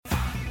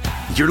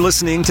You're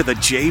listening to The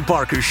Jay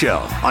Barker Show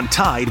on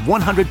Tide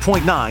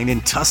 100.9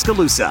 in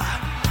Tuscaloosa.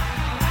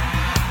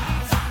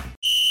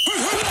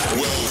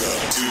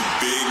 Welcome to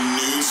Big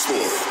News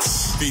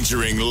Sports,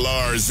 featuring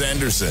Lars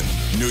Anderson,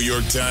 New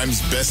York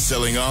Times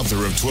best-selling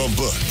author of 12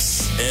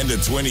 books and a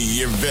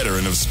 20-year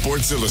veteran of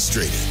Sports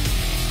Illustrated.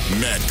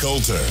 Matt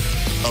Coulter,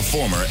 a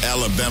former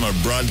Alabama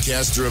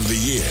Broadcaster of the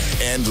Year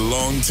and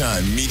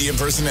longtime media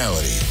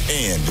personality.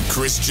 And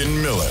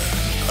Christian Miller,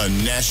 a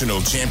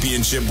national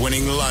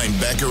championship-winning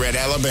linebacker at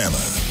Alabama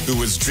who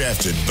was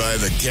drafted by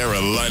the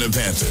Carolina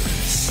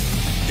Panthers.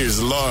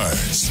 Here's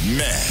Lars,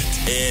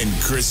 Matt, and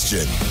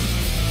Christian.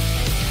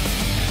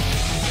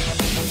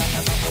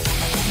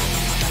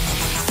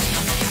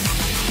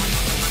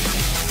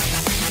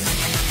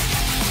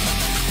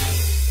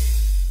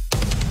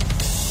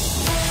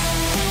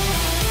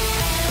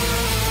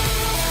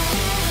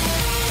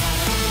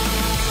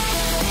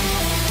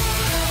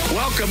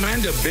 Welcome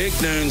into Big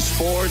Noon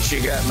Sports.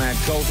 You got Matt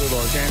Coulter,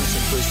 Lars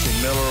Anderson,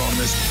 Christian Miller on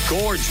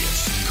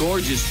this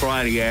gorgeous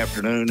Friday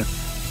afternoon.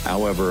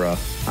 However,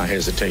 I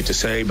hesitate to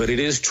say, but it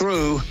is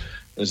true.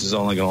 This is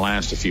only going to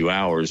last a few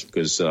hours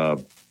because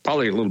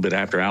probably a little bit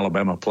after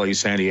Alabama plays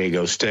San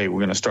Diego State, we're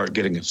going to start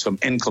getting some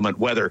inclement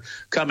weather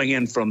coming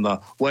in from the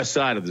west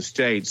side of the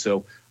state.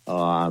 So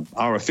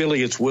our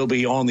affiliates will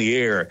be on the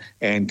air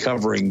and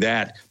covering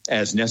that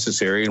as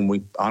necessary, and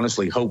we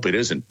honestly hope it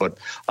isn't. But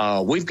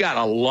we've got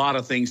a lot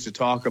of things to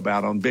talk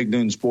about on Big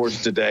Noon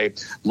Sports today.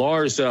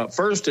 Lars,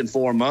 first and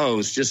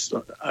foremost, just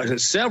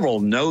several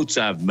notes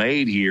I've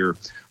made here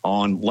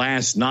on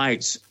last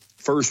night's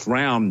first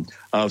round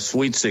of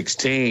Sweet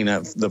 16.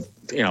 How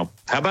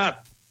about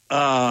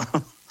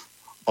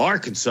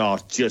Arkansas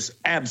just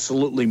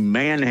absolutely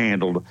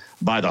manhandled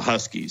by the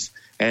Huskies?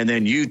 And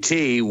then UT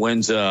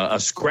wins a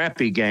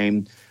scrappy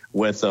game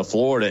with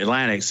Florida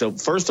Atlantic. So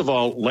first of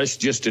all, let's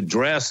just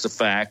address the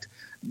fact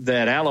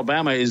that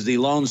Alabama is the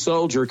lone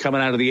soldier coming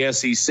out of the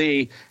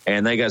SEC,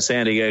 and they got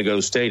San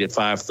Diego State at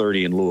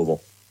 5:30 in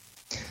Louisville.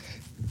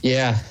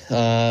 Yeah,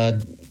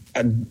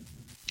 I'd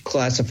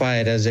classify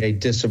it as a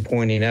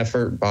disappointing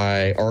effort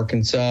by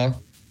Arkansas.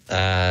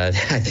 I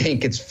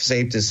think it's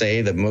safe to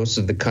say that most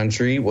of the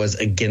country was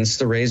against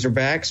the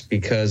Razorbacks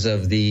because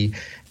of the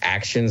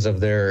actions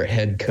of their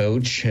head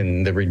coach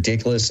and the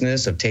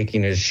ridiculousness of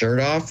taking his shirt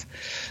off.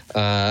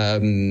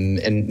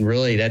 And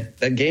really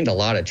that gained a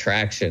lot of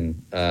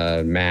traction,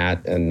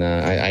 Matt, and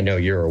I know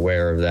you're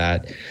aware of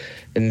that.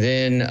 And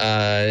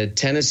then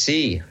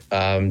Tennessee,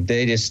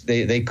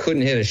 they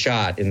couldn't hit a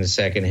shot in the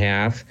second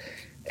half.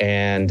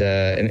 And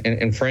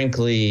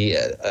frankly,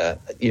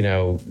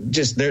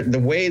 just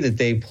the way that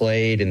they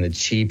played and the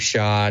cheap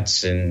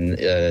shots and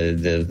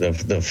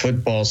the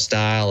football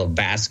style of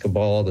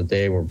basketball that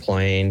they were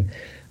playing,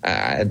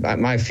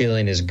 my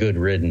feeling is good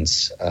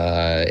riddance.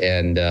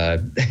 And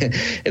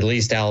at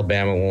least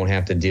Alabama won't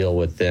have to deal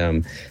with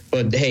them.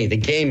 But hey, the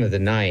game of the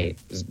night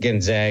is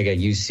Gonzaga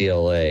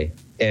UCLA.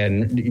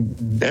 And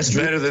that's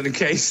better than the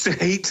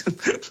K-State.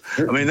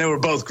 I mean, they were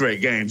both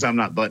great games. I'm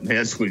not butting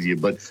heads with you,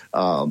 but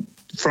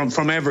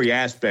from every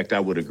aspect, I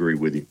would agree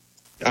with you.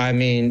 I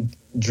mean,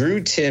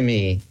 Drew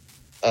Timme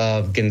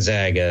of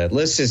Gonzaga.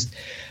 Let's just,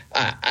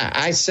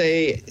 I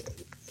say,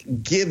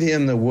 give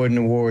him the Wooden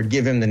Award,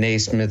 give him the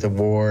Naismith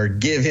Award,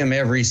 give him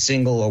every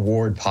single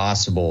award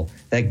possible.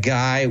 That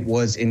guy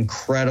was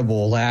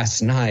incredible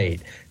last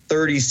night.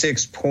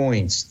 36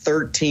 points,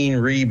 13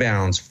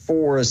 rebounds,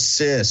 4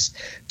 assists,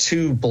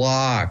 2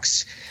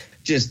 blocks,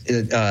 just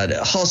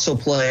hustle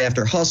play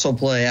after hustle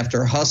play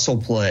after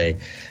hustle play.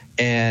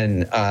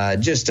 And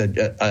just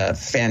a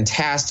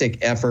fantastic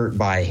effort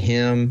by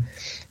him.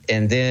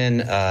 And then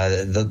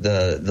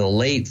the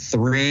late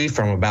three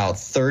from about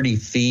 30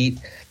 feet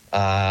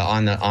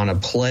on a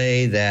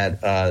play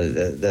that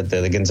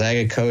the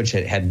Gonzaga coach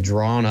had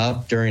drawn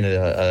up during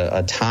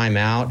a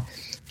timeout.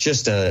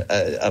 Just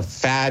a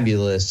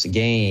fabulous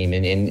game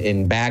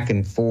and back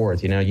and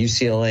forth. You know,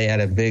 UCLA had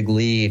a big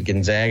lead.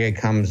 Gonzaga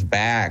comes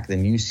back.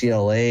 Then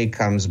UCLA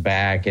comes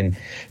back. And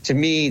to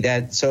me,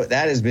 that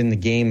has been the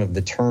game of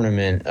the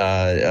tournament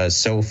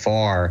so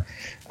far.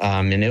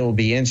 And it will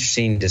be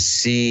interesting to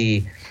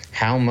see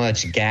how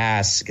much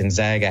gas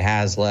Gonzaga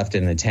has left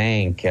in the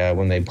tank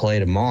when they play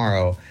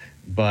tomorrow.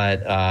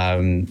 But,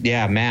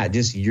 yeah, Matt,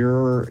 just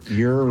your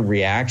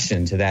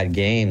reaction to that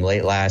game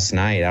late last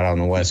night out on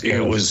the West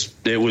Coast.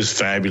 It was a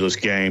fabulous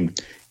game.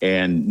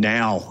 And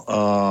now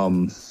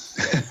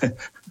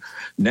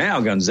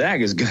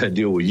Gonzaga's got to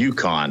deal with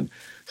UConn,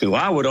 who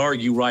I would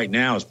argue right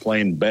now is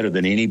playing better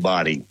than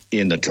anybody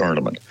in the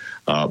tournament.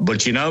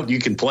 But, you know, you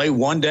can play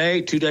one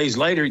day, 2 days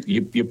later,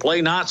 you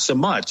play not so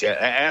much.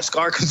 Ask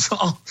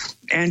Arkansas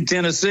and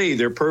Tennessee.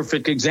 They're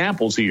perfect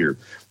examples here.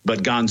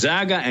 But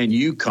Gonzaga and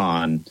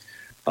UConn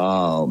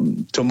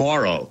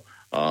tomorrow,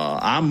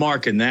 I'm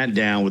marking that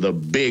down with a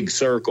big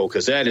circle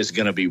because that is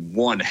going to be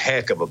one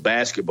heck of a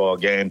basketball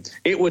game.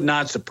 It would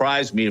not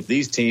surprise me if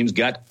these teams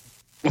got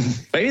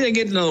maybe they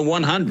get into the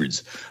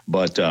 100s,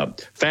 but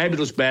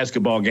fabulous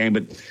basketball game.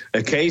 But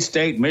a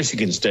K-State,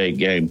 Michigan State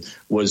game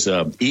was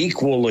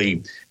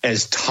equally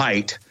as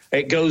tight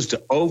it goes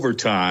to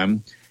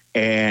overtime,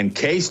 and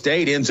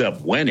K-State ends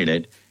up winning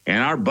it.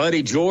 And our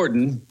buddy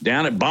Jordan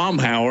down at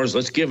Baumhauer's,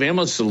 let's give him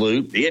a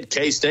salute. He had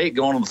K-State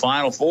going to the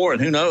Final Four,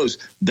 and who knows,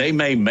 they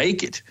may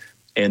make it.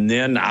 And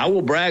then I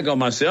will brag on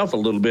myself a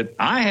little bit.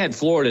 I had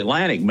Florida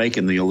Atlantic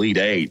making the Elite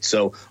Eight.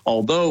 So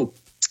although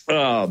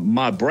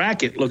my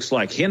bracket looks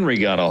like Henry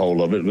got a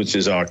hold of it, which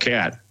is our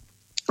cat,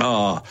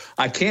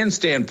 I can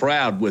stand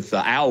proud with the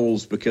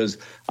Owls because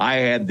I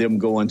had them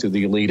going to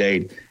the Elite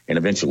Eight and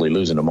eventually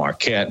losing to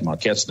Marquette.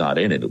 Marquette's not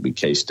in it. It'll be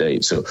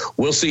K-State. So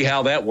we'll see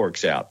how that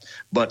works out.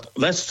 But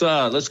let's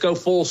go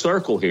full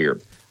circle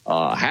here.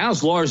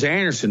 How's Lars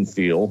Anderson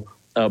feel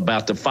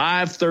about the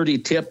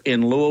 5:30 tip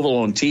in Louisville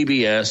on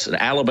TBS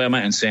at Alabama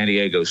and San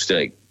Diego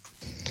State?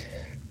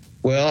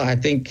 Well, I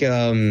think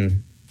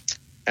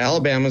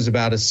Alabama's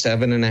about a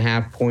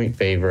 7.5-point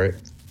favorite.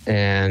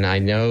 And I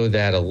know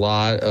that a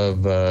lot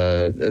of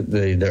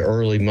the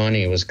early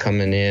money was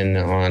coming in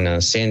on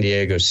San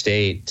Diego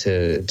State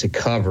to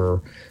cover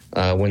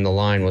when the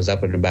line was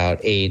up at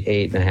about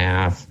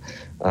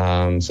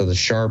 8.5. So the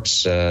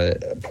Sharps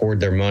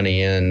poured their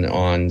money in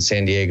on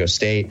San Diego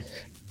State.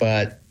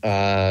 But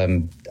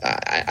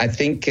I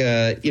think,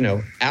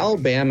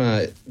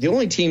 Alabama, the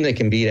only team that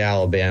can beat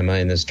Alabama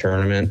in this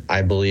tournament,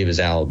 I believe, is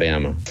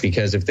Alabama.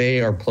 Because if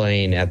they are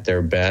playing at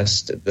their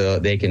best,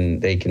 they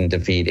can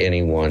defeat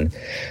anyone.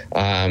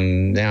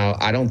 Now,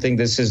 I don't think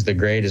this is the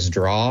greatest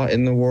draw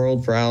in the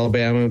world for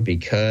Alabama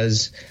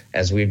because,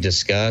 as we've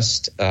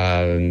discussed,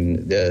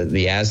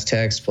 the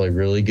Aztecs play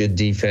really good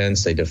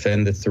defense. They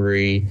defend the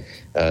three.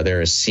 They're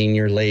a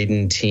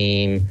senior-laden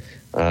team.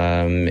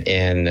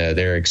 And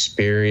they're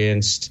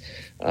experienced,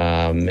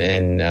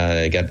 and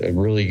got a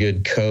really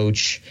good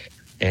coach.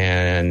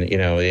 And,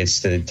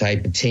 it's the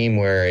type of team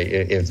where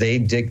if they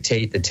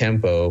dictate the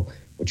tempo,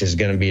 which is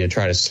going to be to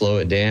try to slow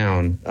it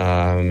down,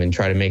 and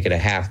try to make it a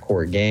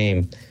half-court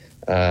game,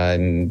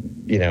 Alabama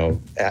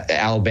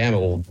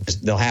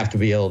they'll have to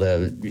be able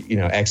to,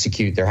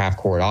 execute their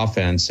half-court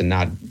offense and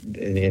not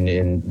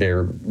in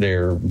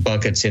their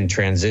buckets in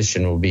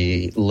transition will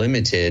be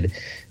limited.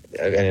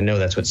 And I know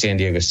that's what San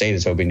Diego State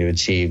is hoping to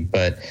achieve.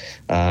 But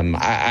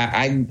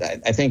I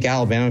think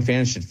Alabama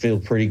fans should feel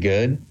pretty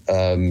good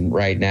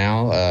right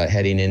now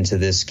heading into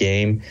this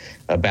game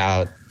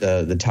about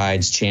the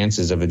Tide's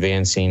chances of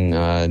advancing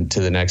to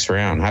the next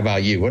round. How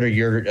about you? What are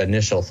your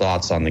initial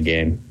thoughts on the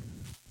game?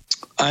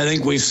 I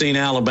think we've seen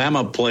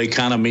Alabama play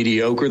kind of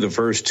mediocre the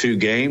first two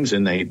games,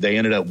 and they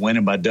ended up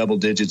winning by double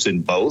digits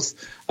in both.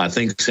 I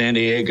think San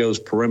Diego's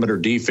perimeter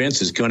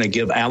defense is going to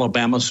give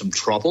Alabama some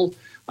trouble.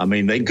 I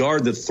mean, they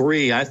guard the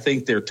three. I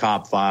think they're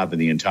top 5 in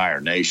the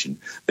entire nation.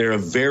 They're a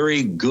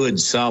very good,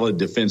 solid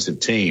defensive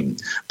team.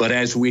 But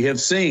as we have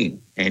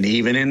seen, and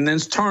even in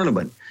this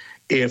tournament,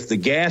 if the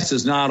gas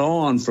is not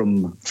on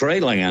from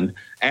Treyland,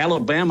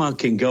 Alabama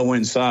can go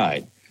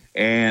inside.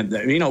 And,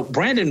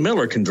 Brandon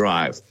Miller can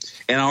drive.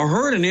 And I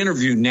heard an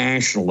interview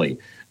nationally.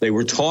 They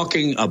were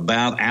talking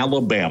about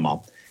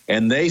Alabama.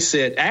 And they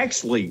said,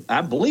 actually,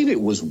 I believe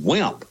it was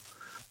Wimp.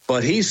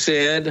 But he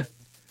said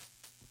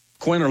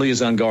Quinterly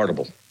is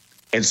unguardable.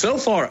 And so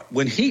far,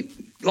 when he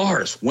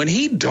darts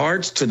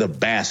to the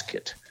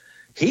basket,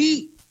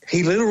 he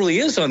literally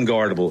is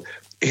unguardable.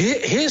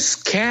 His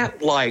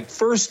cat-like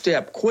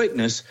first-step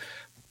quickness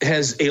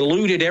has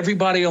eluded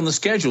everybody on the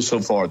schedule so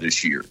far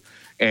this year.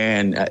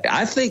 And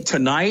I think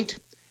tonight,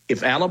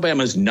 if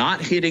Alabama's not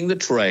hitting the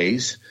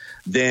trays,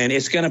 then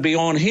it's going to be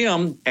on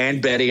him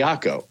and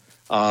Bediako.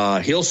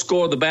 He'll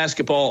score the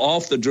basketball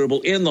off the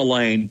dribble in the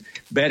lane.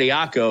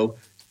 Bediako,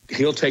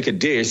 he'll take a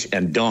dish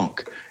and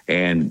dunk.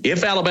 And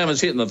if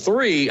Alabama's hitting the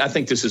three, I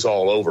think this is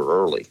all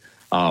over early.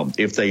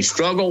 If they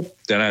struggle,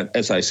 then,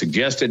 as I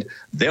suggested,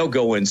 they'll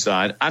go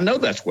inside. I know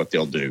that's what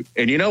they'll do.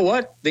 And you know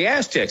what? The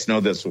Aztecs know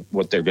that's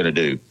what they're going to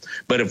do.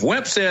 But if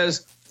Wimp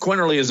says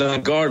Quinterly is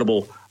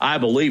unguardable, I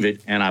believe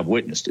it, and I've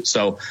witnessed it.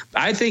 So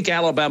I think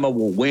Alabama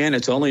will win.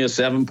 It's only a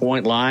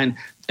 7-point line.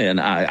 And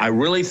I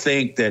really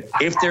think that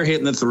if they're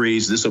hitting the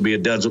threes, this will be a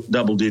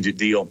double-digit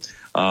deal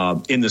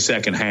in the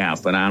second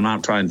half. And I'm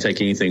not trying to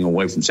take anything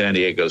away from San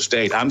Diego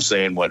State. I'm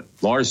saying what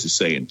Lars is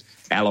saying.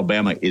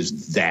 Alabama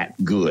is that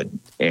good.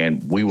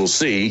 And we will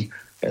see,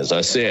 as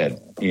I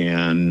said,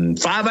 in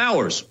 5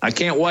 hours. I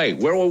can't wait.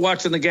 Where are we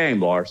watching the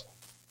game, Lars?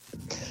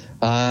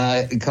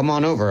 Come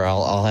on over.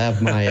 I'll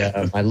have my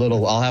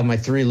I'll have my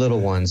 3 little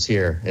ones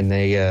here, and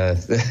they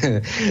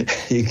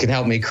you can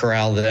help me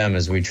corral them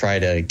as we try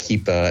to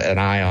keep an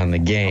eye on the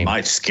game. I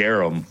might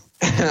scare them.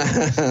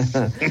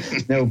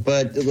 No,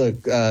 but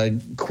look,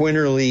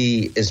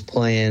 Quinterly is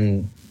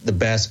playing the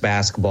best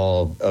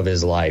basketball of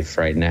his life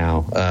right now.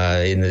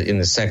 In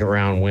the second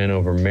round win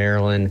over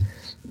Maryland,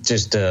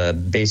 just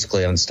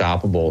basically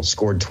unstoppable.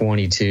 Scored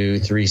 22,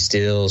 3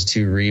 steals,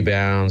 2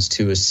 rebounds,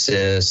 2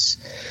 assists.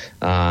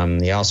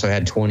 He also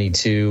had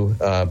 22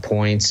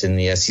 points in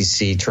the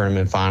SEC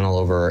tournament final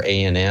over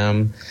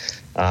A&M.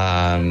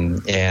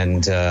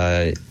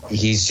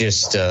 He's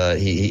just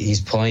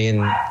he's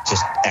playing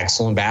just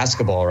excellent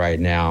basketball right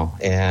now.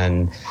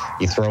 And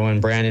you throw in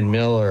Brandon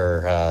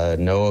Miller,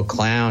 Noah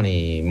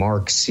Clowney,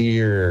 Mark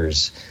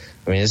Sears.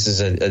 I mean, this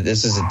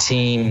is a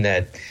team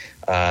that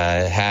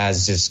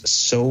has just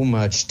so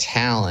much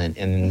talent,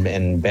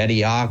 and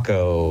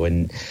Bediako,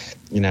 and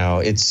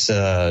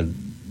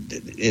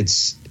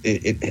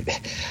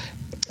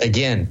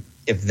again,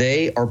 if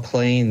they are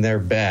playing their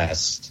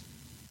best,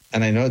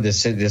 and I know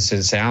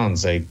this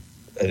sounds like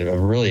a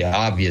really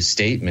obvious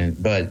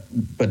statement, but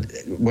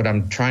what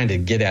I'm trying to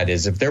get at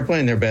is if they're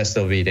playing their best,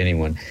 they'll beat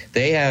anyone.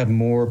 They have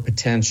more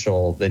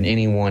potential than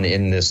anyone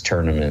in this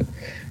tournament.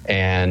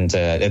 And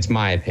that's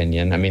my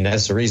opinion. I mean,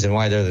 that's the reason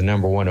why they're the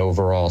number one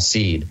overall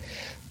seed.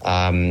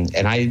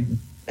 And I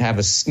have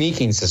a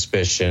sneaking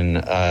suspicion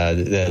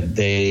that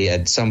they,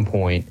 at some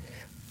point,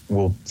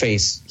 will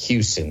face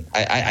Houston.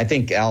 I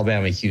think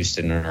Alabama and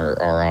Houston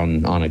are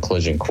on a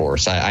collision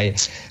course. I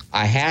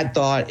had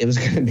thought it was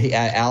going to be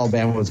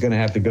Alabama was going to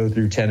have to go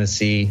through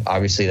Tennessee.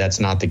 Obviously, that's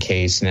not the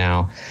case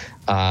now.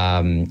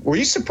 Were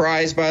you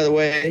surprised, by the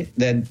way,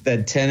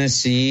 that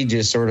Tennessee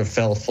just sort of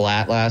fell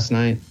flat last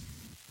night?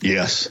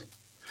 Yes.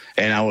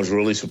 And I was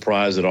really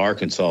surprised that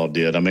Arkansas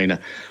did. I mean,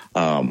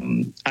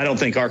 I don't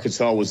think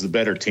Arkansas was the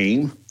better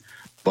team,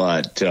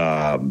 but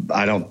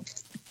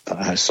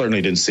I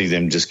certainly didn't see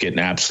them just getting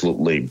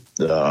absolutely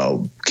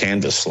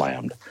canvas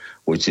slammed,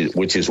 which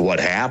is what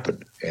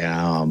happened.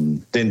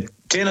 Then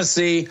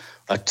Tennessee,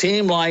 a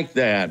team like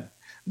that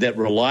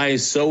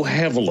relies so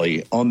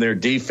heavily on their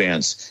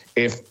defense,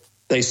 if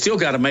they still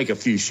got to make a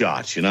few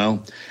shots,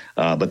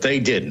 but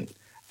they didn't.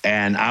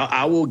 And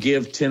I will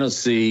give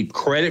Tennessee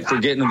credit for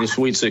getting to the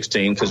Sweet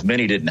 16 because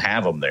many didn't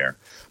have them there.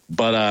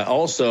 But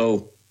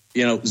also,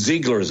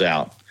 Ziegler's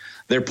out.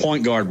 Their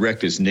point guard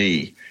wrecked his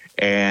knee.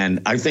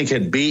 And I think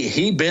had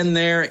he been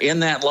there in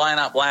that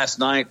lineup last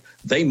night,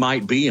 they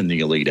might be in the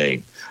Elite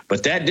Eight.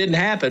 But that didn't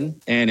happen.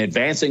 And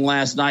advancing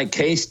last night,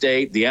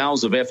 K-State, the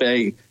Owls of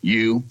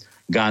FAU,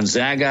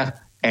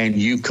 Gonzaga, and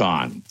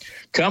UConn.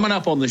 Coming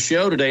up on the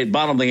show today at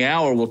bottom of the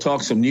hour, we'll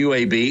talk some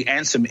UAB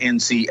and some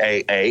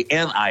NCAA,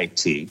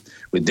 NIT,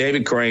 with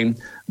David Crane,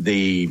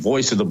 the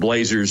voice of the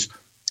Blazers.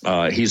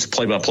 He's a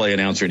play-by-play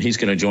announcer, and he's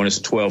going to join us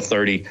at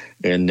 12:30.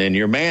 And then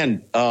your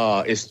man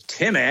is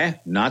Timmy,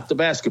 not the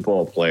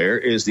basketball player,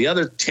 is the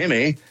other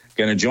Timmy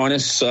going to join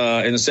us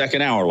in the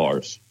second hour,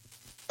 Lars?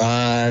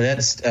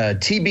 That's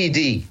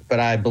TBD, but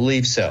I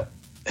believe so.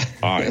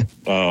 All right.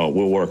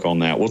 We'll work on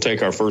that. We'll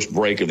take our first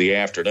break of the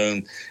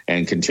afternoon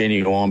and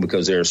continue on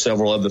because there are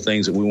several other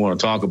things that we want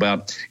to talk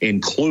about,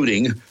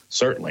 including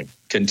certainly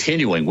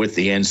continuing with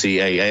the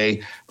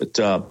NCAA,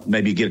 but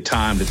maybe get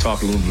time to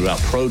talk a little bit about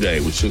Pro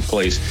Day, which took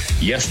place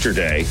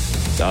yesterday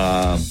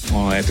at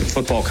the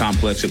football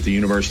complex at the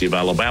University of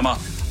Alabama.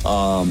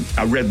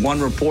 I read one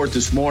report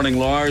this morning,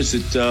 Lars,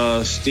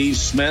 that Steve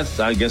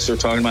Smith, I guess they're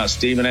talking about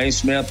Stephen A.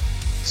 Smith,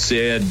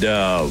 said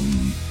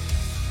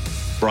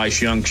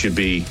Bryce Young should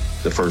be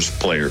the first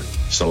player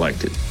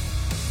selected.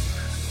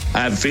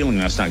 I have a feeling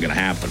that's not going to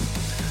happen.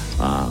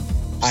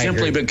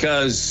 Simply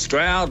because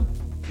Stroud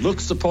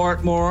looks the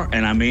part more,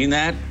 and I mean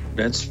that.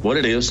 That's what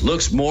it is.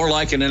 Looks more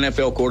like an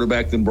NFL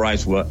quarterback than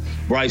Bryce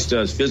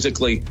does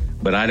physically,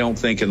 but I don't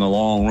think in the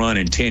long run,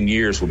 in 10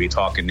 years, we'll be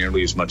talking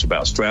nearly as much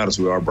about Stroud as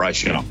we are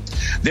Bryce Young.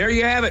 There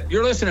you have it.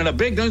 You're listening to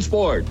Big Noon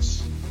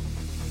Sports.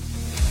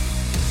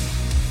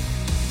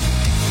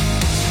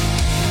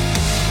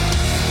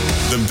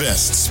 The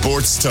best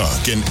sports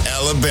talk in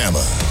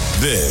Alabama.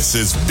 This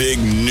is Big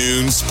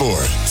Noon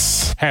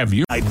Sports. Have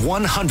you at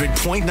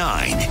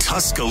 100.9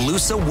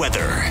 Tuscaloosa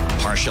weather?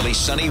 Partially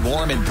sunny,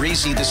 warm, and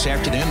breezy this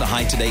afternoon. The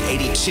high today,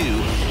 82.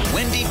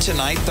 Windy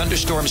tonight.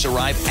 Thunderstorms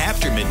arrive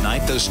after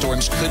midnight. Those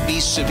storms could be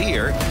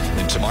severe.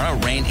 Then tomorrow,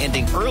 rain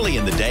ending early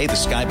in the day. The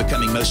sky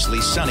becoming mostly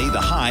sunny. The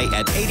high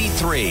at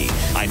 83.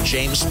 I'm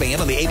James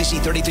Spann on the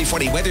ABC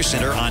 3340 Weather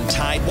Center on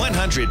Tide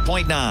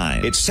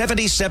 100.9. It's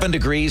 77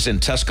 degrees in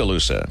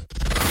Tuscaloosa.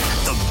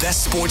 The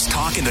best sports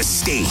talk in the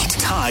state.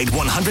 Tide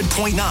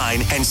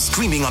 100.9 and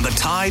streaming on the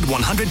Tide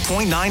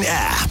 100.9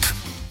 app.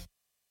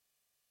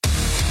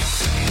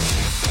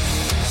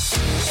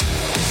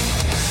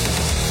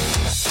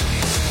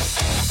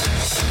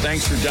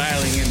 Thanks for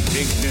dialing in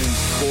Big Noon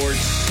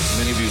Sports.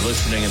 Many of you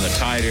listening in the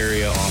Tide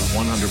area on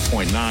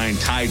 100.9,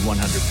 Tide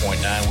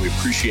 100.9. We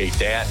appreciate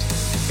that.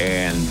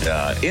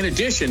 And in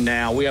addition,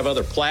 now we have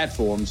other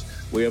platforms.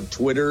 We have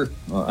Twitter,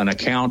 an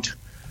account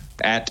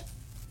at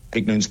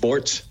Big Noon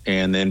Sports,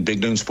 and then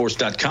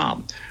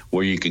BigNoonSports.com,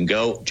 where you can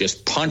go,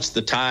 just punch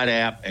the Tide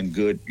app, and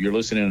good, you're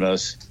listening to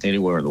us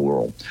anywhere in the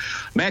world.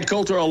 Matt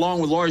Coulter,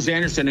 along with Lars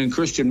Anderson and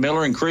Christian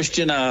Miller. And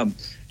Christian,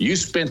 you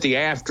spent the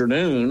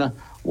afternoon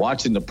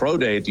watching the Pro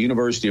Day at the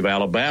University of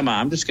Alabama.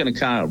 I'm just going to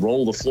kind of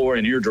roll the floor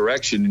in your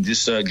direction and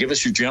just give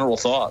us your general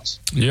thoughts.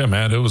 Yeah,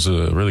 Matt, it was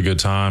a really good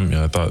time.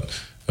 I thought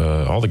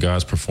all the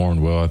guys performed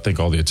well. I think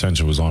all the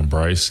attention was on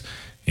Bryce.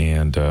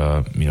 And,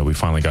 we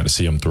finally got to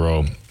see him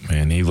throw,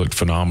 and he looked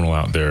phenomenal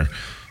out there.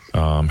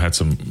 Had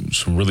some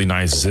really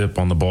nice zip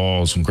on the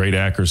ball, some great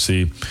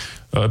accuracy.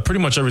 Pretty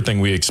much everything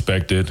we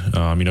expected.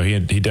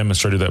 He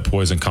demonstrated that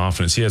poise and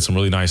confidence. He had some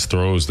really nice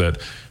throws that,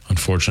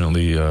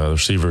 unfortunately,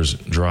 receivers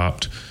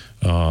dropped.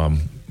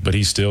 But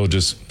he's still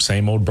just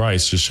same old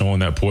Bryce, just showing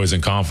that poise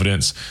and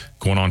confidence,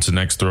 going on to the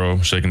next throw,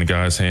 shaking the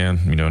guy's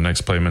hand,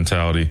 next play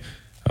mentality.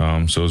 So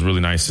it was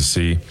really nice to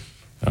see.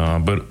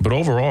 But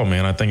overall,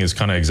 man, I think it's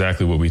kind of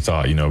exactly what we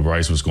thought.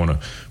 Bryce was going to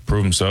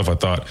prove himself. I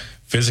thought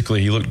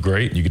physically he looked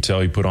great. You could tell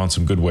he put on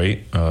some good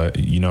weight.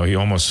 He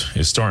almost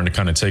is starting to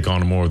kind of take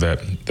on more of that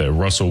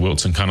Russell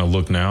Wilson kind of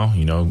look now,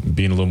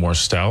 being a little more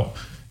stout.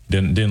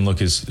 Didn't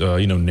look as,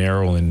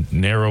 narrow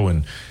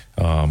and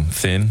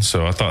thin.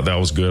 So I thought that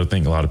was good. I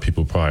think a lot of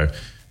people probably,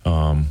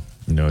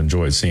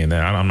 enjoyed seeing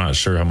that. I'm not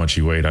sure how much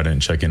he weighed. I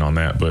didn't check in on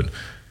that. But,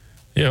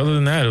 yeah, other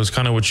than that, it was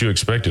kind of what you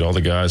expected. All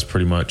the guys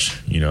pretty much,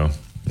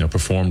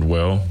 performed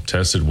well,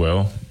 tested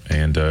well.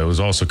 And it was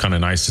also kind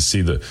of nice to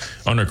see the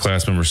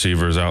underclassmen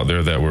receivers out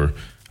there that were,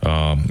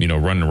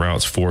 running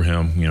routes for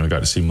him. Got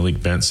to see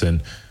Malik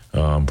Benson,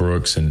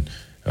 Brooks, and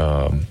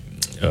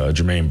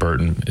Jermaine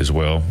Burton as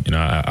well.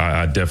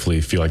 I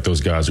definitely feel like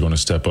those guys are going to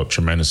step up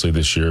tremendously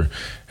this year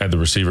at the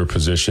receiver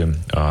position.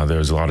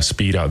 There's a lot of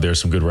speed out there,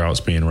 some good routes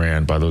being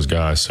ran by those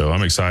guys. So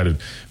I'm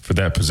excited for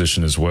that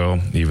position as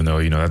well, even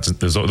though,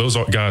 those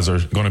guys are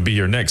going to be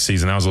here next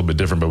season. That was a little bit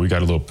different, but we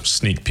got a little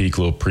sneak peek,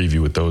 a little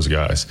preview with those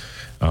guys.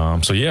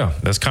 So, yeah,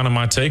 that's kind of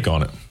my take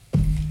on it.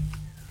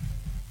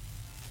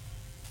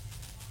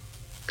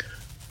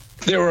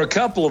 There were a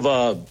couple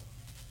of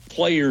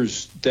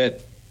players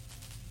that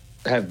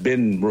have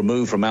been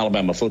removed from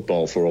Alabama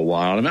football for a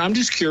while. And I'm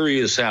just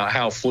curious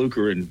how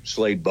Fluker and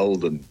Slade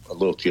Bolden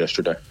looked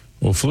yesterday.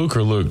 Well,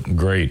 Fluker looked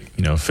great,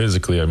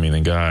 physically. I mean,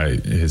 the guy,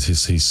 he's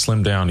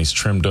slimmed down, he's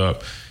trimmed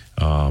up.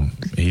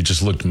 He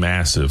just looked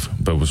massive,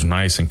 but was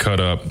nice and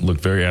cut up,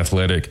 looked very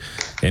athletic.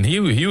 And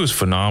he was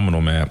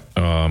phenomenal, Matt,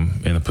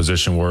 in the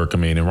position work. I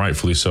mean, and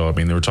rightfully so. I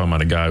mean, they were talking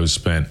about a guy who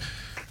spent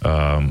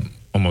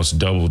almost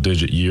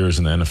double-digit years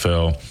in the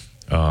NFL.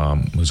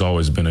 Who's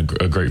always been a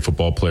great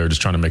football player,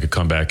 just trying to make a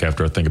comeback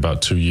after, I think,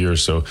 about 2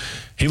 years. So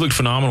he looked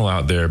phenomenal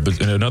out there.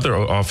 But another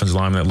offensive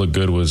lineman that looked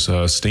good was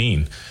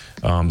Steen,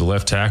 the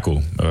left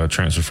tackle,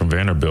 transfer from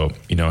Vanderbilt.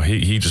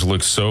 He just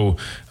looked so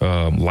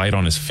light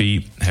on his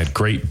feet, had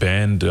great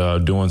bend,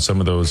 doing some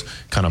of those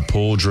kind of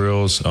pull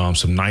drills,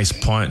 some nice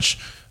punch.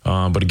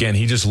 But again,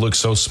 he just looks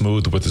so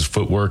smooth with his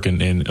footwork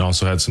and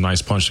also had some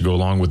nice punch to go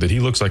along with it.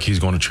 He looks like he's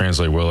going to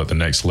translate well at the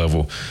next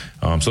level.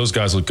 So those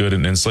guys look good.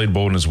 And Slade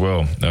Bolden as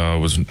well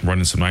was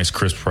running some nice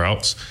crisp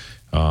routes,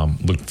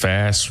 looked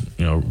fast,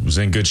 was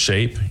in good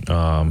shape.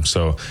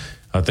 So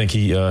I think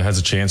he has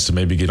a chance to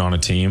maybe get on a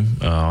team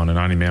on a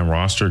 90-man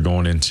roster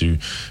going into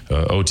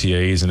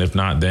OTAs. And if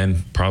not,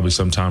 then probably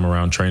sometime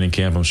around training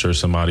camp, I'm sure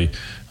somebody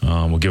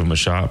will give him a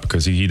shot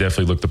because he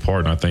definitely looked the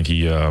part. And I think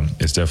he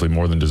is definitely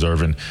more than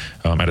deserving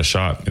at a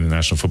shot in the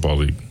National Football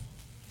League.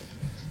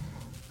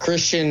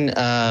 Christian,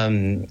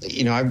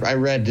 I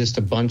read just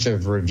a bunch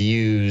of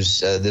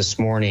reviews this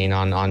morning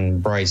on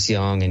Bryce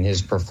Young and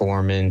his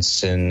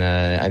performance. And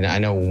I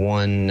know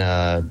one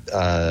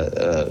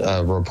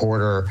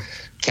reporter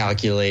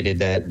calculated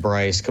that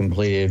Bryce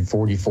completed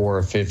 44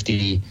 of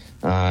 50,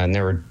 and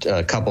there were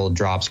a couple of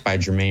drops by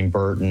Jermaine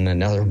Burton.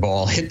 Another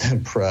ball hit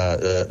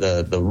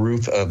the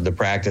roof of the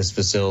practice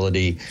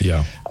facility.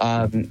 Yeah.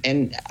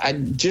 And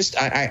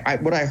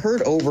what I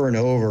heard over and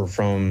over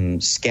from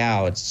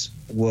scouts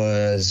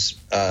was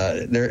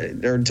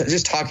they're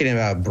just talking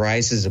about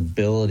Bryce's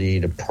ability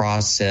to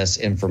process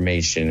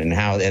information and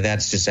how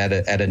that's just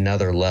at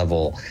another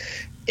level.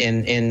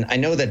 And I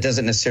know that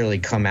doesn't necessarily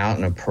come out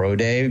in a pro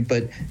day,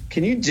 but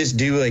can you just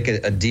do like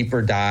a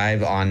deeper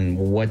dive on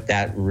what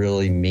that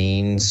really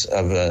means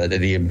of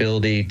the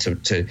ability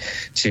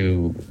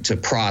to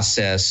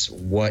process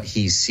what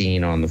he's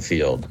seen on the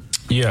field?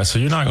 Yeah, so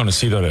you're not going to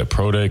see that at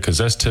pro day because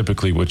that's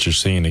typically what you're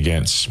seeing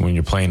against when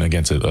you're playing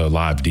against a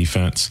live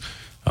defense.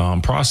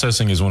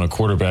 Processing is when a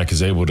quarterback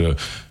is able to,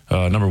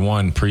 number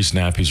one,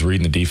 pre-snap, he's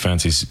reading the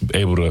defense. He's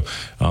able to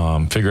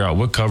figure out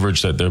what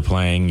coverage that they're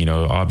playing.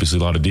 Obviously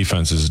a lot of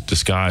defenses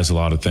disguise a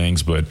lot of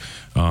things, but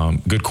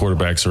good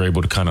quarterbacks are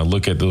able to kind of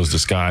look at those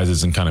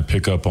disguises and kind of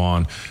pick up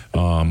on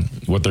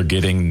what they're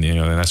getting, and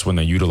that's when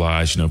they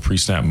utilize,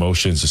 pre-snap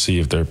motions to see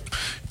if they're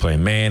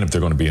playing man, if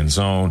they're going to be in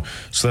zone.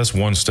 So that's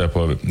one step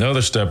of it. The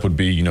other step would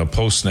be,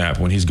 post-snap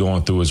when he's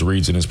going through his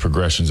reads and his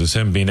progressions. It's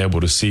him being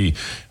able to see,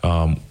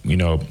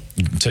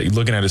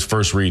 looking at his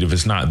first read, if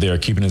it's not there,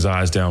 keeping his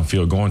eyes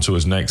downfield, going to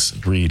his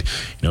next read,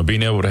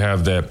 being able to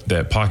have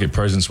that pocket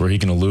presence where he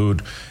can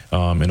elude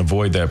and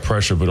avoid that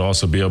pressure, but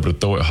also be able to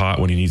throw it hot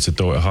when he needs to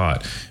throw it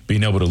hot.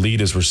 Being able to lead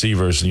his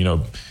receivers,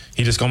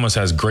 he just almost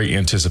has great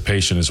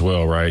anticipation as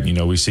well, right?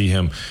 We see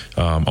him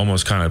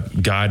almost kind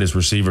of guide his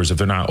receivers. If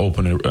they're not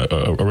open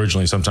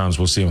originally, sometimes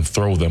we'll see him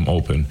throw them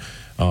open.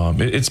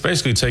 It's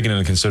basically taking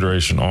into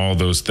consideration all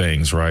those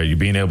things, right? You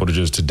being able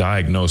to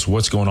diagnose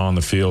what's going on in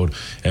the field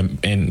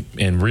and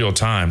in real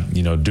time,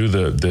 do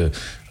the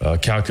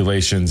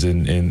calculations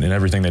and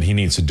everything that he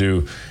needs to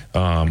do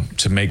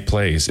to make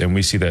plays, and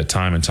we see that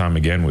time and time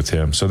again with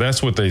him. So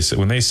that's what they say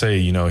when they say,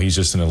 he's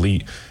just an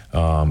elite,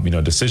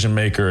 decision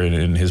maker,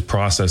 and his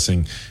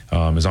processing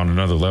is on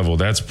another level.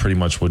 That's pretty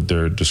much what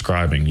they're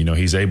describing.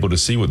 He's able to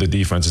see what the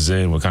defense is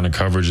in, what kind of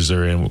coverages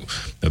they're in,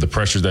 the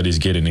pressures that he's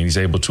getting, and he's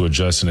able to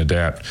adjust and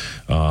adapt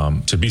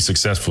to be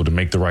successful, to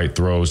make the right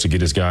throws, to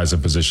get his guys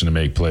in position to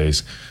make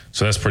plays.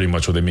 So that's pretty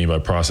much what they mean by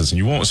processing.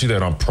 You won't see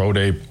that on pro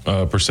day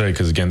per se,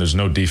 because again, there's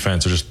no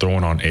defense. They're just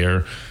throwing on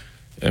air.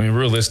 I mean,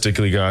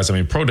 realistically, guys,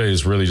 pro day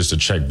is really just to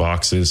check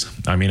boxes.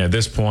 At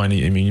this point,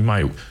 you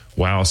might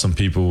wow some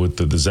people with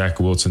the Zach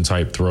Wilson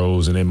type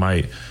throws, and it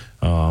might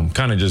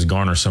kind of just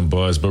garner some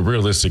buzz. But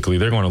realistically,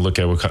 they're going to look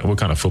at what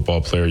kind of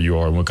football player you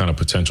are and what kind of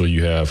potential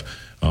you have,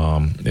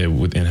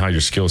 and how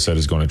your skill set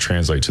is going to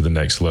translate to the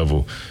next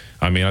level.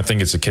 I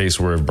think it's a case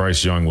where if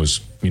Bryce Young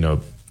was,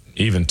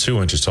 even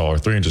 2 inches taller,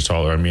 3 inches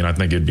taller, I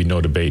think it'd be no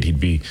debate. He'd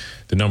be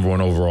the number 1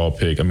 overall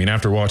pick.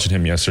 After watching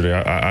him yesterday,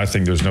 I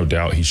think there's no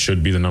doubt he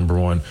should be the number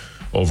 1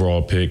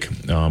 overall pick.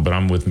 But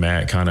I'm with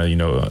Matt, kind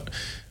of,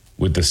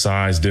 with the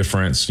size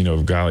difference, a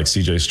guy like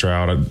C.J.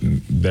 Stroud,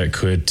 that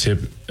could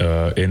tip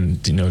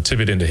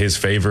it into his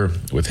favor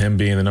with him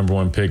being the number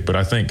 1 pick. But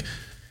I think,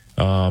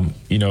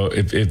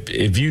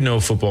 if you know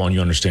football and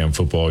you understand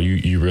football,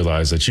 you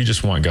realize that you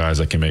just want guys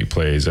that can make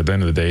plays. At the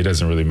end of the day, it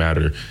doesn't really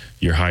matter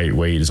your height,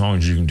 weight. As long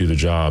as you can do the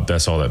job,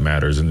 that's all that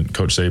matters. And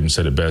Coach Saban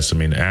said it best.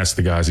 Ask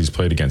the guys he's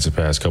played against the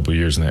past couple of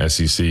years in the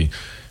SEC,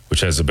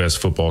 which has the best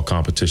football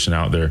competition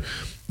out there.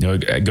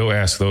 Go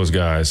ask those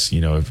guys,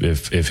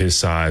 if his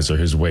size or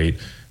his weight,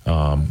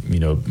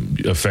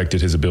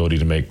 affected his ability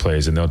to make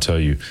plays, and they'll tell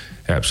you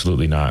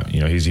absolutely not.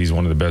 He's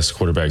one of the best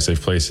quarterbacks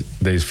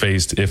they've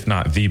faced, if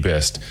not the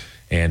best.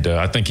 And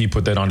I think he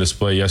put that on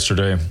display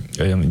yesterday.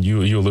 And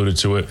you alluded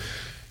to it.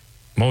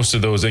 Most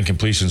of those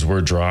incompletions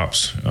were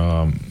drops,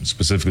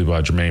 specifically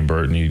by Jermaine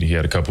Burton. He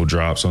had a couple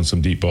drops on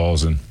some deep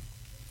balls, and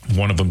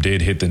one of them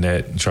did hit the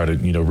net and try to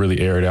really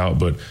air it out.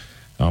 But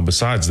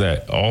besides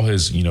that, all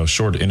his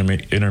short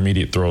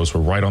intermediate throws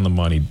were right on the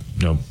money.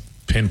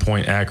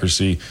 Pinpoint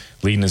accuracy,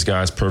 leading his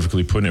guys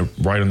perfectly, putting it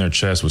right on their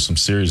chest with some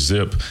serious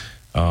zip.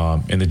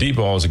 And the deep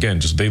balls,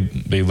 again, just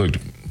they looked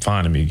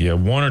fine to me. Yeah,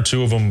 1 or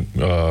 2 of them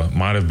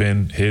might have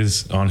been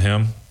his on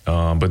him,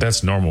 but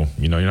that's normal.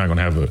 You're not going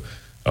to have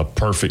a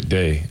perfect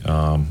day.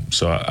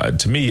 So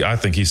to me, I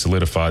think he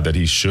solidified that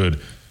he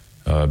should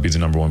be the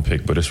number 1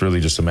 pick, but it's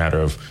really just a matter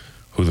of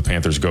who the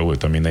Panthers go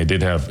with. They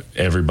did have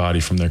everybody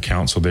from their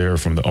council there,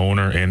 from the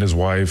owner and his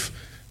wife,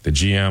 the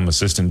GM,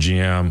 assistant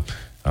GM,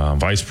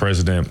 vice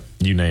president,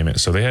 you name it.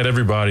 So they had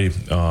everybody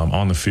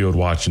on the field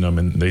watching them,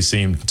 and they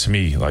seemed to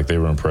me like they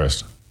were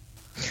impressed.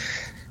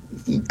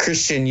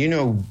 Christian,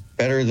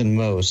 better than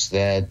most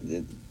that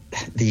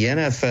the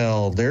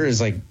NFL, there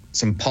is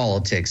some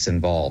politics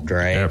involved,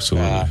 right?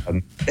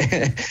 Absolutely.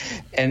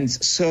 And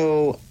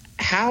so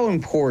how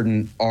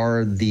important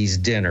are these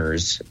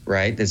dinners,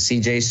 right, that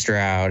C.J.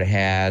 Stroud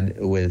had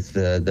with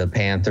the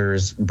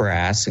Panthers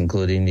brass,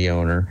 including the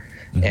owner,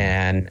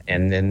 and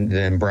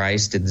then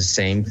Bryce did the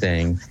same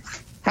thing.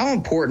 How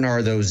important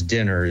are those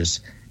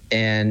dinners,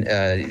 and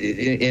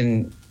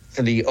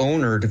for the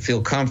owner to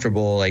feel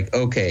comfortable,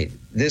 okay,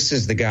 this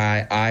is the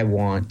guy I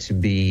want to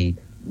be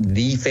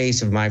the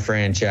face of my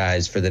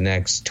franchise for the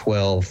next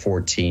 12,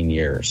 14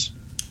 years?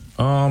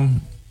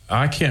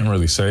 I can't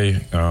really say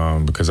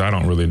because I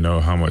don't really know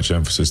how much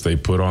emphasis they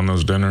put on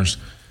those dinners.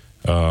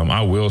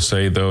 I will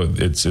say, though,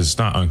 it's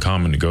not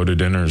uncommon to go to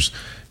dinners,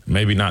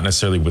 maybe not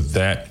necessarily with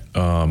that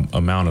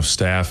amount of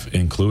staff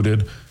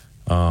included,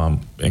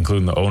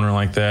 including the owner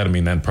like that.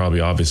 That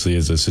probably obviously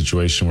is a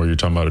situation where you're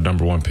talking about a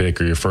number 1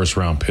 pick or your first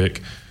round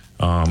pick.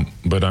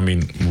 But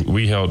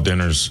we held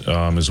dinners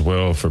as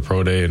well for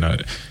Pro Day,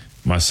 and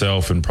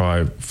myself and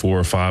probably 4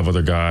 or 5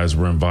 other guys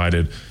were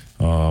invited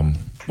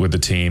with the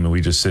team, and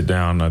we just sit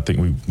down. I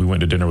think we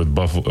went to dinner with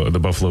the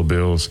Buffalo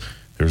Bills.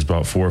 There's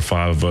about 4 or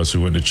 5 of us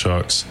who went to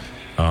Chuck's,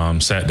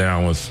 sat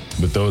down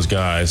with those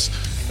guys,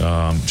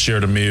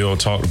 shared a meal,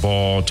 talked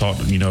ball,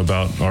 talked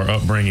about our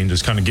upbringing,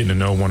 just kind of getting to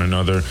know one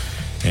another.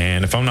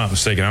 And if I'm not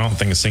mistaken, I don't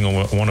think a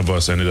single one of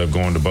us ended up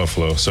going to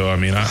Buffalo. So I'll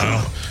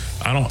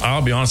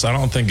be honest, I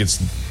don't think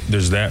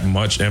there's that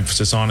much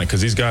emphasis on it,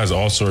 because these guys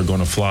also are going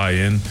to fly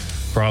in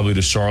probably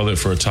to Charlotte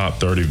for a top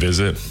 30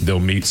 visit. They'll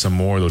meet some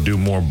more. They'll do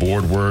more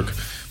board work.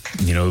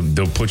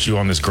 They'll put you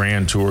on this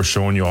grand tour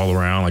showing you all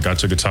around. Like I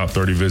took a top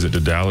 30 visit to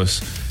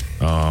Dallas.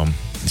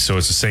 So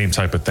it's the same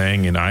type of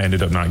thing, and I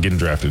ended up not getting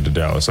drafted to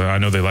Dallas. I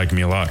know they like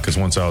me a lot because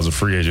once I was a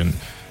free agent,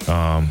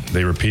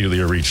 they repeatedly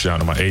reached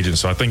out to my agent.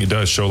 So I think it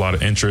does show a lot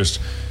of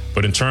interest.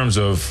 But in terms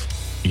of,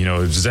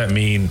 does that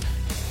mean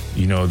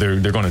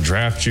they're going to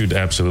draft you?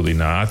 Absolutely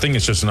not. I think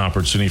it's just an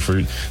opportunity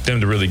for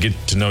them to really get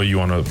to know you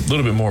on a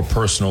little bit more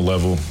personal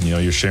level.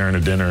 You're sharing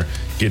a dinner,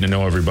 getting to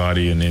know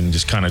everybody, and then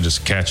just kind of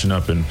just catching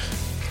up and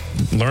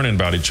learning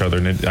about each other.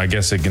 And I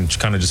guess it can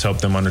kind of just help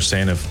them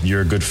understand if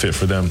you're a good fit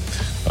for them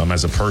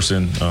as a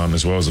person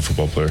as well as a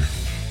football player.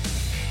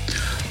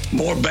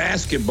 More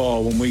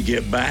basketball when we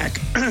get back.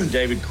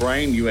 David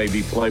Crane,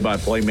 UAB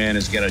play-by-play man,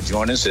 is going to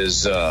join us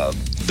as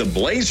the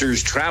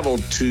Blazers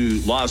traveled to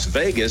Las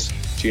Vegas.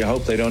 Gee, I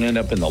hope they don't end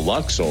up in the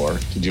Luxor.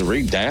 Did you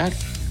read that?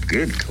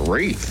 Good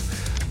grief.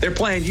 They're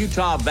playing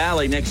Utah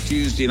Valley next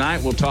Tuesday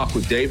night. We'll talk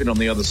with David on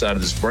the other side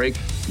of this break.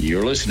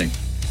 You're listening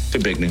to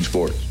Big Noon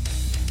Sports.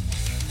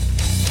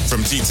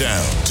 From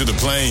T-Town to the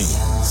Plains,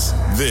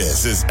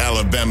 this is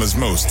Alabama's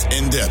most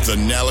in-depth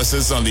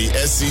analysis on the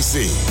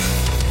SEC.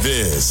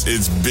 This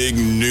is Big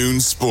Noon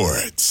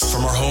Sports.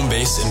 From our home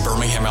base in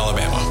Birmingham,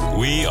 Alabama,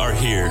 we are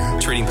here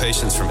treating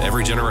patients from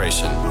every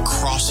generation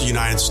across the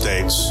United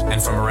States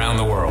and from around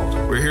the world.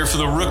 We're here for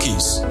the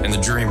rookies and the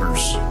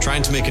dreamers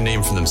trying to make a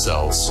name for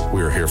themselves.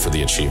 We are here for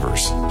the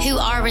achievers who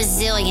are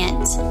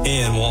resilient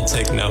and won't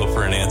take no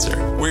for an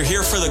answer. We're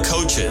here for the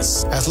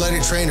coaches,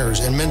 athletic trainers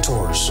and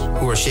mentors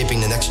who are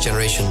shaping the next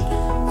generation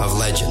of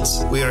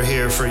legends. We are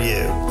here for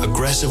you,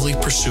 aggressively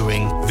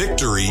pursuing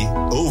victory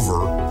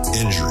over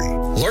injury.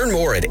 Learn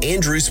more at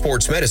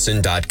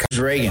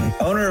andrewsportsmedicine.com. Reagan,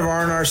 owner of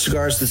R&R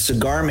Cigars, the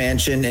Cigar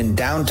Mansion in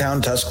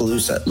downtown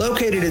Tuscaloosa,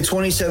 located at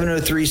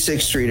 2703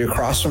 6th Street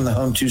across from the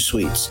Home 2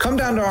 Suites. Come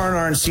down to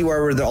R&R and see why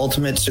we're the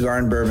ultimate cigar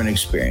and bourbon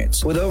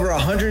experience. With over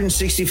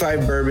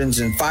 165 bourbons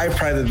and 5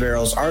 private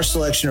barrels, our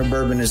selection of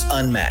bourbon is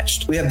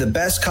unmatched. We have the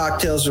best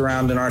cocktails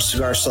around and our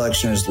cigar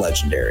selection is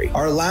legendary.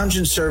 Our lounge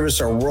and service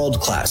are world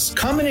class.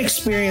 Come and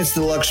experience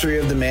the luxury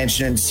of the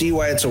mansion and see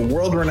why it's a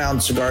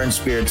world-renowned cigar and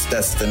spirits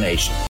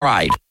destination.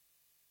 Right.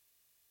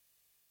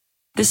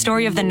 The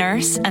story of the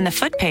nurse and the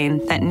foot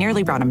pain that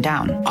nearly brought him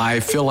down. I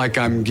feel like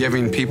I'm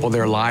giving people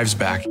their lives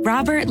back.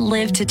 Robert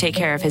lived to take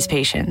care of his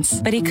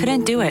patients, but he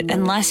couldn't do it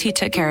unless he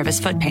took care of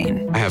his foot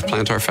pain. I have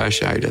plantar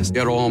fasciitis.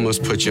 It'll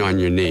almost put you on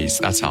your knees.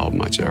 That's how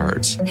much it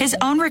hurts. His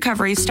own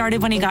recovery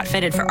started when he got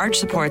fitted for arch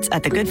supports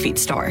at the Good Feet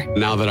store.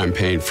 Now that I'm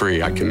pain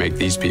free, I can make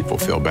these people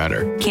feel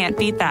better. Can't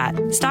beat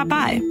that. Stop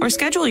by or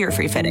schedule your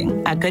free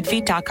fitting at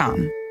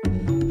goodfeet.com.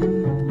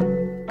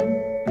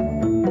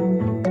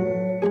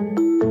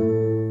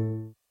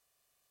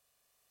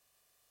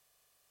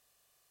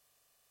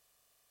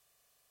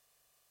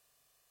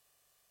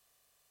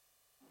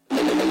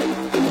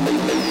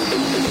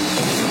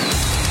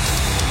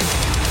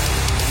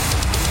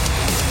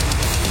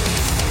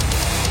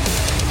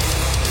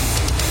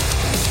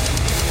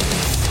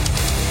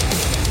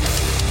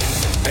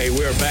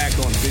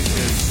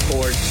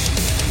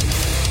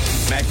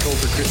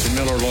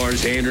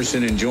 Lars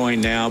Anderson, and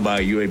joined now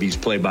by UAB's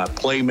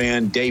play-by-play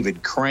man,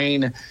 David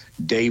Crane.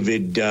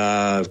 David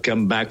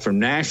coming back from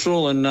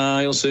Nashville, and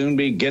he'll soon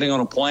be getting on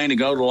a plane to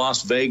go to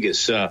Las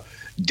Vegas.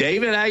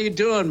 David, how you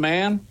doing,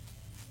 man?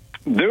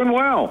 Doing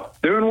well.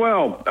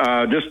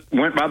 Just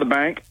went by the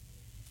bank.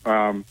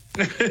 With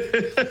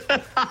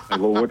a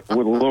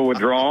little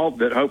withdrawal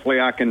that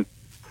hopefully I can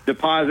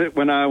deposit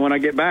when I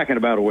get back in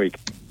about a week.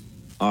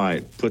 All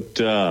right, put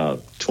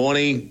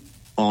 20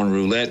 on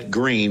roulette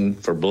green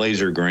for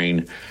Blazer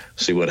green.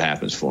 See what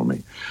happens for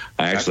me.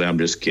 Actually, I'm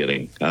just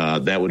kidding.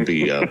 That would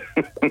be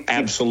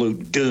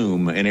absolute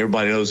doom, and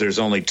everybody knows there's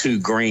only 2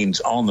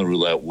 greens on the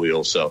roulette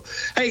wheel. So,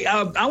 hey,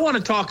 I want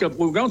to talk.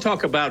 We're going to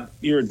talk about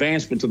your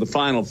advancement to the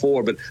Final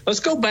Four, but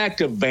let's go back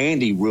to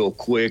Vandy real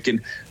quick.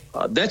 And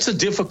that's a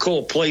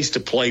difficult place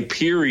to play,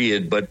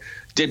 period. But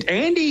did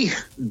Andy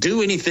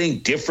do anything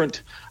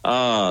different?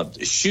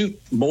 Shoot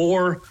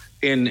more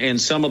in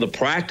some of the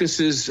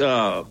practices?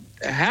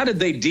 How did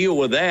they deal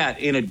with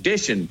that in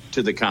addition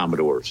to the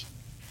Commodores?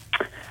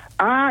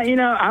 I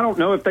don't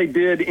know if they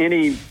did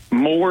any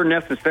more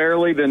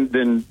necessarily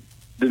than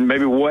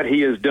maybe what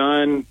he has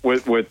done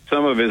with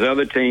some of his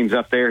other teams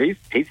up there.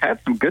 He's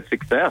had some good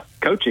success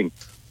coaching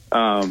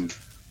in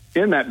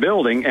that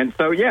building, and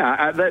so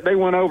they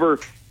went over.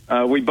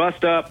 We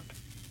bust up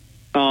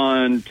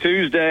on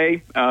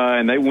Tuesday,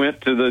 and they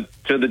went to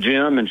the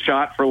gym and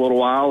shot for a little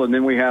while, and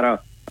then we had a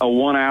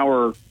 1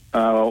 hour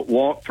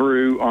walk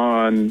through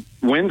on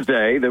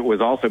Wednesday that was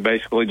also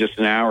basically just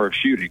an hour of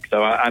shooting.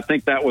 So I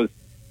think that was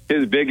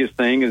his biggest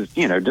thing is,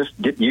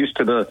 just get used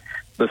to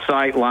the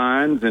sight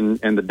lines and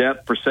the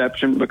depth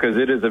perception, because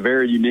it is a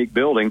very unique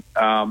building.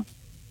 And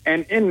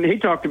he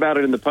talked about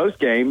it in the post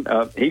game.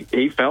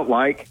 He felt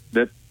like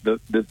that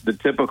the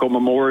typical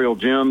Memorial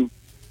Gym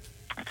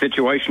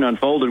situation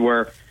unfolded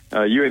where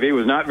UAB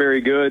was not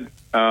very good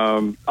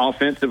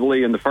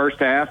offensively in the first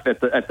half at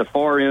the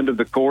far end of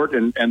the court,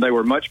 and they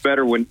were much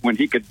better when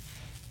he could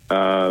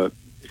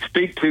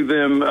speak to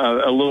them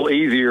a little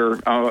easier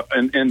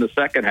in the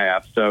second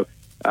half. So,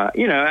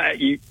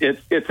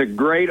 it's a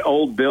great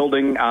old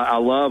building. I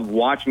love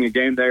watching a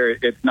game there.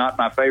 It's not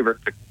my favorite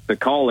to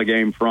call a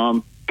game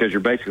from, because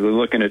you're basically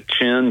looking at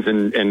chins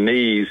and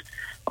knees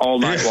all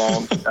night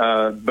long.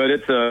 But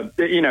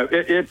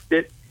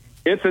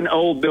it's an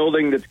old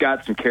building that's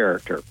got some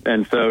character,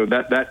 and so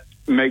that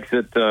makes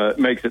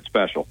it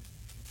special.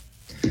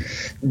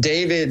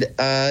 David,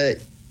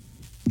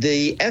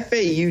 the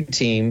FAU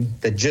team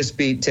that just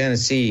beat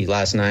Tennessee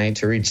last night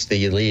to reach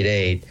the Elite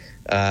Eight,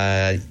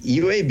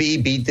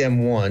 UAB beat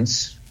them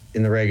once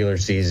in the regular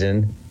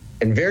season.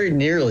 and very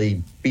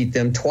nearly beat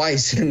them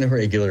twice in the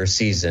regular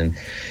season.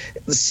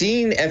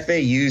 Seeing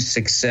FAU's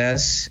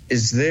success,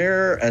 is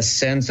there a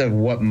sense of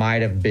what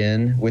might have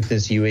been with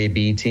this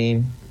UAB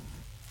team?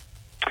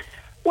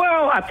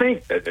 Well, I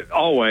think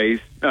always,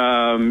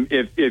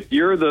 if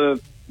you're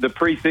the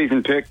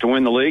preseason pick to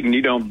win the league and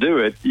you don't do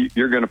it,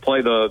 you're going to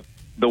play the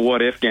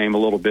what if game a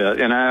little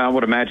bit. And I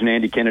would imagine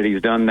Andy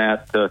Kennedy's done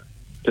that to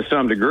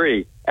some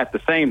degree. At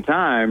the same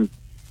time,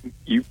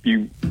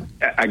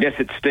 I guess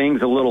it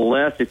stings a little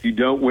less if you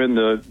don't win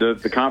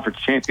the conference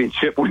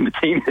championship when the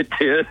team that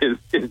did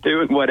is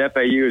doing what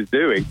FAU is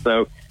doing.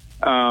 So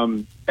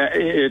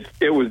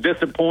it was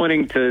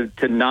disappointing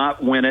to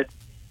not win it.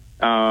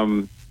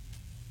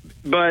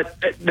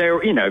 But there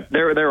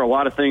are a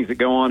lot of things that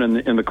go on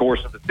in the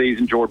course of the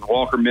season. Jordan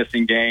Walker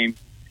missing games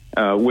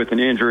with an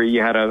injury.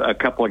 You had a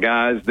couple of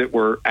guys that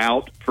were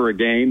out for a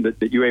game that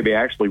UAB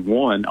actually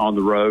won on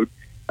the road.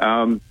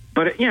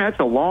 But it's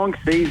a long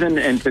season,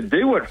 and to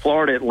do what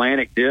Florida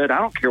Atlantic did, I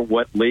don't care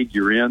what league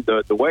you're in,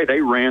 the way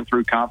they ran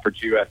through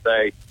Conference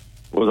USA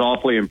was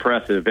awfully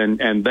impressive,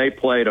 and they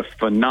played a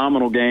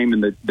phenomenal game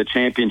in the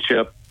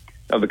championship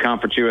of the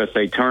Conference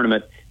USA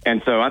tournament.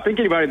 And so I think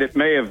anybody that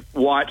may have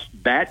watched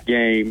that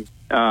game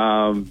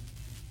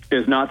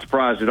is not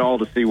surprised at all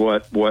to see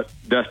what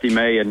Dusty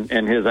May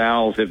and his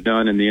Owls have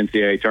done in the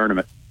NCAA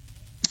tournament.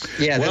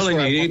 Yeah, well,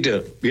 and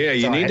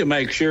you need to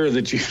make sure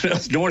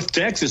that North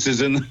Texas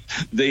is in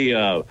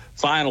the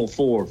Final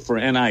Four for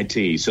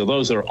NIT. So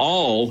those are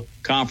all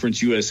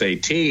Conference USA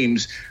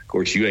teams. Of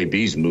course,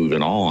 UAB's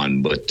moving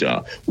on. But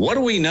what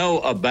do we know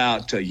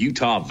about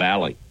Utah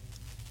Valley?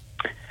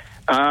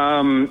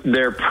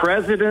 Their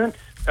president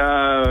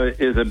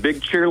is a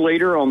big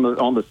cheerleader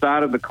on the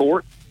side of the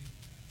court.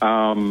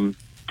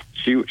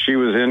 She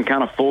was in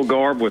kind of full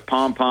garb with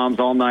pom-poms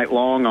all night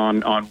long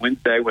on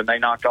Wednesday when they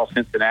knocked off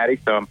Cincinnati.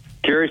 So I'm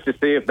curious to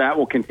see if that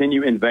will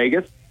continue in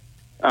Vegas.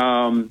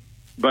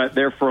 But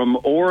they're from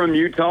Orem,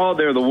 Utah.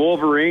 They're the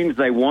Wolverines.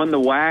 They won the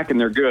WAC, and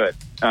they're good.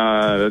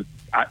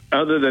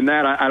 Other than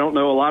that, I don't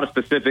know a lot of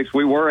specifics.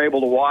 We were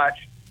able to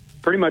watch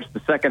pretty much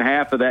the second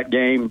half of that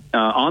game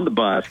on the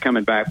bus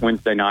coming back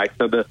Wednesday night.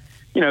 So the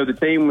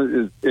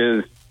team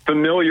is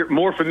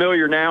more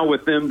familiar now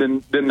with them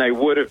than they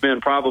would have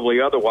been probably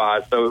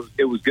otherwise. So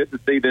it was good to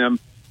see them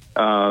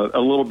a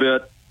little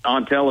bit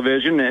on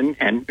television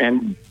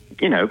and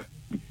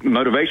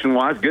motivation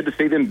wise, good to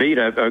see them beat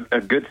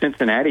a good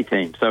Cincinnati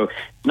team. So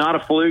it's not a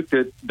fluke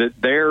that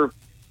they're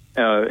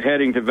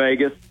heading to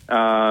Vegas.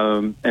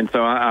 And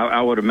so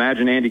I would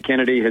imagine Andy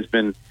Kennedy has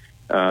been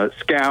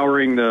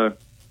scouring the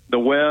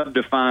web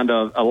to find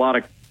a lot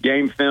of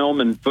game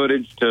film and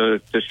footage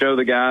to show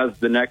the guys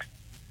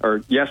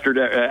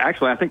yesterday.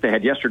 Actually, I think they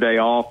had yesterday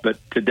off, but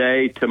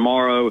today,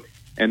 tomorrow,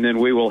 and then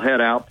we will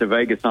head out to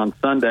Vegas on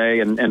Sunday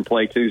and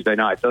play Tuesday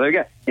night. So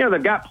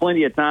they've got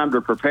plenty of time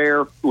to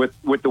prepare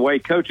with the way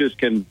coaches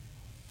can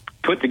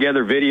put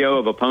together video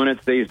of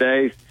opponents these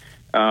days.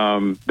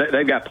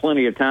 They've got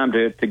plenty of time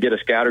to get a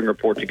scouting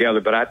report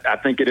together, but I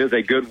think it is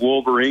a good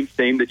Wolverines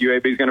team that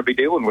UAB is going to be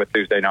dealing with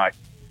Tuesday night.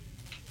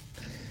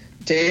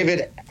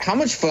 David, how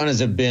much fun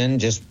has it been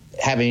just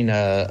having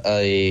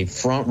a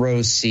front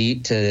row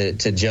seat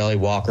to Jelly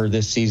Walker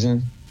this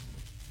season?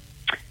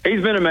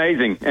 He's been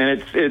amazing,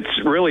 and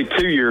it's really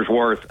 2 years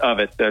worth of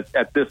it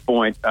at this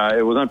point.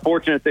 It was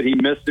unfortunate that he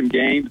missed some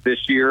games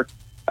this year,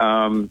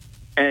 and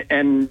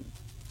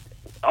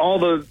all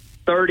the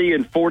 30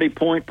 and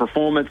 40-point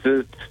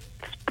performances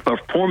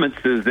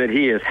that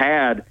he has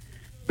had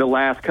the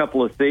last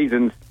couple of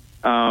seasons.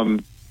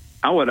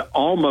 I would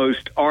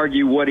almost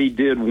argue what he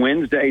did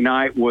Wednesday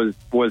night was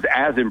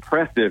as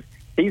impressive.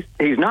 He's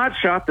not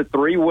shot the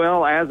three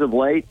well as of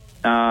late,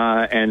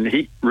 and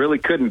he really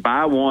couldn't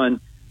buy one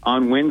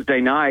on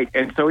Wednesday night,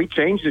 and so he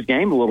changed his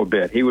game a little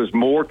bit. He was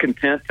more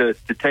content to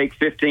take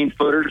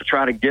 15-footers to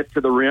try to get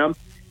to the rim.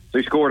 So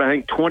he scored, I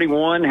think,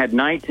 21, had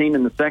 19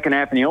 in the second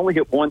half, and he only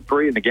hit 1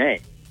 3 in the game.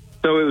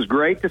 So it was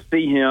great to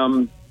see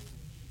him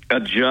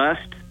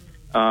adjust,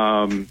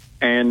 and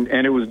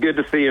it was good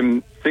to see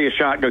a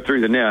shot go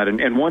through the net.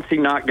 And once he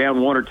knocked down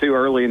 1 or 2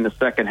 early in the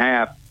second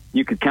half,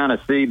 you could kind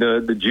of see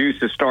the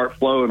juices start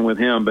flowing with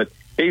him. But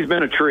he's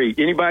been a treat.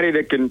 Anybody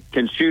that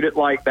can shoot it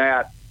like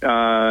that,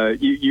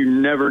 you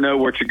never know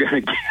what you're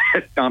going to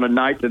get on a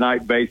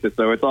night-to-night basis.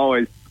 So it's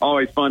always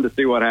fun to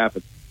see what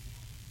happens.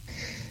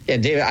 Yeah,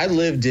 David, I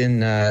lived in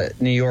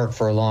New York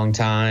for a long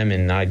time,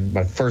 and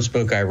my first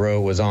book I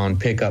wrote was on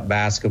pickup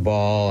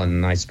basketball,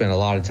 and I spent a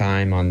lot of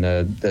time on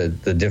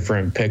the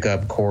different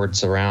pickup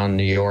courts around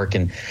New York.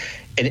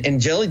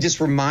 And Jelly just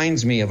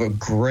reminds me of a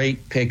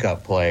great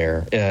pickup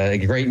player, a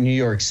great New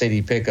York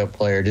City pickup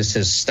player, just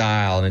his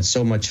style, and it's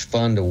so much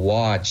fun to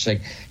watch.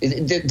 Like,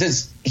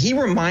 does he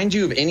remind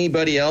you of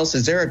anybody else?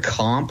 Is there a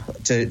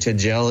comp to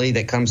Jelly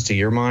that comes to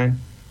your mind?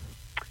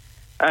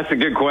 That's a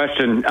good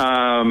question.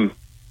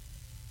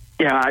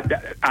 Yeah,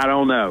 I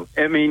don't know.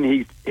 I mean,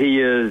 he's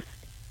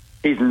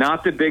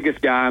not the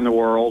biggest guy in the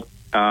world.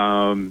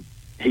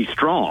 He's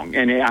strong,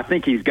 and I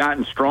think he's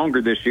gotten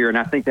stronger this year, and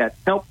I think that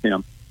helped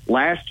him.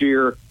 Last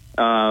year,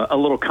 a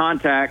little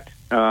contact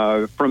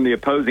from the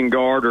opposing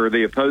guard or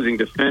the opposing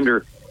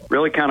defender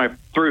really kind of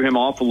threw him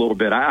off a little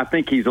bit. I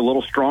think he's a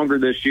little stronger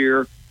this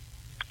year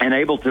and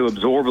able to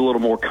absorb a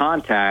little more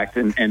contact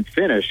and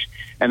finish.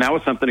 And that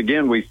was something,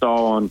 again, we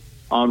saw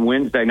on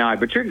Wednesday night.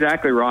 But you're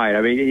exactly right.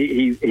 I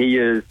mean,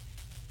 he's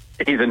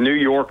a New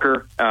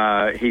Yorker.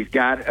 He's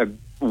got a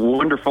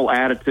wonderful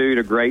attitude,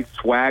 a great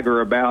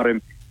swagger about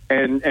him.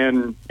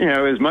 And you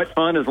know, as much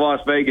fun as Las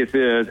Vegas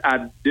is,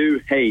 I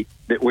do hate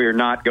that we're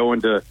not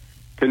going to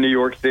New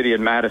York City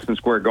and Madison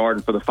Square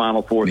Garden for the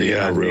Final Four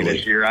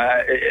this year.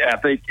 I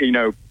think, you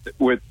know,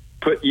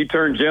 you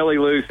turn Jelly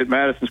loose at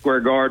Madison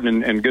Square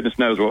Garden, and goodness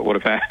knows what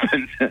would have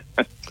happened.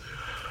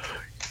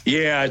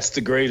 Yeah, it's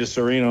the greatest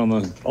arena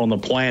on the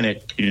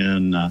planet,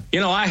 and you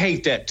know, I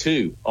hate that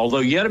too. Although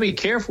you got to be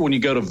careful when you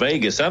go to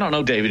Vegas. I don't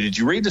know, David, did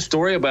you read the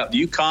story about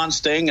UConn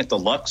staying at the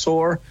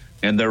Luxor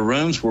and their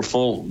rooms were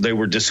full? They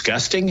were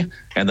disgusting,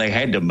 and they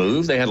had to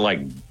move. They had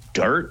like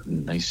dirt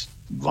and they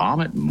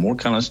vomit and more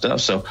kind of stuff.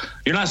 So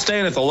you're not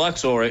staying at the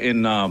Luxor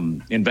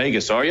in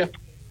Vegas, are you?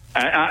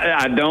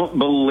 I don't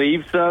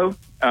believe so.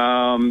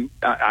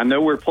 I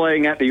know we're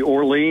playing at the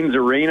Orleans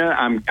Arena.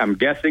 I'm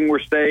guessing we're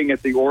staying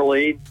at the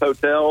Orleans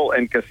Hotel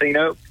and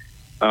Casino.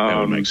 That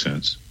would make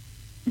sense.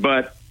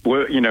 But,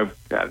 you know,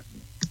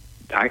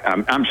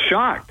 I'm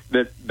shocked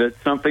that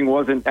something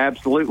wasn't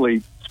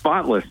absolutely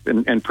spotless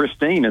and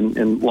pristine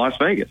in Las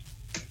Vegas.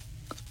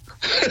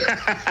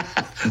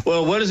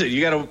 Well, what is it?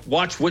 You got to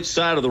watch which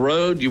side of the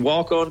road you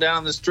walk on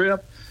down the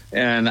strip.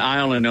 And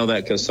I only know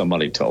that because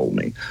somebody told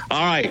me.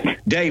 All right,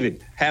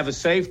 David, have a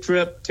safe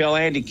trip. Tell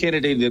Andy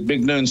Kennedy that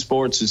Big Noon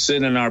Sports is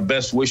sending our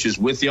best wishes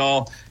with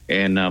y'all.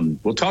 And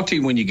we'll talk to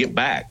you when you get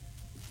back.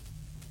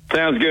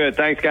 Sounds good.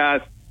 Thanks,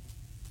 guys.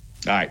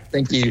 All right.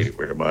 Thank you. Appreciate it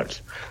very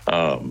much.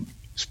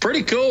 It's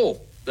pretty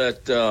cool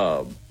that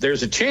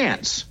there's a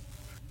chance.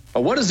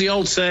 What is the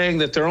old saying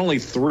that there are only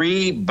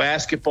 3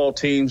 basketball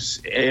teams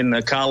in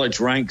the college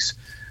ranks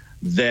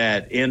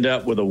that end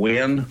up with a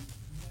win?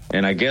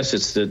 And I guess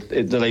it's do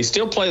they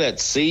still play that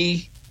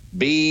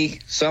C-B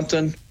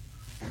something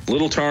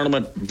little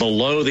tournament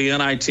below the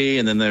NIT,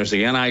 and then there's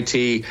the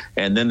NIT,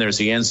 and then there's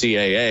the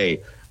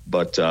NCAA.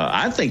 But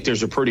I think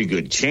there's a pretty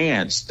good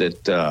chance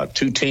that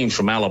 2 teams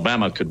from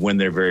Alabama could win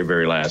their very,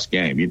 very last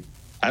game.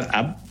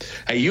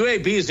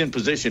 UAB is in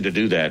position to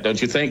do that,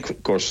 don't you think?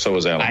 Of course, so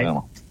is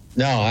Alabama.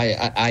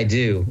 I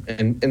do.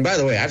 And by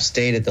the way, I've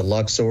stayed at the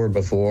Luxor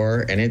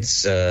before, and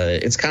it's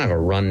kind of a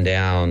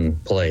rundown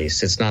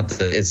place. It's not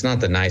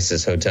the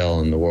nicest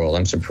hotel in the world.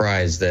 I'm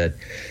surprised that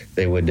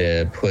they would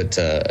put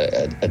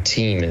a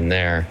team in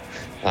there.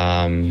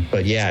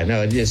 But yeah,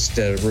 no, it just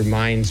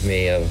reminds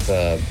me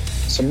of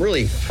some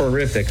really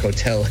horrific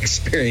hotel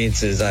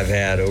experiences I've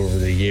had over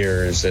the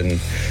years. And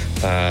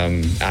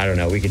I don't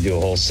know, we could do a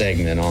whole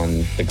segment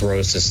on the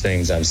grossest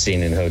things I've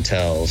seen in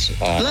hotels.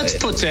 Let's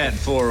put that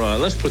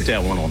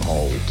one on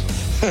hold.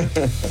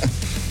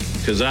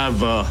 Because I've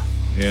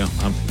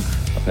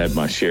had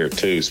my share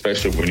too,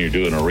 especially when you're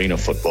doing arena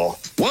football.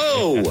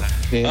 Whoa!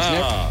 It's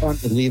never fun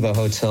to leave a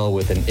hotel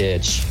with an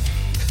itch.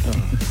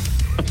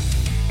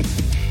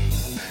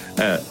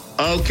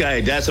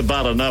 Okay, that's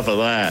about enough of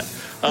that.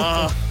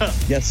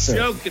 Yes, sir.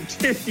 Show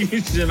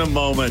continues in a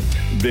moment.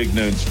 Big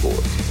Noon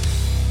Sports.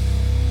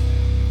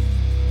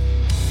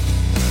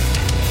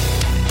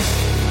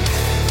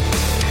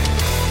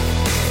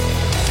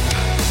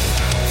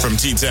 From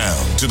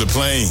T-Town to the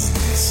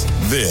Plains,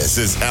 this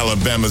is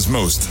Alabama's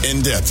most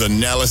in-depth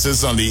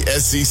analysis on the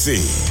SEC.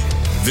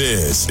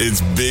 This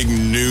is Big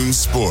Noon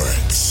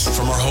Sports.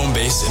 From our home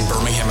base in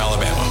Birmingham,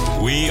 Alabama,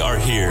 we are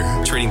here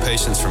treating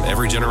patients from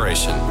every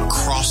generation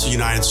across the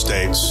United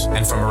States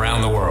and from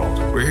around the world.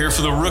 We're here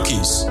for the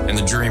rookies and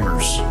the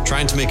dreamers,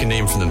 trying to make a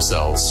name for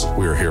themselves.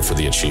 We are here for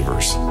the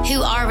achievers,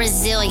 who are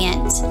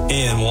resilient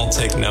and won't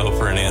take no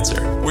for an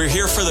answer. We're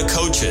here for the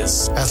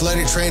coaches,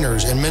 athletic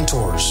trainers, and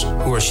mentors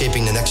who are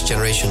shaping the next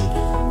generation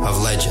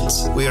of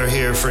legends. We are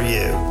here for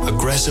you,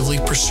 aggressively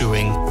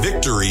pursuing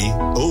victory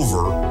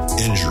over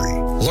injury.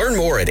 Learn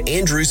more at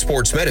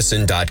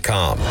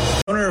andrewsportsmedicine.com.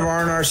 Owner of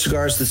R&R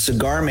Cigars, the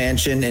Cigar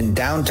Mansion in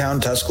downtown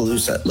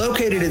Tuscaloosa,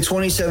 located at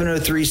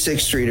 2703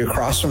 6th Street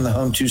across from the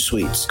Home 2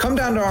 Suites. Come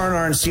down to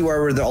R&R and see why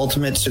we're the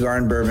ultimate cigar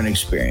and bourbon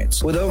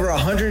experience. With over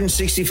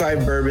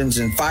 165 bourbons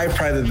and 5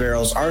 private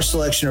barrels, our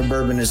selection of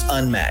bourbon is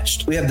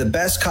unmatched. We have the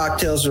best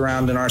cocktails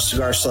around, and our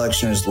cigar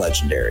selection is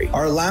legendary.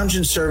 Our lounge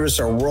and service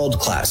are world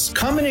class.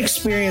 Come and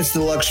experience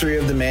the luxury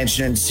of the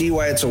mansion and see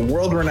why it's a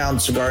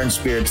world-renowned cigar and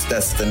spirits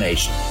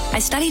destination. I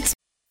studied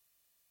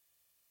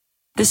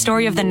the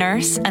story of the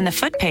nurse and the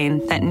foot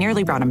pain that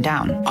nearly brought him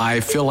down. I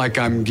feel like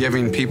I'm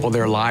giving people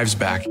their lives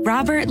back.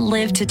 Robert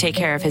lived to take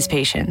care of his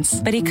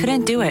patients, but he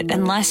couldn't do it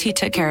unless he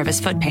took care of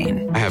his foot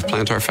pain. I have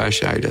plantar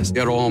fasciitis.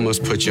 It'll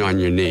almost put you on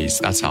your knees.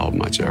 That's how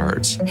much it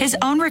hurts. His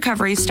own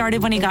recovery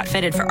started when he got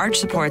fitted for arch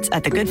supports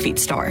at the Good Feet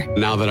store.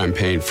 Now that I'm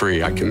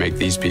pain-free, I can make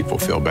these people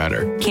feel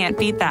better. Can't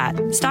beat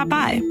that. Stop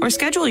by or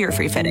schedule your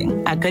free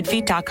fitting at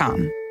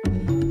goodfeet.com.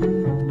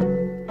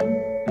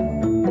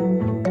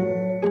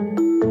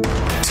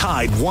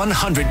 Tide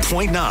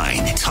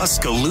 100.9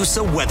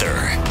 Tuscaloosa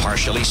weather.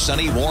 Partially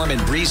sunny, warm, and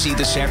breezy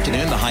this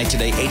afternoon. The high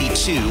today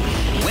 82.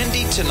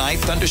 Windy tonight.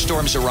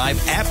 Thunderstorms arrive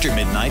after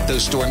midnight.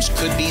 Those storms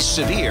could be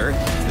severe.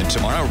 Then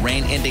tomorrow,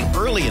 rain ending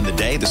early in the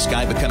day. The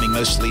sky becoming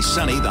mostly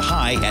sunny. The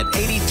high at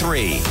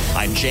 83.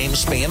 I'm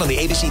James Spann on the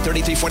ABC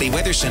 3340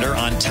 Weather Center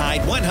on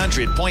Tide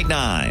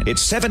 100.9.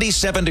 It's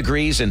 77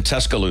 degrees in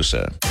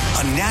Tuscaloosa.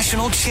 A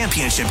national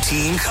championship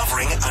team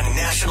covering a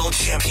national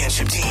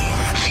championship team.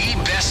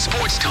 The best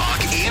sports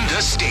talk in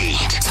the state.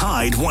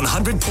 Tide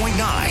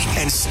 100.9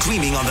 and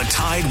streaming on the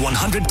Tide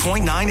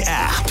 100.9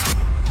 app.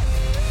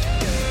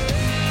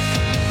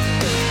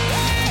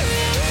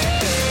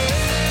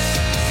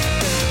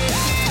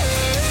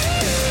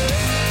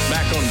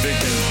 Back on Big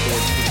Noon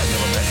Sports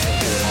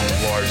with along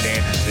with Lars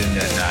Anderson,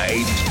 and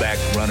Aiden's back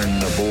running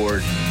the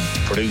board,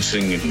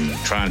 producing and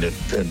trying to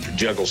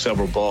juggle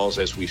several balls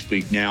as we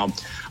speak now.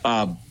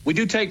 We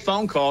do take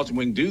phone calls, and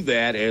we can do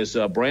that as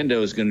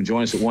Brando is going to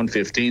join us at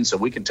 1:15, so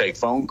we can take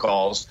phone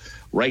calls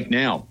right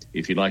now.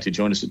 If you'd like to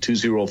join us at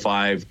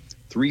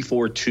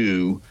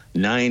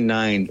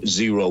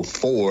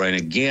 205-342-9904. And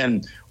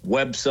again,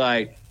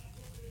 website,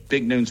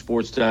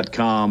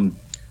 BigNoonSports.com,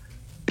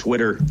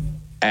 Twitter,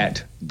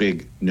 at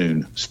Big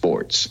Noon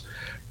Sports.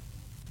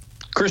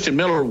 Christian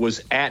Miller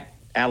was at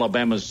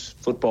Alabama's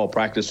football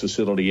practice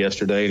facility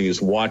yesterday, and he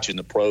was watching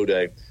the pro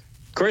day.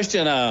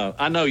 Christian,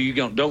 I know you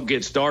don't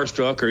get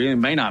starstruck or you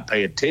may not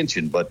pay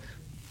attention, but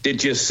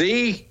did you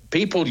see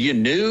people you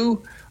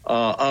knew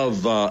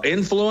of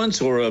influence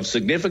or of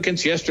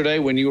significance yesterday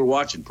when you were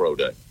watching pro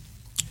day?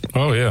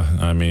 Oh, yeah.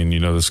 I mean,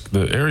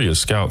 the area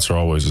scouts are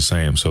always the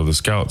same. So the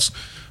scouts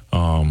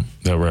that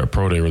were at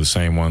pro day were the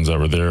same ones that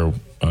were there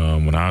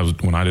when I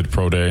did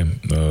pro day,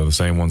 the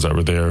same ones that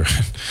were there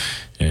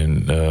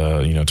in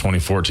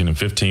 2014 and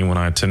 15 when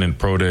I attended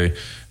pro day.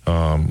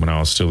 When I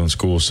was still in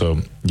school. So,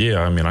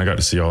 yeah, I mean, I got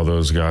to see all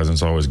those guys, and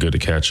it's always good to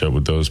catch up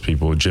with those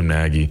people. Jim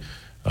Nagy,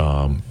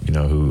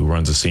 who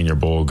runs the Senior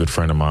Bowl, a good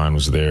friend of mine,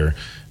 was there.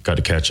 Got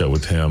to catch up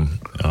with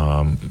him.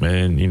 And,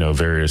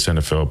 various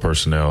NFL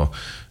personnel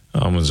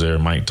was there.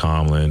 Mike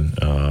Tomlin,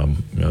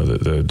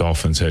 the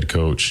Dolphins head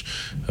coach.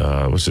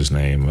 What's his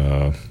name?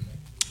 I'm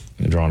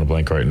drawing a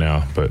blank right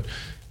now. But,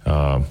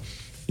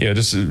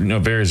 various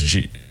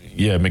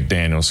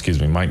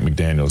McDaniels, Mike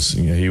McDaniels.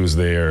 He was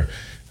there.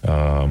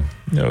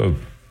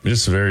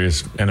 Just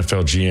various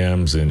NFL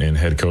GMs and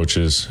head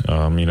coaches.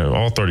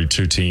 All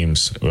 32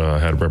 teams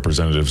had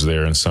representatives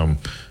there in some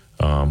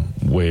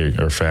way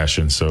or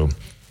fashion. So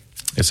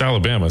it's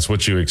Alabama. It's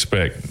what you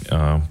expect.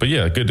 But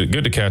yeah,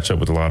 good to catch up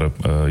with a lot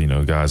of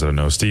guys that I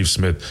know. Steve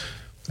Smith,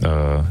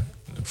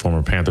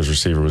 former Panthers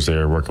receiver, was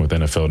there working with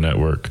NFL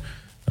Network.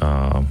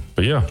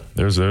 But yeah,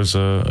 there's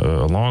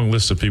a long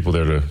list of people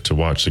there to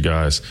watch the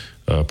guys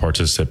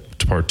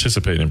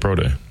participate in pro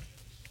day.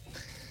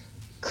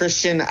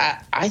 Christian,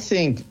 I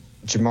think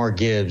Jahmyr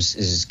Gibbs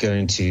is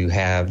going to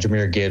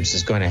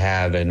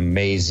have an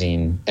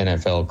amazing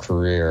NFL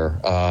career.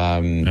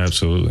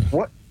 Absolutely.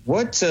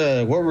 What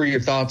were your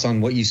thoughts on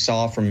what you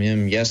saw from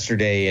him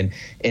yesterday,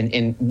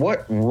 and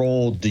what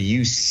role do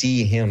you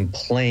see him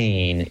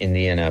playing in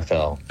the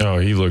NFL? Oh,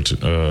 he looked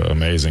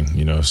amazing.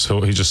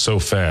 So he's just so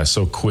fast,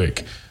 so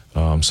quick,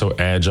 so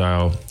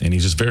agile, and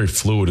he's just very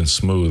fluid and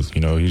smooth.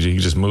 He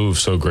just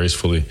moves so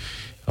gracefully.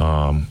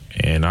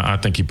 And I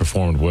think he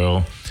performed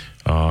well.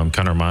 Kind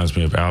of reminds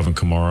me of Alvin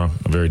Kamara,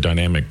 a very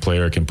dynamic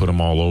player, can put them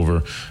all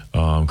over,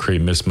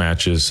 create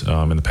mismatches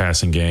in the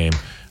passing game,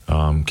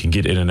 can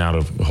get in and out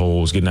of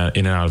holes, get in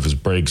and out of his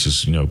breaks,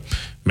 just,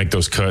 make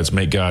those cuts,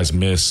 make guys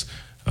miss.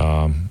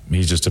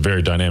 He's just a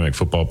very dynamic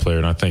football player,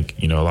 and I think,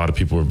 a lot of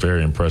people were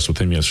very impressed with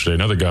him yesterday.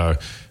 Another guy,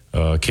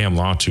 Cam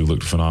Latu,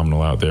 looked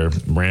phenomenal out there,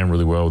 ran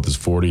really well with his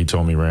 40. He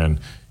told me he ran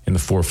in the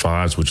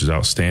 4.5s, which is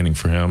outstanding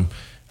for him.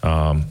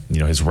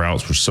 His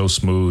routes were so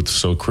smooth,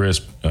 so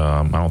crisp.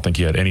 I don't think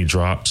he had any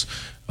drops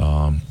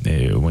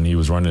when he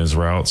was running his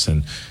routes,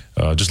 and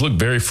just looked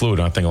very fluid.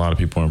 And I think a lot of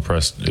people were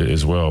impressed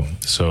as well.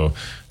 So I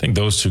think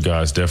those two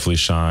guys definitely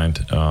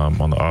shined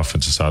on the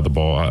offensive side of the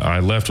ball. I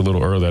left a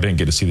little early. I didn't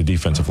get to see the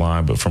defensive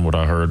line, but from what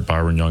I heard,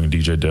 Byron Young and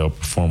DJ Dale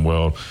performed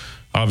well.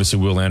 Obviously,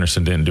 Will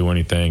Anderson didn't do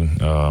anything.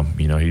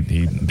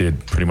 He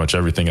did pretty much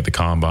everything at the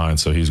combine,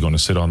 so he's going to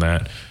sit on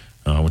that,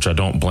 which I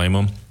don't blame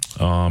him.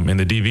 And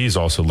the DBs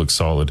also look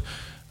solid.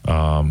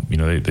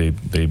 They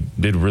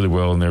did really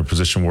well in their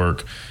position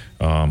work.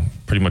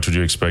 Pretty much what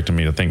you expect of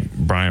me. I think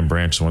Brian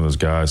Branch is one of those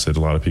guys that a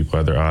lot of people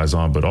had their eyes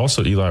on, but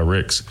also Eli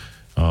Ricks,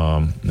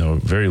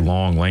 very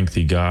long,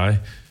 lengthy guy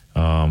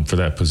for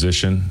that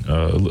position.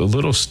 A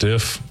little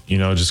stiff,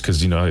 just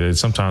because,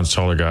 sometimes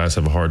taller guys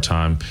have a hard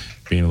time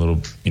being a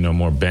little,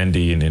 more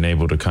bendy and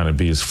able to kind of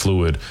be as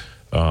fluid.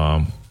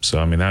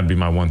 So, that'd be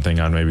my one thing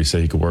I'd maybe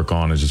say he could work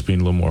on, is just being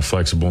a little more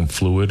flexible and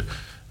fluid.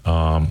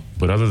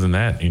 But other than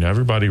that,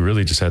 everybody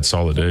really just had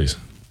solid days.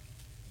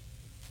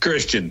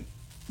 Christian,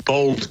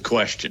 bold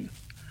question.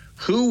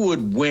 Who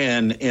would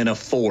win in a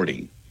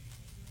 40?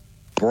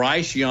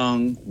 Bryce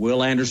Young,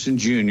 Will Anderson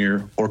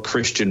Jr., or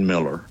Christian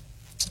Miller?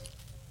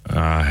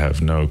 I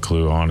have no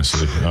clue,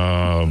 honestly.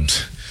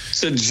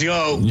 It's a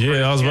joke.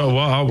 Yeah, I was about.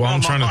 Well,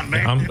 I'm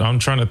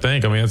trying to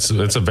think. I mean, it's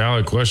a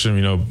valid question.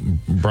 You know,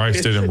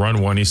 Bryce didn't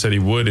run one. He said he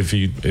would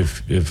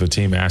if a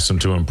team asked him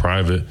to in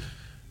private.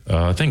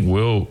 I think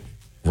Will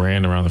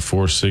ran around the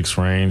 4.6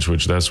 range,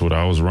 which that's what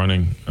I was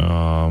running.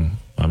 I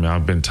mean,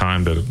 I've been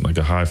timed at like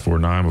a high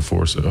 4.9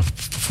 before. So,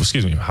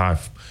 high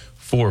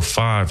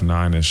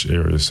 4.59-ish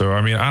area. So,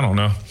 I mean, I don't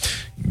know.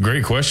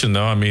 Great question,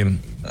 though. I mean,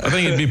 I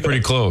think it'd be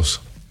pretty close.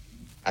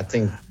 I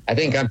think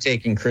I'm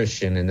taking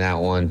Christian in that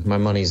one. My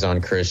money's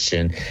on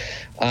Christian.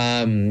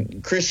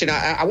 Christian,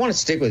 I want to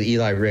stick with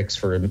Eli Ricks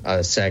for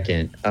a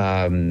second.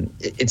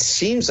 It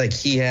seems like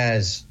he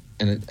has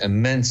an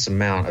immense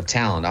amount of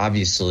talent.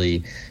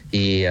 Obviously,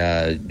 he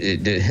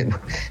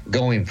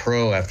going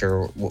pro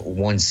after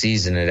one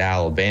season at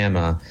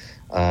Alabama.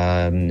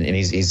 And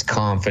he's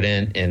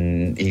confident,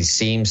 and he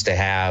seems to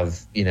have,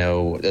 you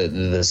know,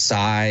 the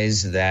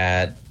size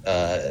that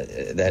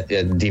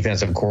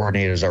defensive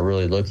coordinators are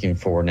really looking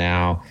for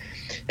now.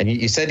 And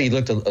you said he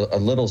looked a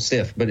little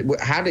stiff, but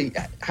how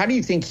do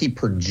you think he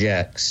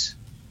projects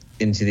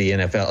into the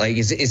NFL? Like,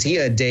 is he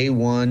a day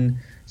one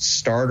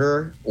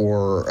starter,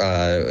 or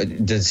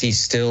does he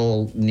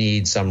still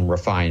need some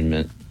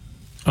refinement?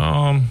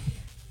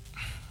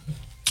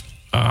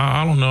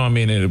 I don't know. I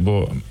mean,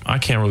 I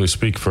can't really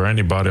speak for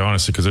anybody,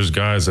 honestly, because there's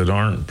guys that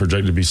aren't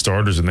projected to be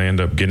starters and they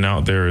end up getting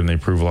out there and they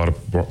prove a lot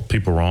of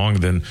people wrong.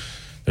 Then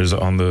there's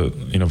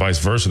vice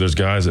versa. There's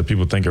guys that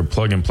people think are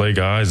plug and play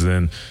guys.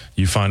 Then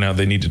you find out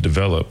they need to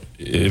develop.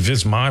 If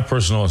it's my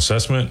personal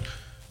assessment,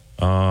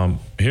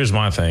 here's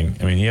my thing.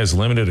 I mean, he has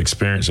limited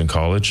experience in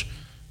college,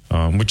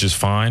 which is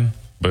fine.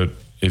 But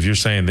if you're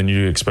saying then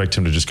you expect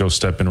him to just go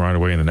step in right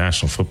away in the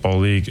National Football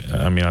League,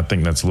 I mean, I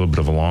think that's a little bit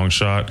of a long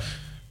shot.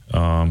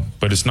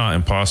 But it's not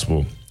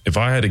impossible. If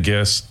I had to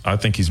guess, I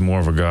think he's more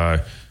of a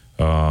guy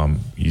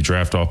you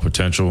draft off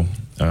potential.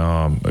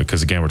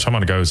 Because, again, we're talking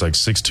about a guy who's like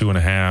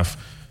 6'2.5",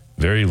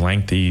 very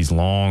lengthy, he's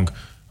long.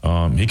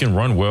 He can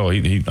run well.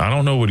 I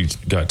don't know what he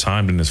got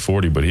timed in his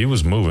 40, but he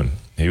was moving.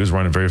 He was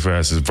running very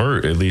fast. His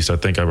vert, at least, I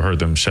think I've heard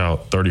them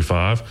shout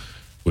 35,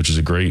 which is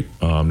a great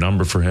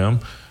number for him.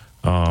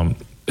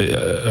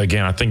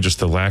 Again, I think just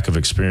the lack of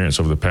experience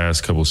over the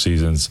past couple of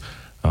seasons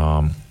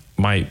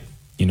might –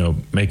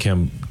 make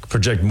him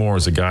project more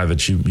as a guy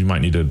that you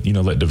might need to,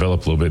 let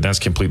develop a little bit. That's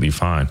completely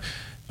fine.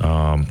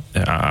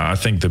 I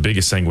think the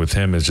biggest thing with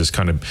him is just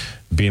kind of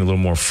being a little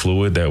more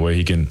fluid. That way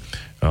he can,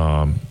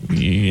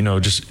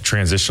 just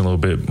transition a little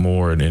bit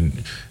more and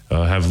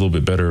have a little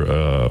bit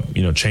better,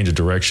 change of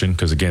direction.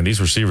 Because, again, these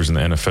receivers in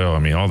the NFL, I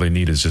mean, all they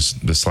need is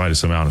just the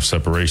slightest amount of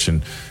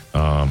separation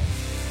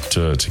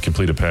to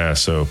complete a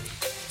pass. So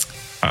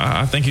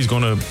I think he's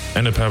going to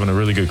end up having a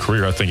really good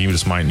career. I think he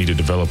just might need to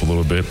develop a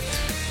little bit.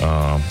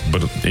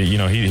 But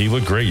he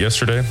looked great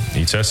yesterday.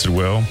 He tested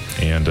well,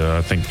 and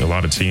I think a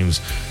lot of teams,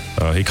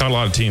 he caught a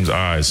lot of teams'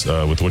 eyes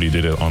with what he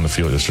did on the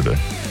field yesterday.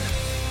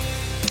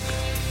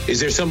 Is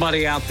there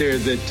somebody out there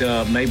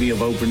that maybe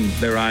have opened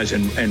their eyes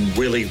and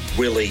really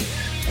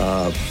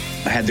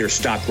had their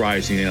stock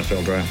rise in the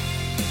NFL draft?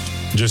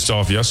 Just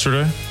off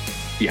yesterday?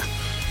 Yeah.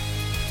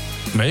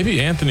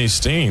 Maybe Anthony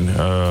Steen,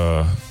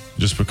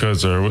 just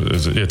because,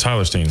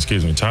 Tyler Steen,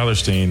 Tyler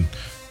Steen,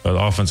 the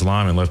offensive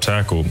lineman, left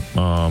tackle.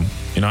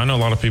 I know a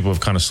lot of people have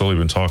kind of slowly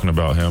been talking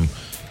about him,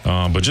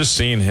 but just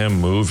seeing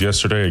him move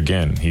yesterday,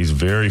 again, he's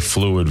very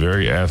fluid,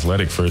 very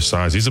athletic for his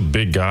size. He's a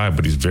big guy,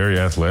 but he's very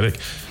athletic.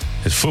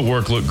 His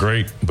footwork looked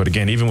great, but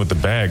again, even with the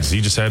bags,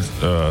 he just had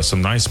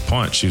some nice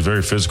punch. He's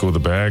very physical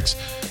with the bags.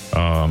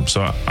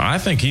 So I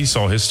think he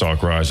saw his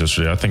stock rise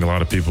yesterday. I think a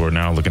lot of people are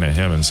now looking at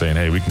him and saying,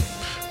 hey, we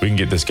can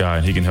get this guy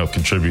and he can help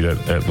contribute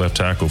at left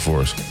tackle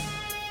for us.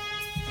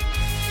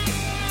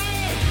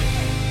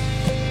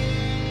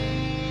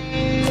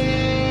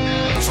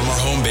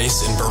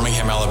 In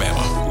Birmingham,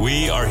 Alabama.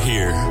 We are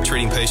here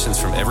treating patients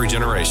from every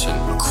generation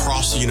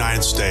across the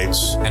United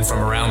States and from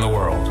around the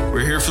world.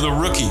 We're here for the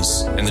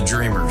rookies and the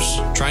dreamers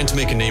trying to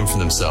make a name for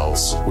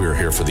themselves. We're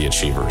here for the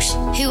achievers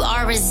who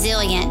are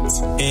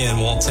resilient and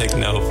won't take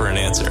no for an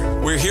answer.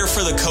 We're here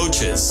for the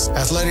coaches,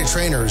 athletic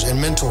trainers, and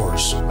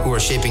mentors who are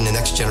shaping the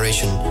next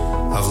generation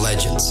of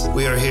legends.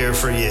 We are here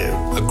for you,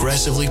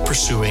 aggressively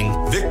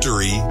pursuing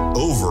victory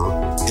over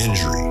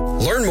injury.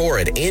 Learn more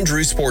at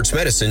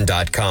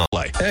andrewsportsmedicine.com.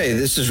 Hey,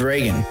 this is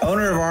Reagan,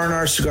 owner of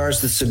R&R Cigars,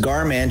 the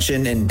Cigar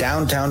Mansion in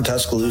downtown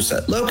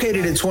Tuscaloosa,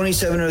 located at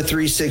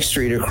 2703 6th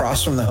Street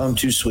across from the Home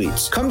 2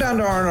 Suites. Come down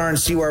to R&R and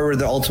see why we're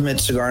the ultimate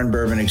cigar and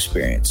bourbon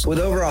experience. With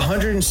over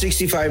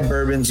 165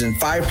 bourbons and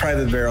 5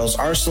 private barrels,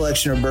 our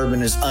selection of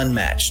bourbon is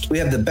unmatched. We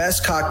have the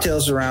best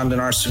cocktails around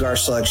and our cigar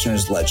selection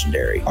is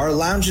legendary. Our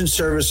lounge and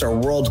service are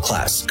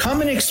world-class.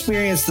 Come and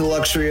experience the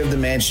luxury of the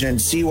mansion and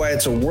see why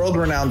it's a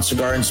world-renowned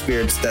cigar and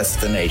spirits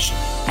destination.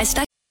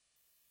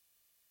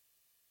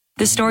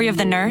 The story of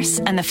the nurse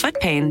and the foot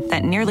pain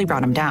that nearly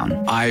brought him down.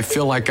 I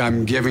feel like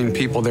I'm giving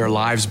people their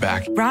lives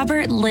back.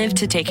 Robert lived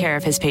to take care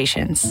of his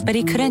patients, but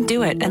he couldn't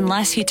do it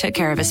unless he took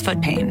care of his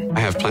foot pain. I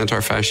have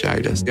plantar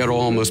fasciitis. It'll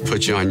almost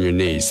put you on your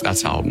knees.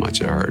 That's how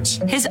much it hurts.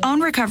 His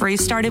own recovery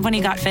started when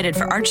he got fitted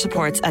for arch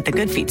supports at the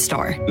Good Feet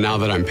store. Now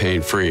that I'm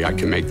pain free, I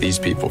can make these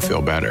people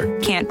feel better.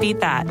 Can't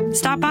beat that.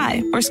 Stop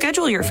by or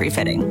schedule your free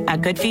fitting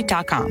at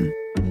goodfeet.com.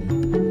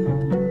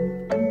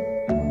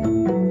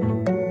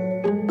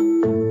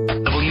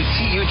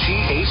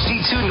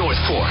 HD2 North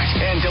Fork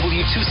and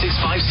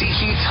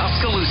W265CG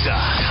Tuscaloosa.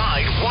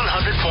 Tide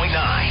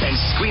 100.9 and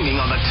streaming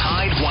on the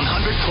Tide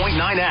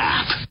 100.9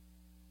 app.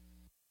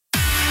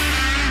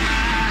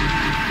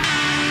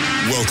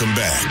 Welcome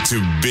back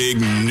to Big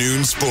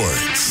Noon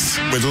Sports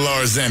with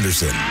Lars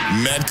Anderson,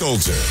 Matt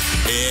Coulter,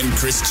 and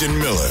Christian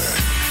Miller.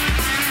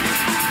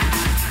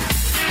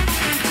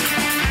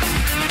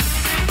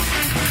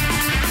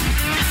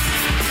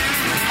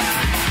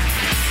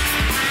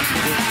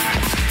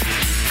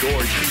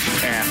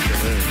 Gorgeous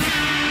afternoon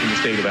in the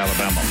state of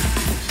Alabama.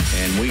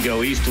 And we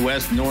go east to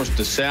west, north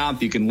to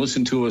south. You can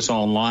listen to us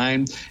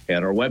online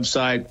at our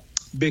website,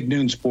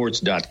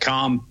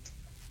 bignoonsports.com.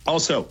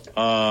 Also,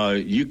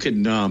 you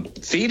can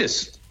feed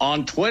us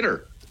on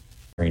Twitter.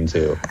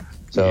 Too.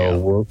 So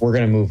we're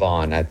going to move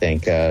on. I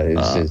think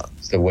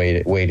it's the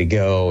way to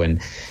go.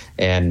 And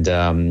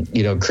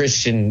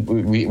Christian,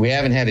 we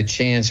haven't had a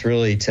chance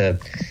really to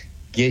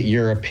get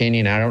your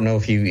opinion. I don't know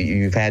if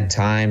you've had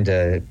time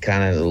to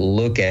kind of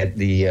look at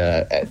the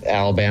at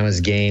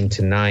Alabama's game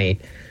tonight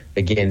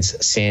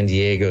against San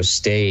Diego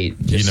State.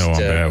 I'm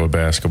bad with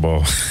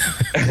basketball.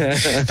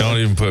 Don't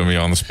even put me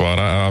on the spot.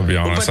 I'll be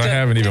honest. I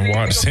haven't even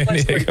watched San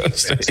Diego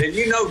State. And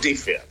you know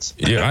defense.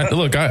 Yeah,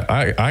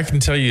 I can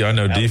tell you I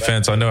know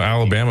defense. I know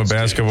Alabama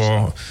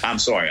basketball. I'm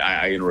sorry.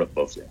 I interrupt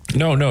both of you.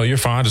 No, you're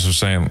fine. Just was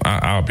saying,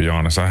 I'll be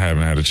honest. I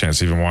haven't had a chance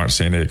to even watch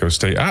San Diego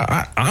State.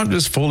 I'm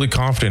just fully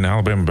confident in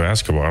Alabama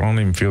basketball. I don't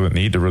even feel the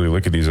need to really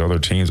look at these other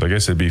teams. I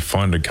guess it'd be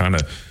fun to kind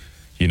of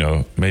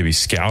maybe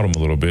scout them a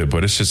little bit,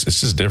 but it's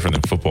just different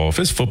than football. If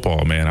it's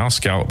football, man, I'll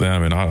scout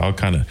them and I'll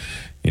kind of,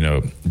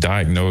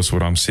 diagnose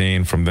what I'm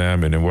seeing from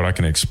them and then what I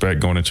can expect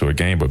going into a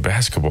game. But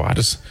basketball, I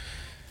just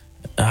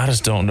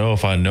don't know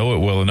if I know it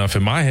well enough.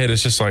 In my head,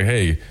 it's just like,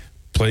 hey,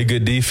 play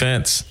good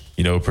defense,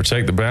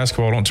 protect the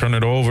basketball, don't turn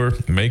it over,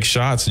 make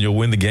shots, and you'll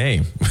win the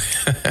game.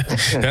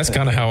 That's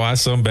kind of how I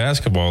sum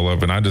basketball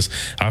up. And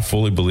I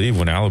fully believe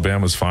when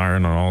Alabama's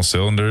firing on all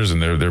cylinders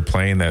and they're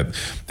playing that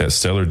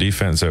stellar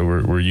defense that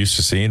we're used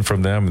to seeing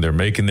from them, and they're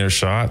making their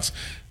shots,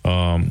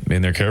 and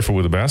they're careful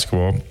with the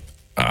basketball,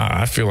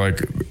 I feel like,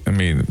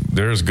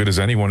 they're as good as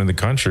anyone in the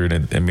country.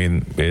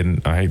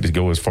 And I hate to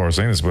go as far as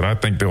saying this, but I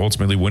think they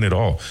ultimately win it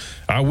all.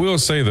 I will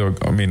say, though,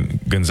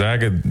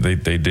 Gonzaga, they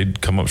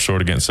did come up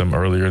short against them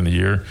earlier in the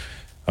year.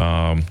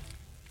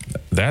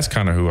 That's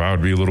kind of who I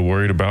would be a little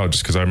worried about,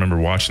 just because I remember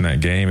watching that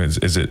game. Is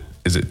it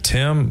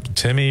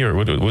Timmy, or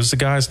what's the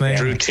guy's name?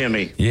 Drew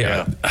Timme.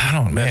 Yeah. I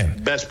don't,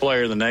 man. Best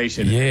player in the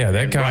nation. Yeah,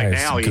 that guy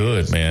is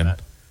good, man.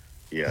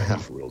 Yeah,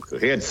 he's real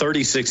good. He had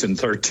 36 and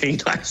 13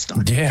 last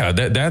night. Yeah,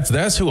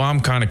 that's who I'm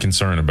kind of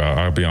concerned about.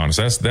 I'll be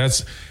honest.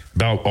 That's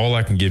about all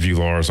I can give you,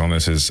 Lars, on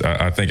this. Is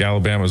I think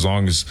Alabama, as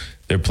long as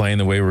they're playing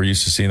the way we're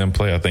used to seeing them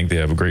play, I think they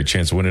have a great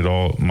chance to win it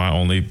all. My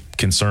only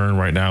concern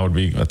right now would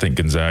be, I think,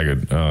 Gonzaga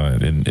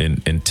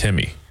and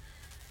Timme.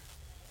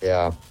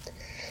 Yeah.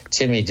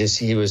 Timme,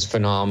 he was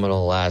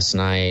phenomenal last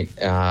night.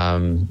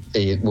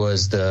 It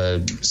was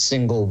the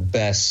single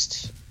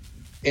best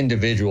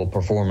individual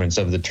performance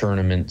of the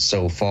tournament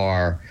so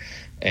far.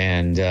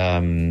 And,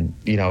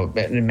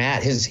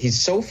 Matt,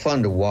 he's so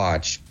fun to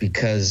watch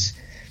because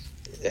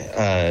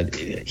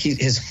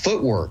his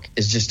footwork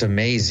is just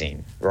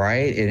amazing,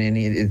 right? And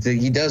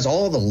he does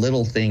all the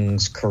little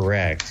things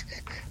correct.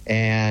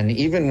 And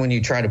even when you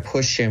try to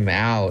push him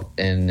out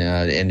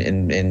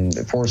and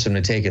force him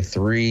to take a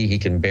three, he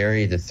can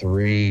bury the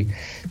three.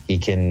 He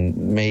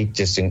can make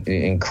just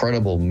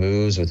incredible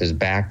moves with his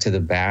back to the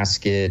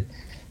basket.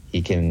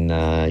 He can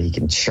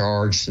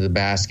charge to the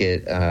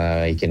basket.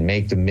 He can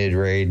make the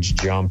mid-range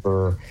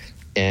jumper,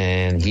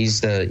 and he's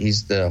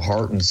the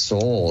heart and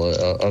soul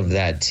of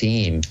that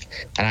team.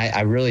 And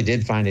I really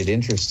did find it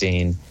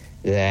interesting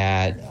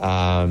that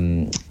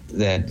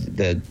the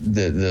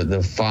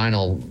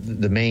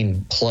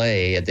main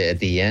play at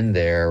the end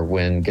there,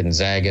 when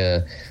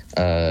Gonzaga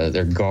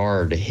their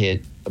guard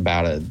hit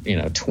about a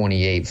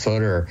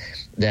 28-footer,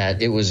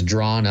 that it was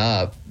drawn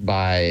up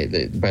by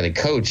the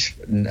coach,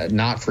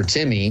 not for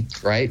Timme,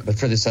 right, but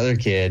for this other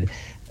kid.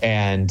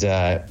 And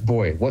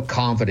boy, what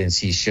confidence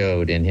he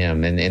showed in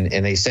him.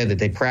 And they said that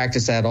they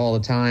practice that all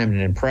the time,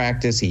 and in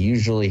practice he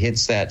usually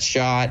hits that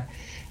shot.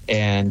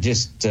 And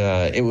just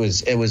it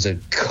was a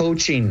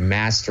coaching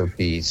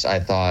masterpiece, I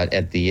thought,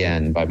 at the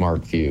end by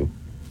Mark Few.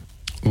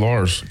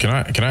 Lars, can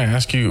I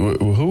ask you,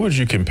 who would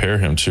you compare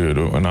him to?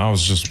 And I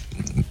was just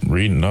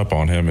reading up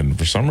on him, and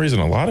for some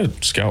reason, a lot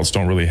of scouts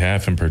don't really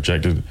have him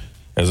projected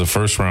as a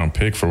first-round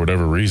pick for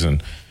whatever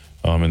reason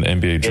in the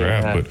NBA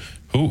draft. Yeah. But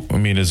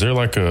is there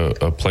like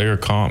a player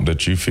comp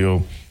that you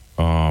feel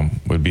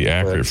would be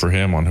accurate for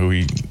him on who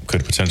he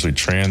could potentially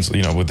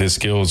with his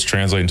skills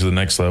translating to the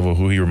next level,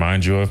 who he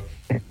reminds you of?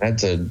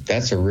 That's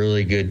a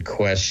really good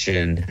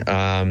question.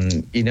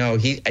 He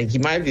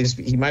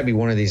might be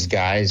one of these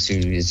guys who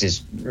is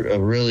just a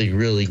really,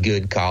 really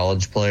good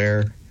college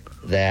player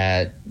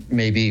that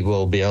maybe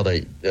will be able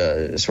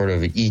to sort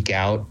of eke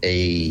out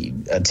a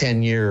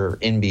 10-year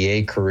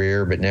NBA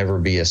career but never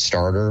be a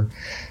starter.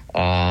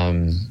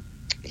 When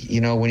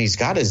he's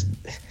got his,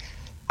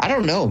 I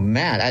don't know,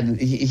 Matt.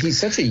 He's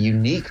such a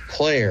unique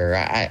player.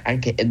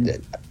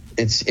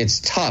 It's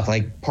tough.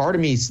 Like, part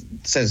of me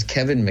says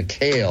Kevin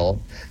McHale,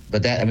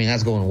 but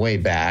that's going way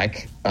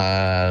back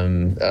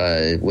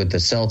with the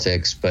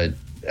Celtics. But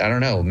I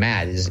don't know,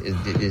 Matt.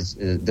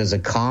 Does a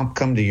comp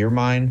come to your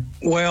mind?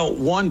 Well,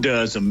 one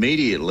does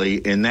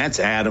immediately, and that's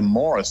Adam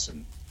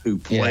Morrison, who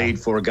played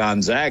for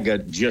Gonzaga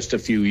just a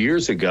few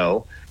years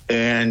ago.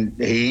 And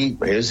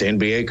his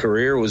NBA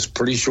career was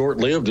pretty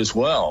short-lived as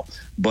well.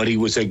 But he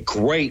was a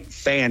great,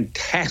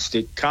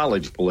 fantastic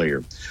college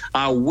player.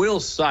 I will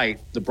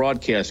cite the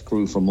broadcast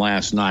crew from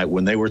last night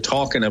when they were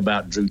talking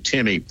about Drew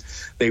Timme.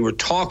 They were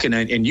talking,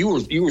 and you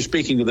were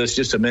speaking to this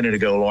just a minute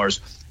ago,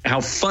 Lars,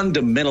 how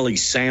fundamentally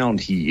sound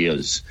he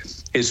is.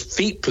 His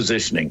feet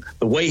positioning,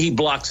 the way he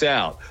blocks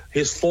out,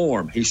 his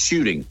form, his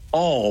shooting,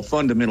 all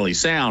fundamentally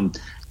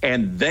sound.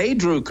 And they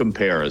drew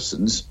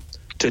comparisons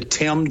to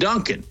Tim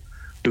Duncan,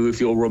 who,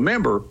 if you'll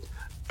remember,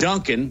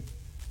 Duncan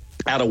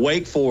out of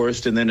Wake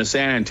Forest and then to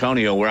San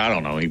Antonio, where I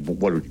don't know, he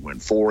won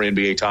 4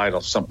 NBA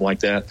titles, something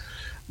like that.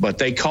 But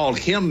they called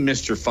him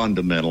Mr.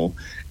 Fundamental,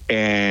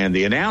 and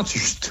the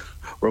announcers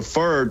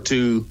referred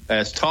to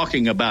as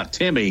talking about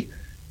Timmy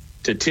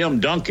to Tim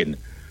Duncan,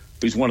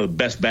 who's one of the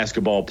best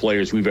basketball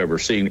players we've ever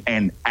seen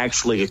and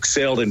actually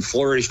excelled and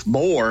flourished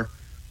more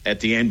at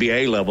the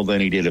NBA level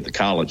than he did at the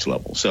college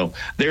level. So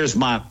there's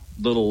my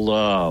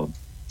little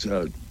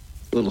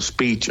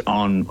speech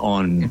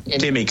on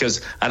Timmy,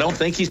 because I don't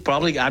think he's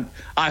probably –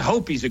 I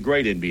hope he's a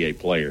great NBA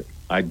player.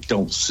 I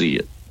don't see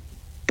it.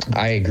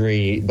 I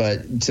agree.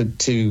 But to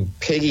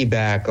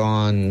piggyback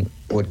on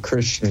what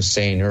Christian was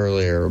saying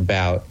earlier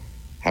about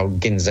how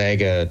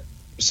Gonzaga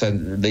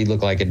said they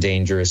look like a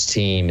dangerous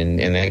team, and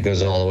that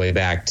goes all the way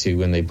back to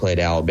when they played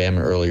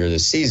Alabama earlier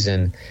this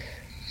season,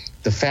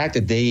 the fact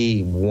that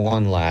they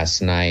won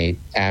last night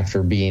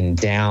after being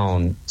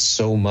down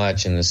so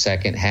much in the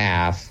second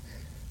half,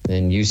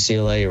 and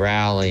UCLA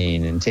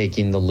rallying and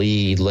taking the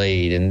lead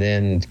late and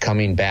then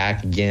coming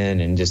back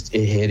again and just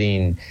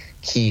hitting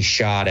key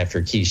shot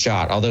after key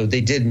shot. Although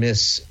they did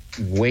miss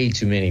way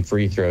too many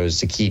free throws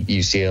to keep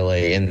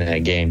UCLA in that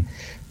game.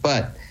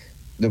 But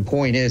the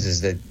point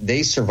is that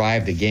they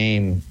survived a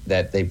game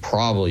that they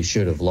probably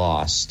should have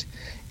lost.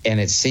 And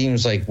it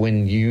seems like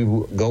when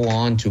you go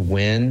on to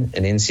win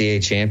an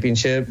NCAA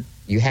championship,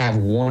 you have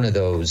one of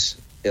those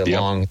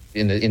along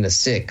in the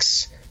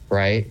 6,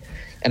 right?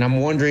 And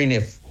I'm wondering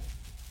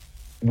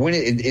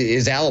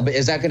is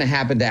that going to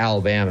happen to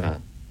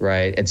Alabama,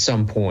 right, at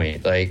some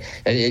point? Like,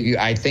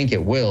 I think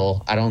it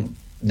will. I don't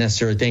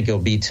necessarily think it'll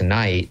be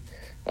tonight,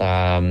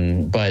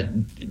 but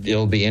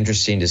it'll be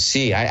interesting to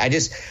see. I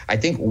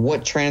think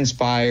what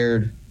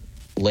transpired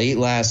late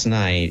last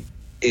night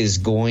is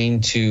going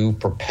to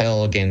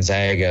propel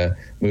Gonzaga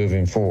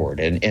moving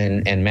forward.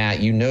 And Matt,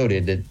 you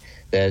noted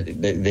that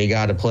they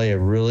got to play a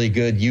really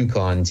good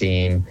UConn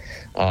team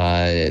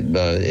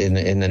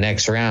in the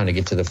next round to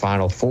get to the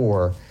Final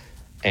Four.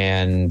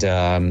 And,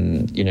 a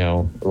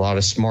lot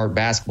of smart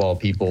basketball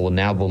people will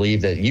now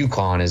believe that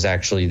UConn is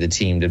actually the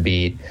team to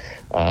beat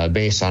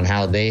based on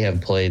how they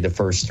have played the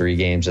first 3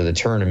 games of the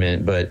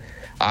tournament. But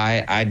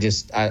I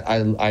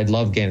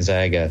love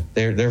Gonzaga.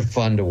 They're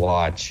fun to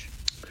watch.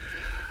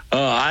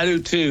 I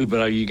do too,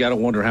 but you got to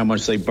wonder how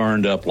much they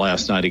burned up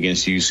last night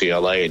against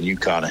UCLA, and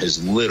UConn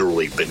has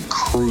literally been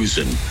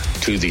cruising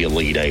to the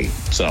Elite 8.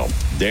 So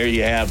there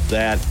you have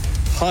that.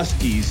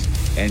 Huskies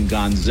and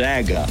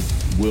Gonzaga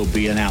will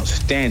be an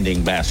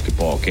outstanding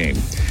basketball game.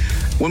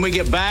 When we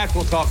get back,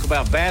 we'll talk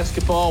about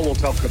basketball, we'll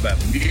talk about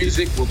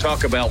music, we'll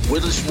talk about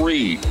Willis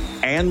Reed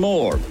and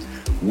more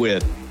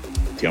with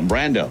Tim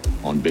Brando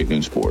on Big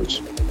Noon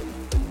Sports.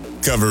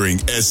 Covering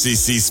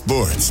SEC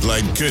sports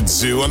like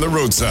kudzu on the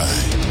roadside.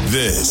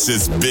 This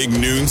is Big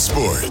Noon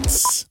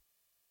Sports.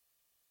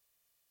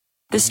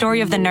 The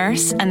story of the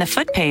nurse and the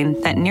foot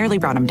pain that nearly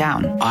brought him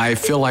down. I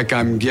feel like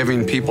I'm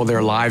giving people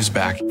their lives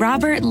back.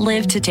 Robert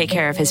lived to take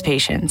care of his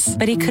patients,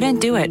 but he couldn't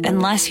do it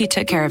unless he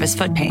took care of his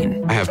foot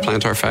pain. I have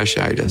plantar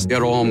fasciitis.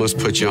 It'll almost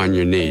put you on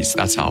your knees.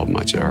 That's how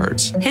much it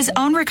hurts. His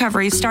own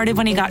recovery started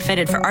when he got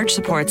fitted for arch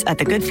supports at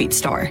the Good Feet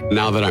store.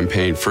 Now that I'm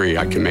pain free,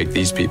 I can make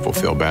these people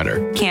feel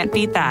better. Can't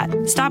beat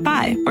that. Stop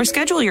by or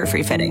schedule your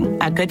free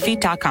fitting at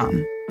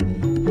goodfeet.com.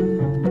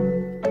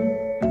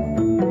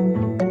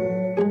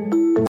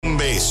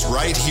 based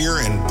right here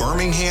in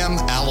Birmingham,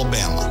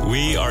 Alabama.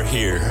 We are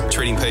here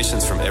treating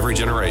patients from every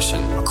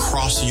generation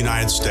across the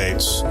United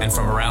States and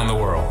from around the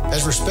world.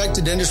 As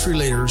respected industry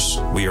leaders,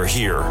 we are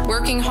here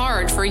working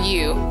hard for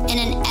you in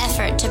an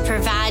effort to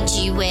provide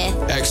you with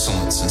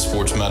excellence in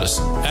sports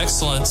medicine,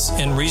 excellence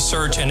in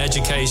research and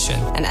education,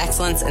 and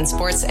excellence in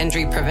sports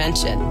injury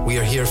prevention. We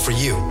are here for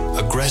you,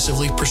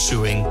 aggressively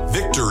pursuing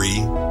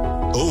victory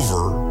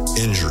over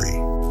injury.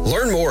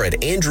 Learn more at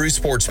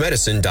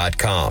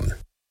andrewsportsmedicine.com.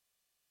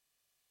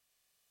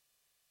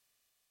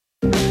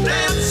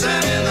 Dancing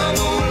in the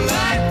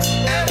moonlight,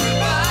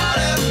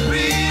 everybody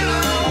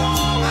feeling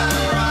warm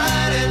and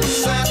right. It's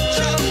such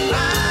a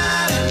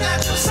fine and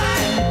natural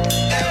sight.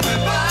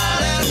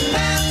 Everybody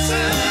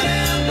dancing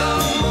in the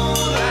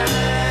moonlight.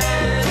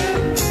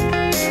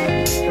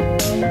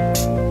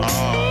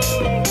 Oh,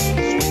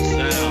 sweet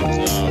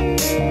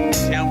sounds.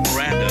 Tim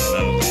Miranda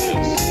knows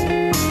this.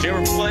 Did you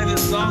ever play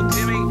this song,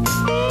 Timmy?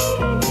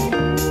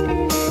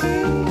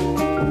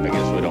 I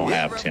guess we don't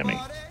have Timmy.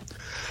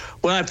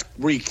 Well, I have to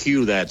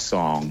re-cue that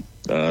song.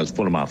 It's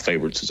one of my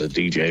favorites as a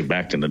DJ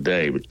back in the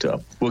day, but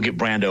we'll get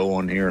Brando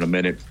on here in a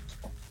minute.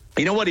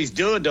 You know what he's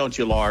doing, don't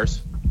you, Lars?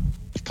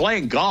 He's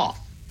playing golf.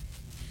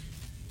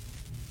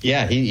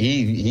 Yeah,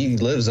 he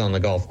lives on the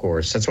golf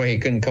course. That's why he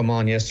couldn't come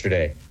on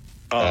yesterday.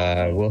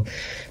 Well,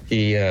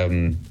 he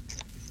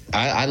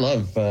I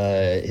love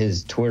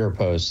his Twitter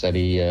posts that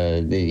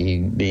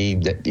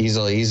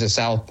he's a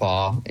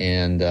southpaw,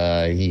 and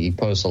he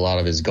posts a lot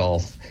of his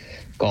golf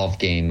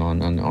game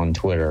on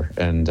Twitter,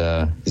 and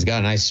he's got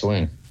a nice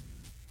swing.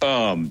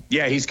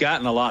 Yeah, he's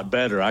gotten a lot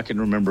better. I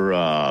can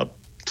remember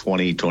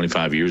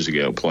 25 years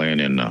ago playing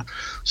in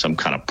some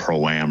kind of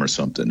pro-am or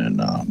something, and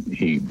I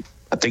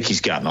think he's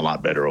gotten a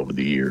lot better over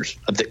the years.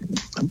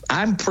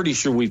 I'm pretty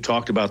sure we've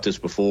talked about this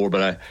before,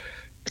 but I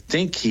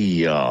think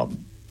he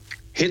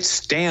hit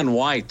Stan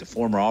White, the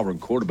former Auburn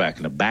quarterback,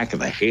 in the back of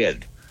the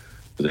head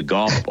with a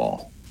golf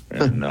ball.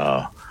 And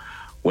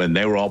when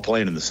they were all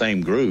playing in the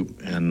same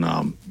group,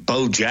 and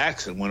Bo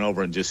Jackson went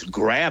over and just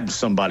grabbed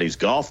somebody's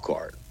golf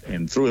cart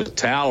and threw a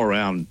towel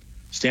around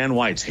Stan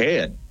White's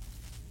head.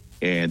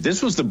 And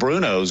this was the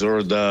Brunos,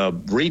 or the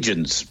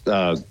Regions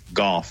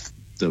golf,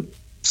 the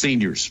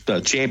seniors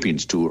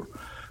champions tour.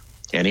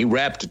 And he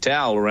wrapped a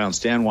towel around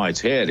Stan White's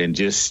head and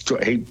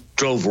he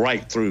drove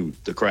right through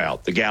the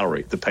crowd, the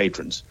gallery, the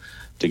patrons,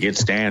 to get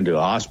Stan to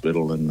a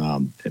hospital.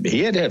 And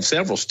he had to have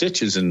several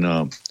stitches.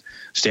 And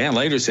Stan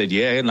later said,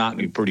 yeah, it knocked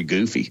me pretty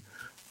goofy.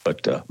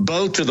 But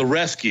Bo to the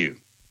rescue.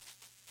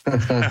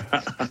 Yeah,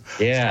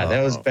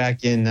 that was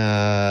back in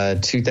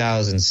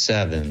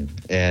 2007.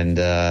 And,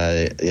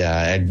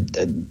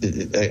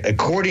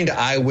 according to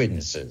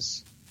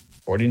eyewitnesses,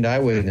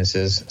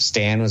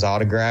 Stan was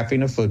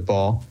autographing a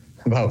football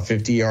about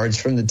 50 yards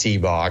from the tee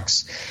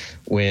box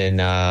when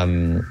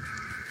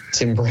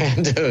Tim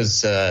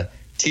Brando's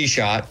tee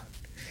shot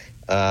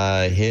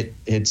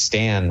hit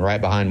Stan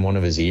right behind one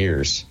of his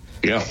ears.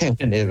 Yeah,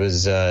 and it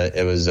was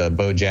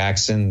Bo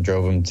Jackson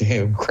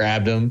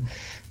grabbed him,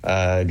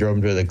 drove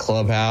him to the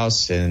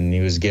clubhouse, and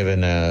he was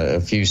given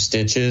a few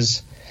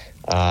stitches.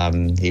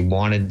 Stan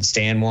wanted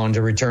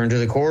to return to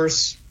the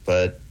course,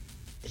 but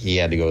he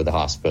had to go to the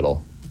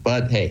hospital.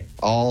 But hey,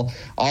 all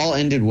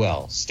ended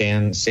well.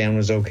 Stan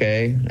was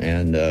okay,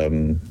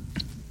 and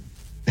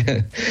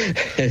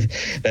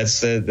that's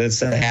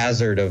the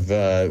hazard of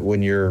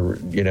when you're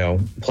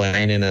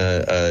playing in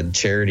a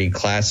charity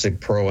classic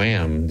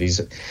pro-am. This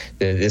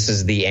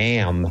is the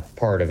am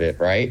part of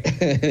it, right?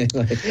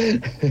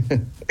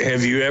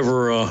 Have you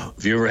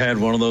ever had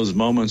one of those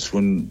moments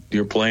when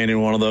you're playing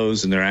in one of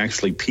those and there are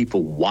actually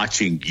people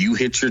watching you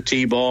hit your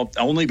tee ball,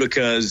 only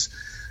because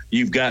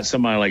you've got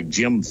somebody like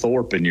Jim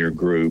Thorpe in your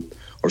group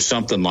or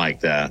something like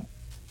that?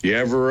 You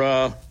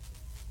ever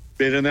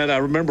been in that? I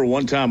remember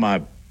one time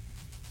I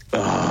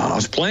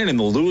was playing in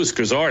the Lewis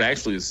Grizzard.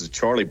 Actually, this is a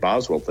Charlie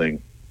Boswell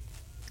thing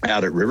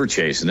out at River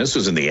Chase, and this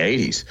was in the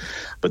 80s.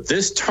 But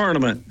this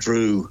tournament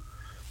drew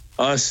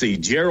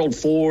Gerald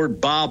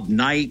Ford, Bob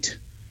Knight,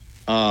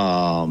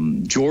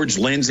 George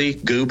Lindsay,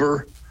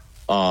 Goober,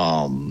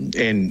 and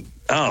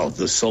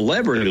the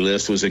celebrity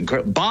list was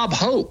incredible. Bob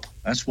Hope.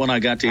 That's when I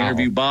got to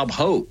interview Bob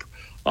Hope.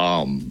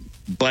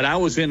 But I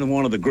was in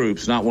one of the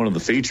groups, not one of the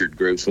featured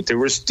groups, but there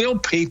were still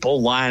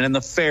people lying in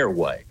the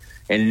fairway.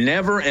 And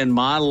never in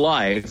my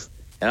life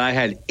had I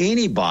had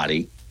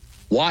anybody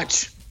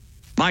watch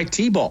my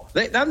tee-ball.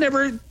 I've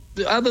never,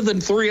 other than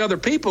three other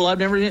people,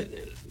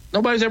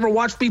 nobody's ever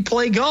watched me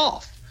play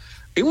golf.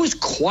 It was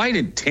quite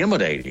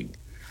intimidating.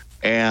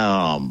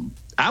 And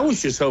I was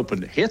just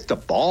hoping to hit the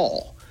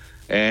ball.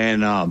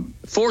 And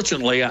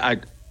fortunately, I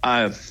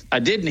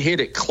didn't hit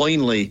it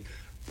cleanly,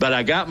 but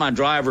I got my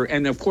driver.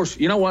 And, of course,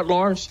 you know what,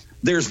 Lars?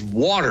 There's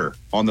water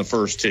on the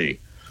first tee.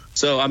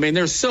 So, I mean,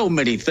 there's so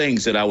many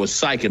things that I was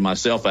psyching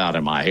myself out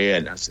in my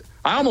head.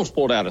 I almost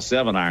pulled out a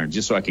 7-iron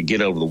just so I could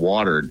get over the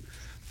water.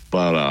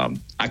 But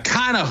I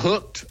kind of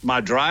hooked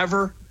my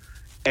driver,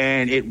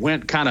 and it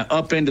went kind of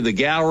up into the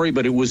gallery,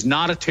 but it was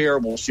not a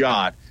terrible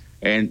shot.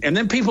 And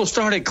then people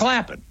started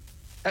clapping.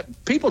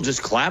 people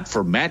just clapped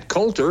for Matt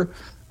Coulter,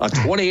 a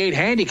 28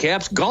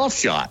 handicaps golf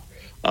shot.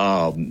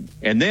 And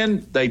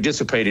then they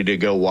dissipated to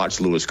go watch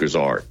Louis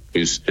Grizzard,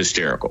 who's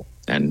hysterical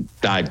and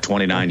died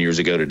 29 years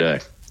ago today.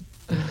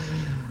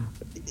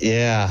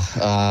 Yeah.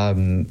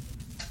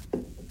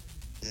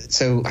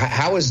 So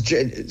how was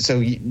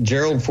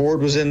Gerald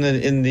Ford was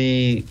in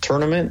the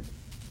tournament?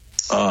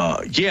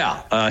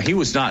 He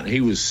was not.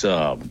 He was.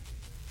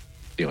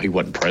 He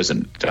wasn't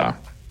present.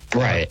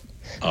 Right.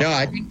 No,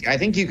 I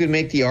think you could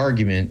make the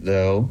argument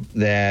though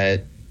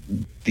that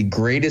the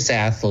greatest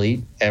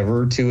athlete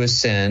ever to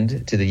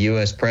ascend to the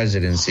U.S.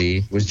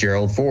 presidency was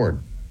Gerald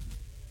Ford.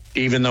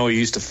 Even though he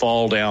used to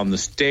fall down the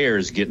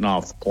stairs getting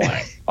off the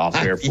plane, off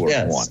Air Force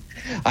One.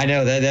 I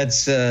know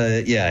that's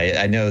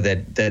I know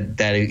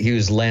that he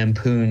was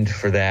lampooned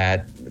for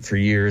that for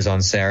years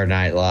on Saturday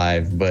Night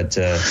Live, but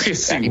he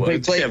was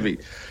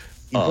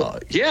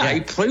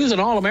an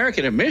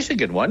All-American at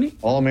Michigan, wasn't he?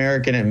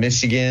 All-American at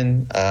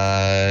Michigan.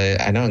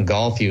 I know in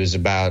golf he was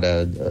about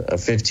a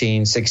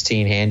 15,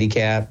 16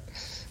 handicap.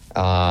 It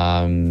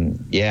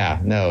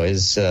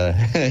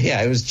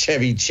was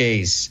Chevy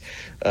Chase,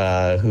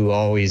 who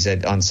always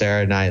on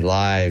Saturday Night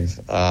Live,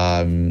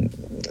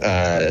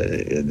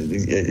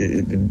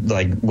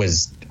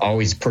 was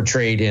always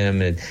portrayed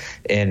him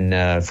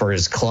and for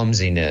his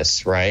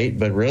clumsiness, right?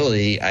 But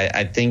really,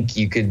 I think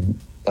you could,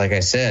 like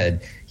I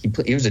said,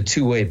 he was a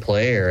two-way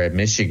player at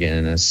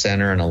Michigan, a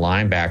center and a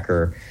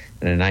linebacker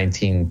in the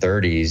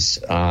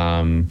 1930s.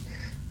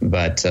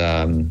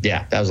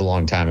 That was a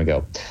long time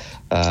ago.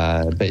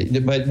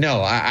 But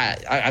no,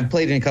 I've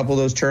played in a couple of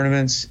those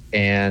tournaments,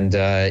 and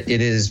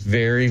it is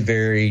very,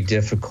 very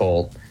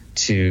difficult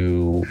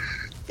to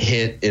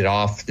hit it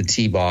off the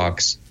tee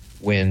box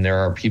when there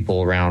are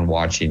people around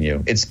watching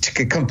you. It's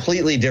a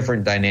completely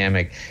different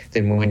dynamic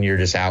than when you're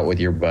just out with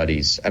your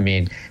buddies. I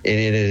mean,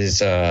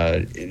 it's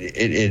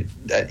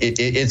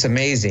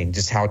amazing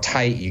just how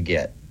tight you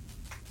get,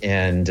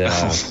 and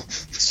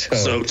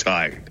so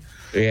tight.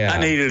 Yeah, I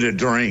needed a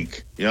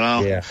drink.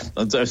 Yeah.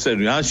 I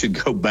said I should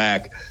go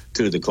back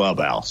to the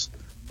clubhouse.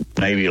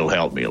 Maybe it'll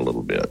help me a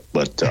little bit.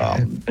 But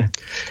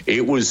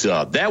it was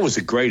that was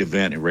a great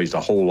event. It raised a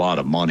whole lot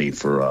of money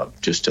for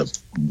just a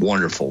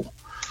wonderful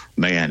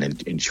man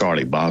in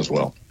Charlie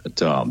Boswell.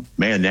 But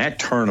man, that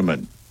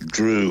tournament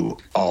drew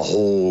a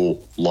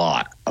whole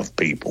lot of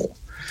people,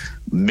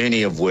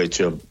 many of which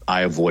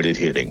I avoided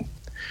hitting.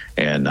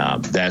 And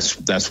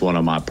that's one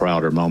of my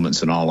prouder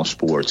moments in all of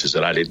sports, is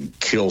that I didn't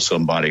kill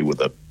somebody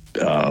with a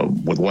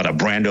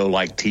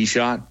Brando-like tee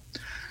shot.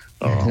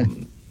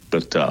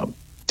 But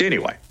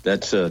anyway,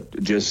 that's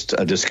just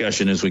a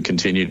discussion as we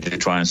continue to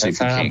try and see if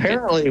we can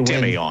get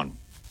Timmy on.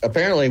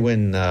 Apparently,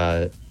 when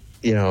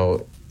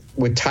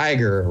with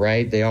Tiger,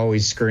 right, they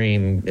always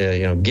scream,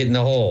 get in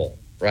the hole,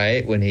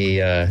 right, when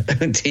he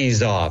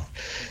tees off.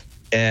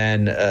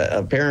 And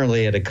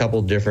apparently at a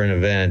couple different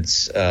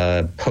events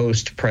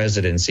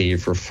post-presidency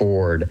for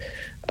Ford,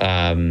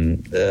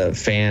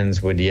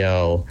 fans would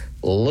yell,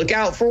 "Look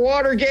out for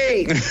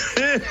Watergate!"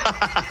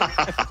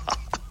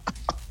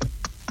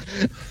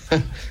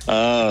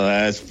 Oh,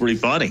 that's pretty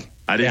funny.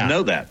 I didn't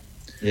know that.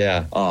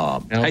 Yeah.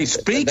 Hey,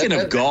 speaking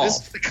of golf,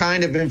 this is the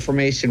kind of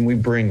information we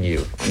bring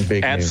you on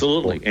Big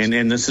absolutely, News Sports.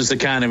 and this is the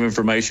kind of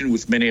information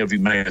which many of you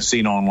may have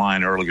seen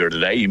online earlier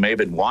today. You may have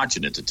been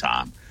watching at the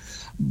time.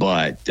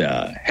 But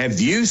have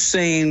you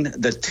seen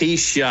the tee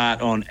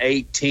shot on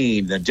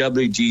 18, the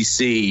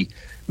WGC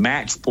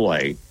match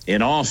play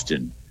in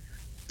Austin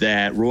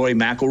that Rory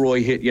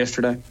McIlroy hit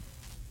yesterday?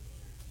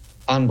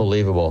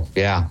 Unbelievable.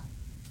 Yeah.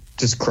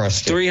 Just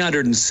crushed it.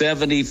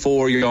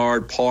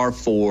 374-yard par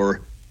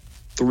 4,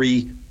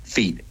 3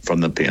 feet from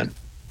the pin.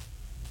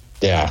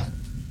 Yeah.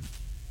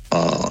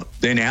 The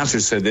announcer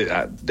said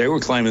that they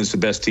were claiming it's the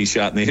best tee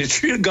shot in the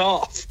history of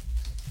golf.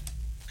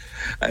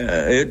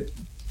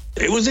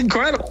 It was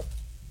incredible.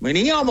 I mean,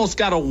 he almost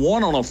got a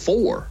 1 on a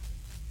 4.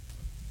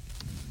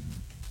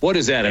 What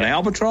is that, an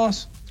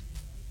albatross?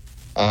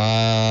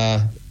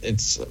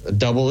 It's a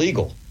double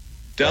eagle.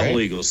 Double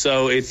eagle.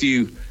 So if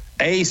you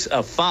ace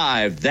a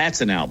 5, that's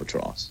an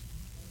albatross.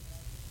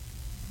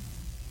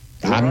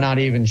 I'm not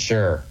even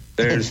sure.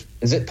 There's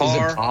is it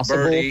possible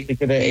birdie, to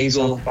get an ace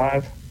eagle, on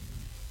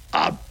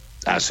 5?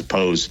 I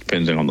suppose,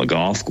 depending on the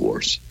golf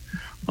course.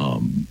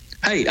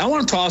 Hey, I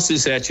want to toss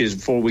this at you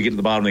before we get to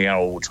the bottom of the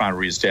hour. We're trying to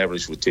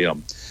reestablish with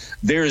Tim.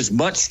 There is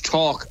much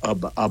talk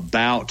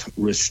about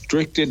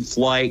restricted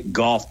flight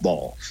golf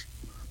balls.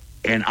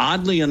 And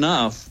oddly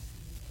enough,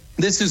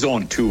 this is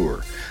on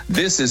tour.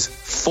 This is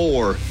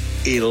for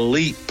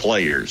elite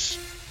players.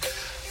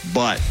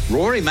 But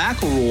Rory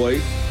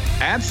McIlroy,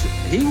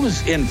 he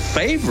was in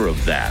favor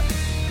of that.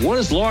 What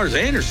does Lars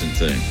Anderson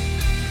think?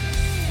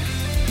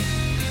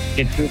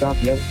 Get through on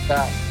the other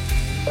side.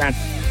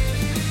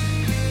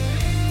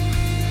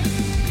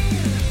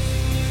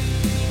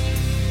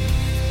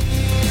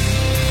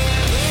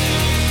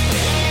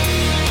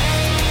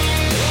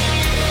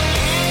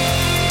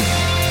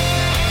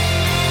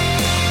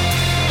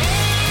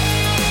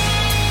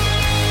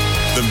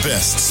 The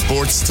best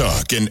sports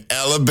talk in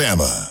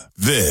Alabama.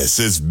 This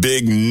is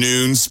Big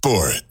Noon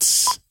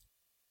Sports.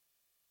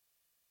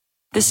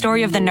 The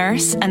story of the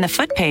nurse and the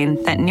foot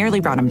pain that nearly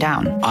brought him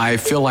down. I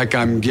feel like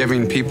I'm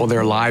giving people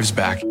their lives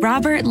back.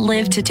 Robert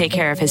lived to take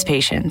care of his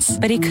patients,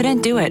 but he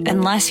couldn't do it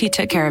unless he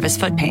took care of his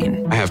foot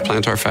pain. I have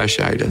plantar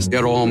fasciitis.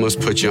 It'll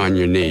almost put you on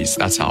your knees.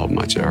 That's how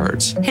much it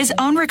hurts. His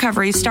own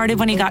recovery started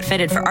when he got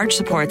fitted for arch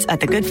supports at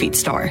the Good Feet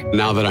store.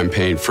 Now that I'm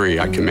pain free,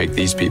 I can make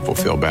these people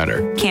feel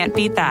better. Can't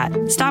beat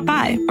that. Stop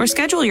by or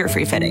schedule your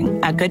free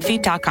fitting at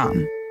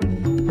goodfeet.com.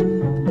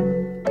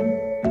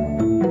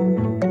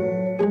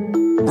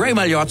 Ray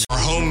Marriott. Our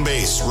home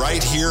base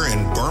right here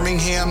in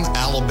Birmingham,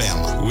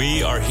 Alabama.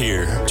 We are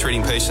here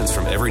treating patients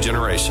from every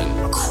generation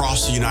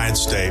Across the United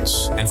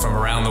States. and from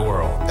around the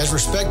world. As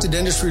respected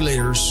industry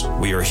leaders,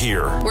 We are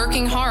here.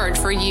 Working hard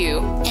for you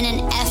in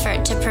an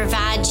effort to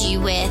provide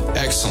you with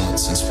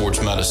Excellence in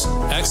sports medicine.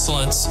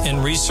 Excellence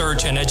in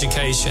research and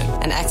education.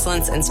 And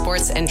excellence in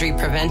sports injury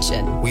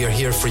prevention. we are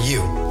here for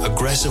you,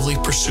 aggressively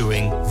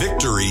pursuing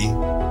Victory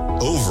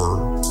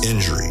over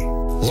injury.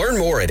 Learn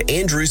more at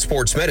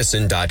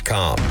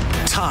andrewsportsmedicine.com.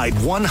 Tide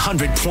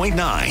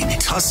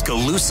 100.9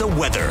 Tuscaloosa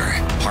weather.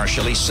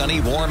 Partially sunny,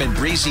 warm, and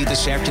breezy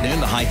this afternoon.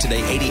 The high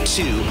today,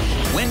 82.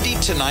 Windy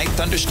tonight.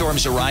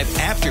 Thunderstorms arrive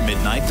after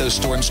midnight. Those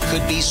storms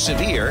could be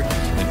severe.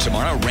 And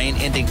tomorrow, rain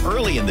ending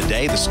early in the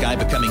day. The sky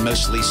becoming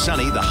mostly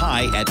sunny. The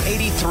high at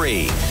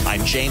 83.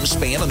 I'm James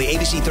Spann on the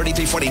ABC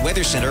 3340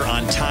 Weather Center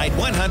on Tide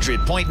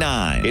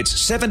 100.9. It's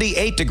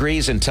 78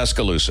 degrees in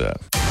Tuscaloosa.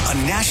 A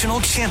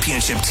national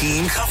championship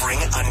team covering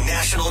a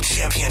national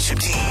championship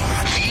team.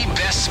 The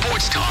best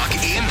sports talk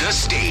in the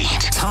state.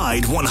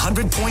 Tide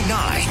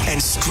 100.9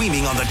 and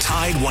streaming on the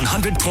Tide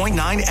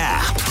 100.9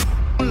 app.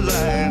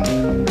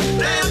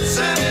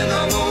 Dancing in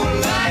the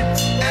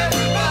moonlight,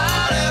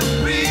 everybody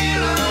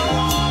feeling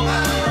warm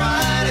and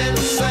right.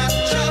 It's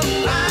such a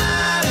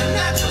fine and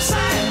natural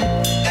sight.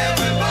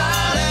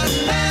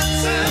 Everybody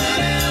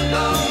dancing in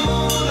the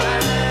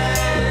moonlight.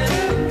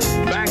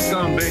 Back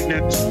on Big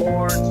Noon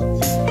Sports.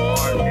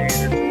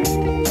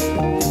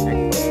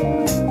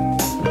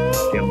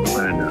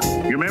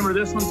 You remember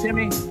this one,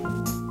 Timmy?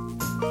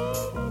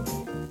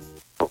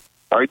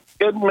 Are you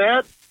kidding,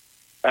 Matt?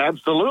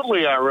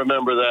 Absolutely, I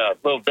remember that.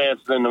 Little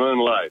Dancing in the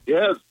Moonlight.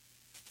 Yes,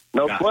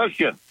 no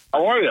question.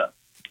 How are you?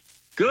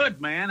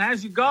 Good, man.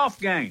 How's your golf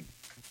game?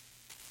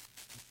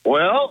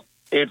 Well,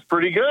 it's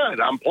pretty good.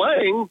 I'm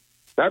playing.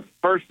 That's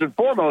first and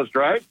foremost,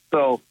 right?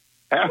 So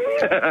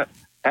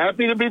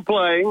happy to be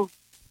playing.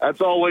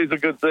 That's always a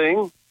good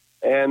thing.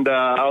 And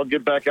I'll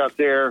get back out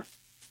there.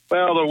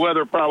 Well, the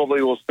weather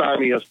probably will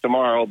stymie us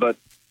tomorrow, but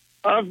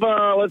I've,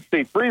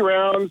 3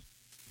 rounds,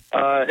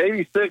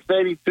 86,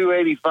 82,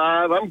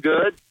 85. I'm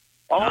good.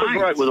 Always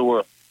right with the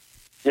world.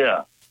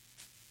 Yeah.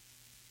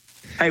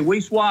 Hey,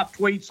 we swapped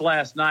tweets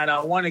last night.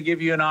 I want to give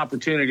you an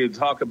opportunity to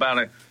talk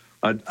about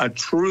a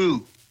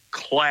true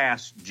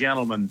class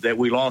gentleman that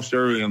we lost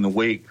earlier in the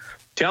week.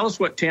 Tell us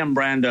what Tim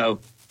Brando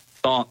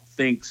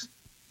thinks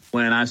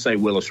when I say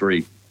Willis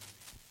Reed.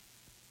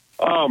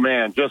 Oh,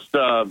 man, just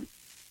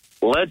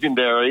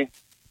legendary,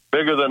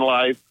 bigger than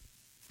life.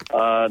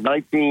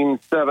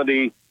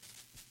 1970,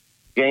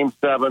 Game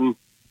 7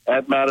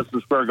 at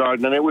Madison Square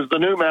Garden. And it was the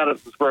new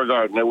Madison Square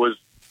Garden. It was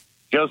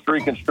just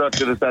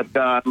reconstructed at that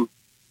time. It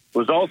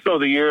was also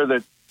the year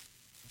that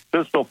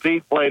Pistol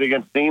Pete played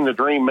against Dean the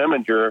Dream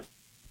Meminger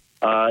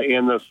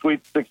in the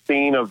Sweet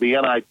 16 of the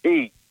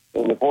NIT,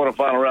 in the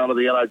quarterfinal round of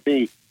the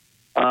NIT.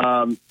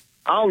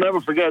 I'll never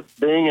forget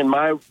being in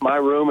my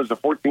room as a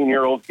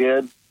 14-year-old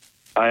kid.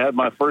 I had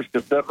my first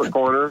cassette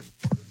recorder,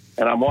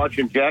 and I'm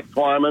watching Jack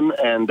Twyman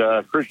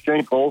and Chris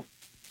Schenkel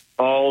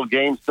call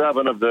Game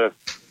 7 of the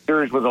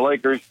series with the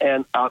Lakers.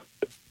 And,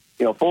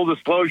 full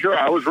disclosure,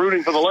 I was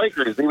rooting for the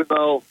Lakers, even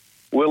though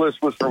Willis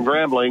was from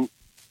Grambling.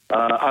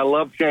 I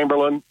loved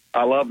Chamberlain,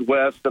 I loved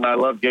West, and I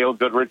loved Gail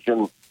Goodrich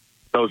and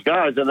those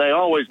guys. And they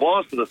always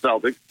lost to the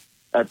Celtics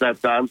at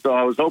that time, so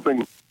I was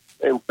hoping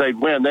they'd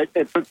win.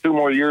 It took 2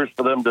 more years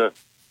for them to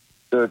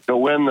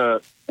win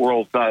the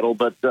world title,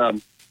 but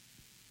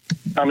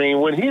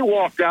when he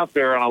walked out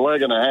there on a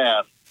leg and a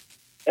half,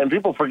 and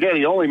people forget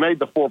he only made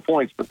the 4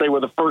 points, but they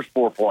were the first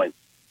 4 points,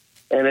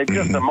 and it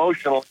just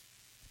emotional,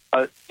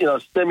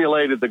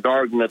 stimulated the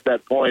Garden at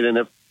that point. And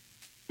if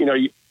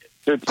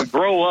to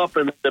grow up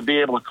and to be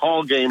able to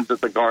call games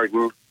at the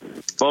Garden,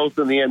 both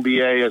in the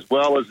NBA as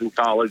well as in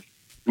college,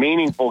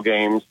 meaningful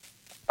games,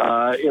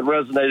 it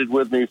resonated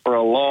with me for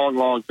a long,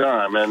 long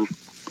time. And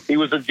he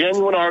was a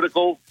genuine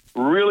article,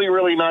 really,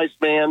 really nice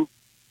man,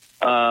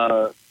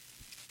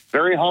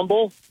 very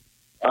humble.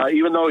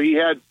 Even though he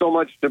had so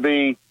much to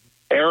be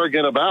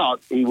arrogant about,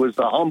 he was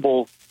a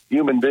humble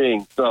human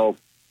being. So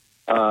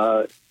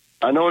I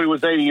know he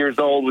was 80 years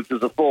old, which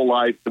is a full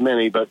life to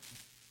many, but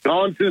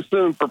gone too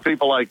soon for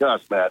people like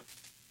us, Matt.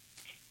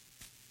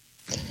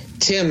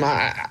 Tim,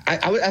 I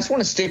just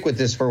want to stick with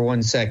this for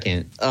 1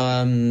 second.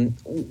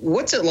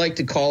 What's it like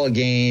to call a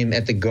game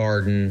at the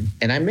Garden?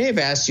 And I may have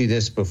asked you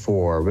this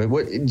before,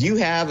 but do you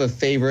have a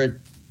favorite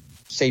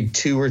say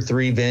 2 or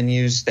 3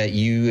 venues that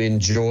you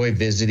enjoy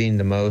visiting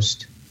the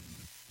most?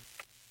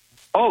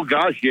 Oh,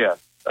 gosh, yes.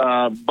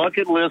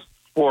 Bucket lists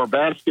for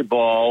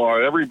basketball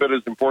are every bit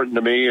as important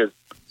to me as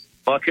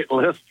bucket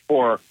lists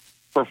for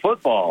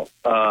football,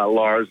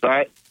 Lars.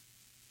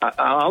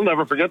 I'll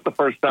never forget the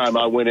first time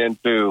I went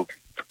into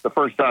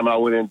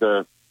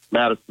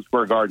Madison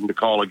Square Garden to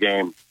call a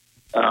game.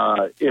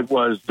 It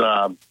was,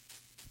 it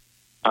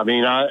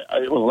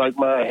was like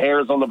my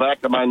hairs on the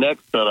back of my neck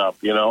stood up,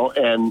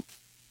 and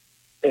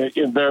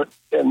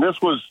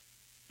this was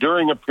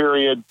during a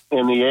period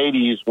in the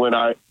 80s when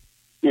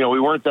we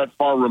weren't that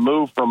far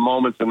removed from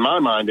moments in my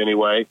mind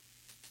anyway,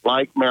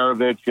 like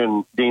Maravich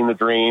and Dean the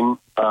Dream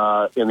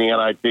in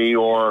the NIT,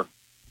 or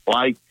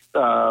like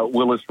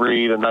Willis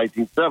Reed in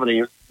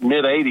 1970,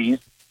 mid-80s,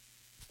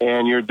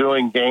 and you're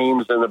doing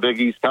games in the Big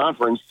East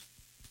Conference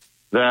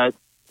that,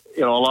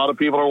 a lot of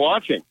people are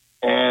watching.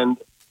 And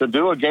to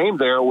do a game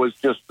there was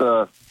just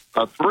a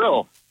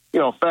thrill.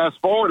 Fast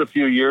forward a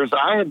few years,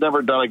 I had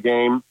never done a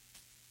game,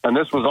 and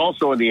this was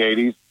also in the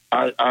 80s.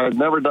 I had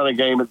never done a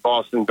game at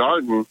Boston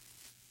Garden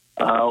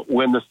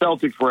when the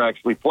Celtics were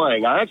actually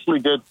playing. I actually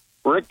did.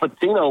 Rick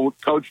Pitino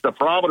coached a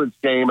Providence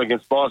game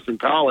against Boston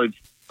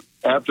College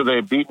after they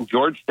had beaten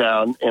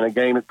Georgetown in a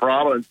game at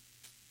Providence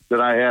that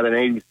I had in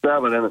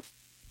 '87, and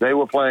they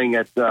were playing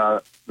at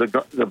the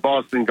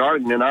Boston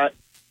Garden, and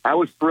I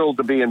was thrilled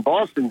to be in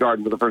Boston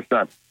Garden for the first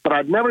time. But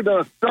I'd never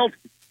done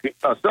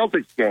a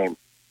Celtics game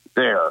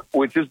there,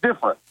 which is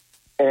different.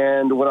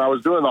 And when I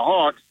was doing the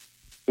Hawks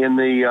in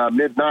the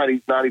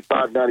mid-'90s,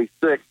 95,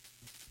 96,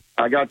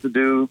 I got to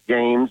do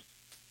games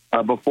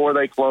before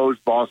they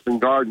closed Boston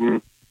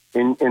Garden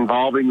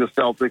involving the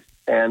Celtics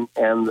and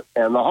the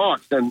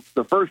Hawks. And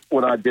the first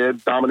one I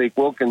did, Dominique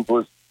Wilkins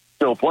was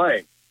still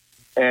playing.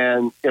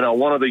 And,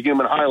 one of the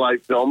human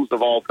highlight films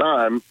of all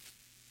time.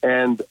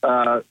 And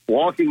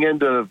walking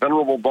into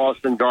venerable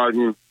Boston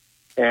Garden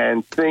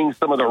and seeing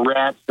some of the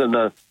rats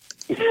and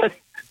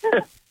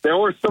there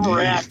were some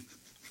rats.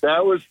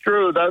 That was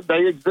true. That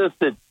they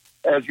existed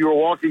as you were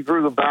walking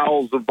through the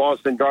bowels of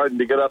Boston Garden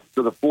to get up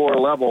to the floor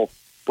level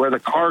where the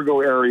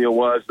cargo area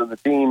was, and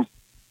the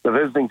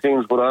visiting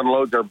teams would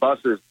unload their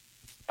buses.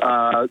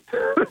 That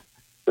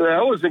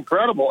was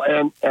incredible.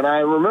 And I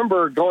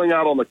remember going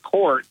out on the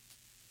court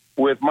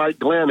with Mike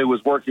Glenn, who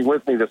was working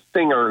with me, the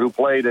singer who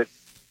played at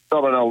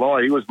Southern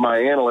Illinois. He was my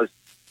analyst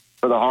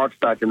for the Hawks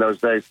back in those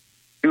days.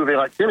 He would be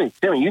like, Timmy,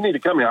 you need to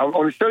come here. I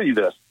want to show you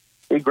this.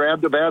 He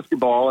grabbed a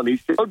basketball and he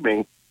showed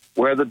me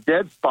where the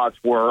dead spots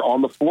were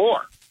on the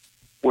floor,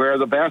 where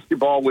the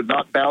basketball would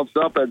not bounce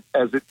up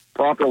as it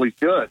properly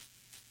should.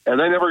 And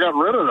they never got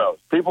rid of those.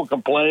 People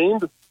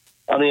complained.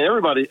 I mean,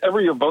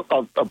 every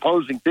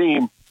opposing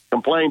team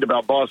complained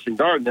about Boston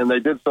Garden, and they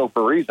did so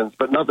for reasons,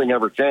 but nothing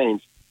ever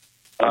changed.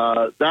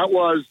 That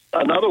was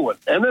another one.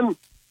 And then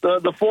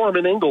the Forum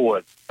in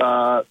Inglewood.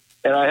 And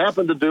I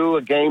happened to do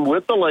a game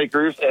with the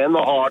Lakers and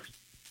the Hawks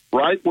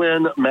right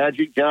when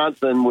Magic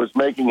Johnson was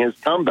making his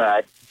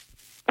comeback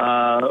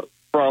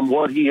from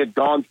what he had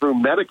gone through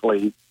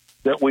medically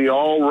that we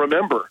all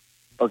remember,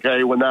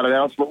 okay, when that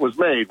announcement was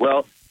made.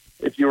 Well,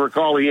 if you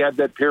recall, he had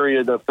that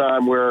period of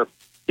time where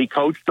he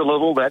coached a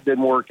little. That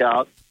didn't work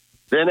out.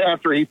 Then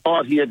after he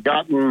thought he had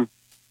gotten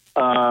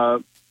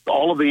all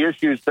of the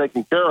issues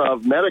taken care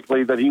of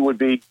medically, that he would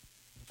be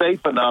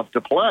safe enough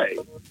to play,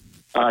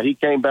 he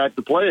came back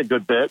to play a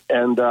good bit.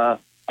 And I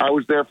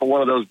was there for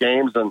one of those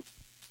games and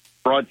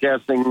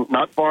broadcasting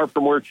not far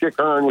from where Chick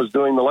Hearn was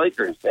doing the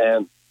Lakers.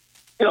 And,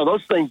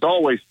 those things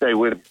always stay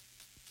with you.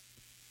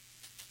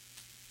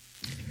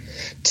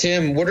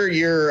 Tim, what are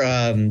your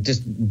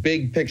just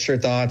big picture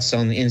thoughts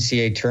on the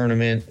NCAA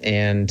tournament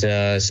and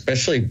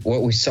especially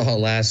what we saw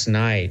last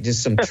night?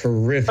 Just some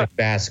terrific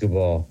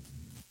basketball.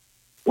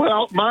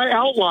 Well, my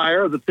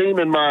outlier, the team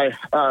that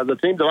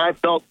I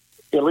felt,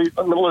 at least,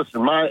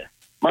 listen, my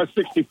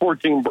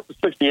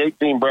 68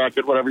 team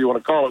bracket, whatever you want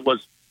to call it,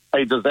 was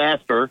a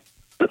disaster,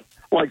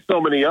 like so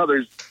many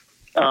others.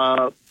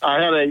 I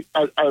had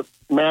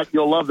Matt,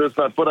 you'll love this.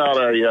 I put out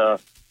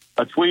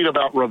a tweet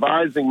about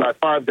revising my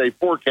 5-day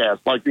forecast,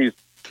 like these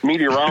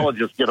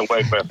meteorologists get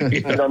away with.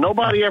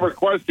 Nobody ever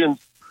questions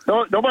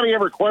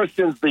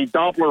the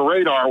Doppler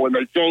radar when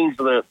they change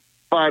the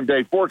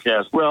 5-day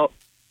forecast. Well,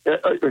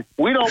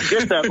 we don't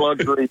get that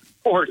luxury.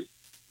 Of course,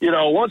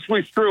 once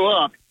we screw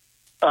up,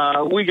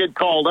 we get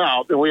called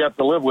out and we have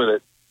to live with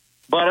it.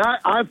 But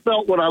I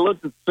felt when I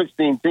looked at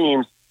 16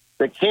 teams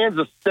that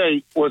Kansas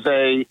State was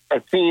a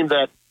team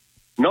that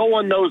no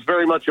one knows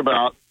very much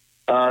about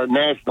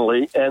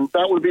nationally, and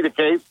that would be the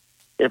case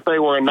if they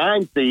were a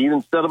 9 seed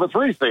instead of a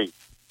 3 seed.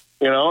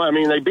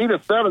 They beat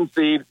a 7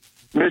 seed,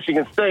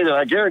 Michigan State, and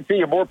I guarantee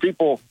you more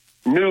people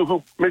knew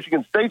who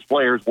Michigan State's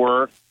players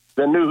were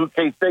than knew who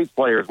K-State's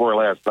players were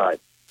last night.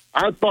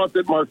 I thought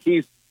that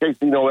Marquise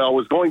Casey-Noel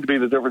was going to be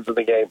the difference in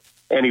the game,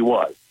 and he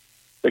was.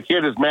 The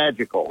kid is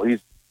magical. And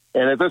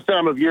at this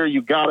time of year,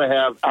 you got to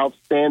have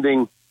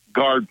outstanding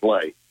guard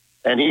play,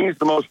 and he's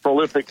the most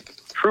prolific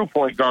true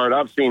point guard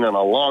I've seen in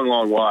a long,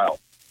 long while.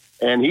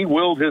 and he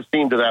willed his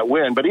team to that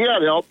win. But he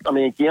had help. I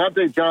mean,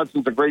 Keontae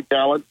Johnson's a great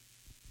talent.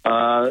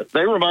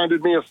 They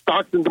reminded me of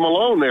Stockton to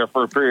Malone there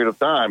for a period of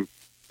time.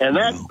 And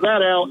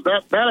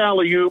that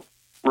alley-oop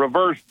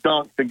reverse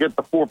dunk to get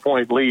the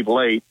 4-point lead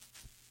late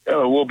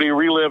will be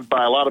relived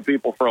by a lot of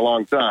people for a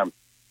long time.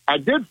 I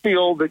did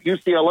feel that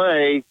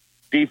UCLA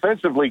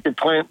defensively could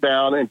clamp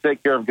down and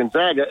take care of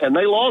Gonzaga, and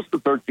they lost the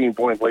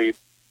 13-point lead.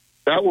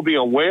 That will be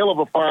a whale of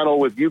a final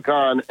with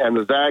UConn and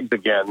the Zags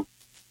again,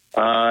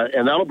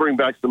 and that'll bring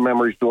back some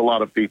memories to a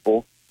lot of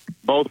people,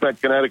 both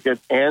at Connecticut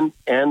and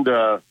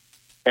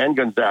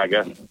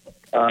Gonzaga.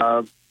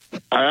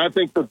 I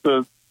think that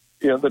the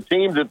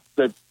team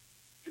that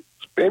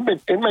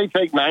it may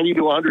take 90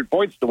 to 100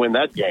 points to win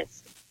that game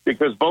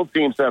because both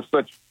teams have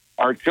such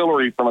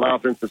artillery from an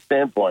offensive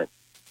standpoint.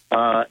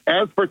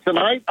 As for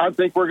tonight, I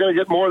think we're going to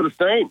get more of the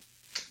same.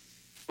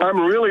 I'm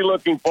really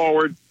looking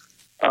forward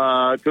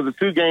to the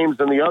two games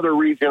in the other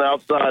region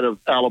outside of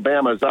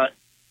Alabama.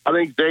 I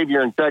think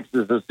Xavier in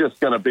Texas is just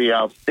going to be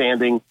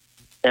outstanding,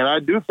 and I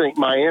do think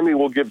Miami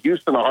will give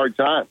Houston a hard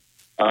time.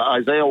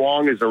 Isaiah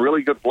Wong is a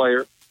really good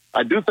player.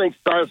 I do think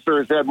Sasser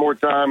has had more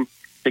time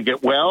to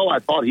get well. I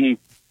thought he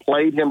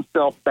played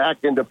himself back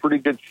into pretty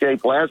good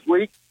shape last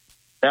week.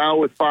 Now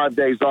with 5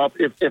 days off,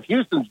 if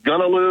Houston's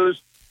going to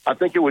lose, I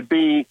think it would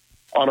be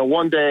on a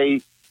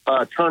one-day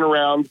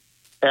turnaround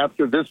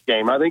after this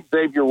game. I think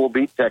Xavier will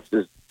beat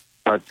Texas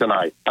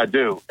tonight. I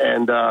do.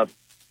 And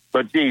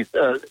but, geez,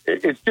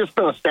 it's just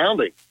been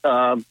astounding.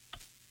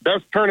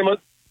 Best tournament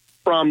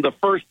from the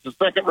first to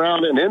second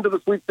round and into the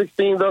Sweet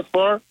 16 thus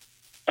far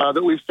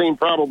that we've seen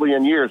probably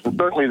in years. And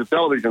certainly the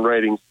television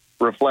ratings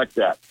reflect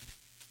that.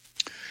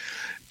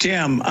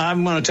 Tim,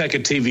 I'm going to take a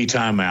TV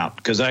timeout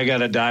because I got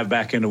to dive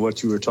back into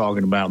what you were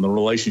talking about and the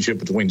relationship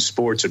between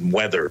sports and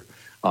weather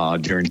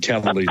during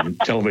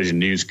television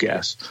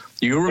newscasts.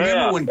 You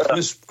remember when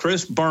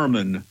Chris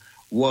Berman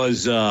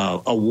was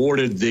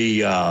awarded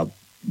the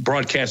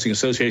Broadcasting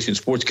Association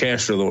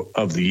Sportscaster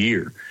of the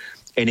Year,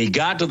 and he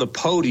got to the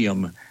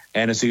podium,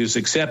 and as he was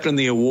accepting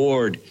the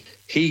award,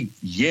 he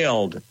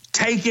yelled,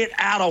 "Take it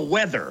out of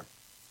weather."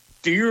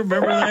 Do you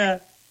remember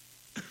that?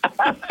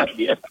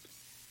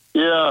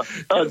 Yeah,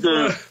 I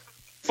do.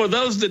 For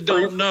those that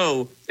don't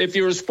know, if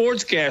you're a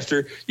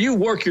sportscaster, you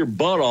work your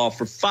butt off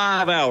for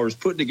 5 hours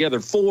putting together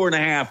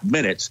 4.5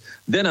 minutes.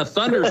 Then a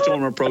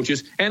thunderstorm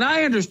approaches, and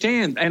I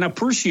understand and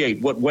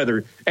appreciate what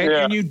weather,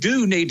 and you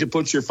do need to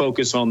put your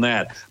focus on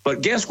that.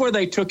 But guess where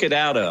they took it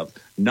out of?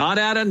 Not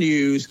out of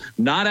news,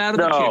 not out of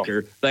the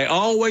kicker. They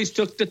always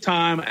took the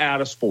time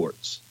out of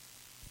sports.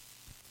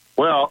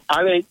 Well,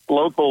 I think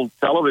local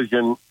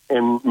television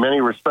in many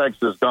respects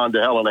has gone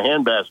to hell in a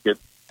handbasket.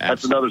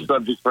 That's another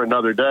subject for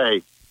another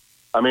day.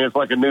 I mean, it's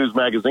like a news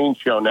magazine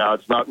show now.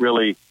 It's not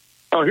really,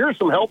 here's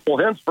some helpful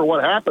hints for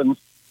what happens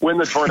when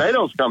the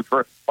tornadoes come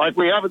through. Like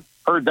we haven't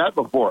heard that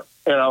before,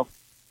 you know.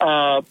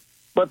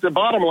 But the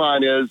bottom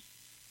line is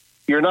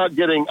you're not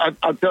getting,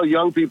 I tell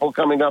young people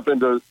coming up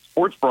into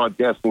sports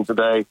broadcasting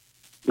today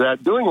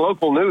that doing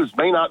local news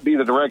may not be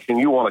the direction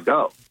you want to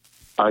go.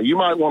 You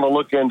might want to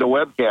look into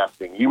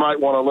webcasting. You might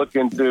want to look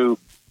into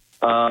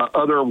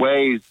other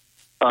ways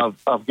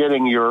of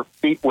getting your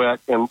feet wet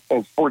in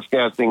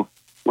sportscasting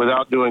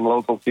without doing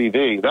local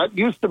TV. That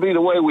used to be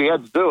the way we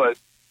had to do it,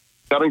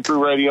 cutting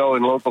through radio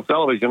and local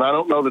television. I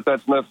don't know that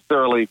that's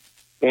necessarily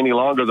any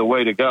longer the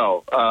way to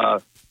go.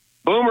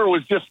 Boomer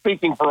was just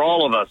speaking for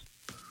all of us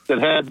that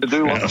had to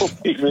do local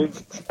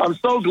TV. I'm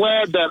so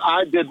glad that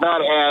I did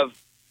not have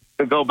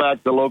to go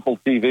back to local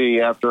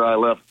TV after I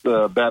left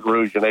Baton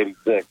Rouge in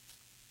 '86.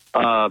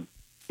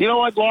 You know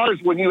what,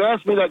 Lars, when you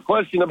asked me that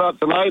question about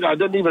tonight, I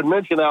didn't even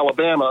mention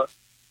Alabama.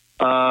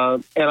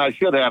 And I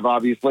should have,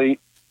 obviously.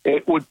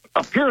 It would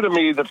appear to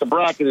me that the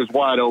bracket is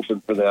wide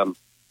open for them.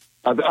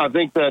 I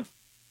think that,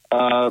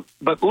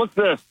 but look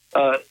this,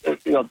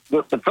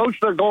 the coach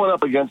they're going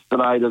up against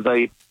tonight is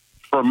a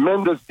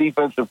tremendous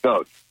defensive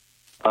coach.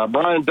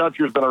 Brian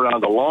Dutcher's been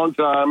around a long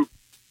time.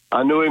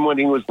 I knew him when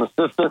he was an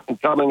assistant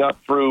and coming up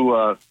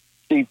through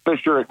Steve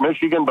Fisher at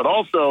Michigan, but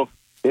also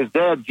his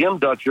dad, Jim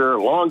Dutcher,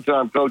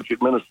 longtime coach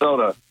at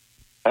Minnesota,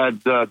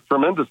 had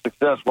tremendous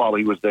success while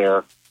he was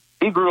there.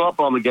 He grew up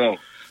on the game.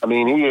 I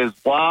mean, he is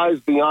wise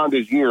beyond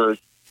his years,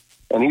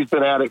 and he's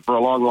been at it for a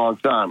long, long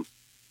time.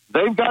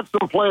 They've got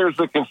some players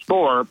that can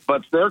score,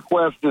 but their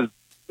quest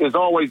is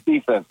always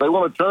defense. They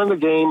want to turn the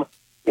game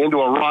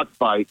into a rock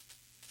fight.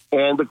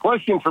 And the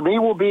question for me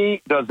will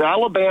be, does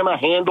Alabama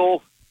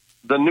handle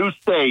the new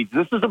stage?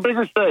 This is a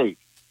bigger stage.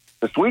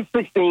 The Sweet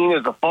 16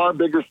 is a far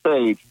bigger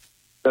stage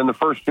than the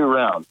first two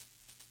rounds.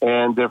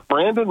 And if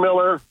Brandon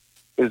Miller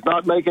is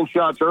not making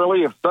shots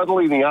early, if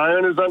suddenly the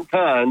iron is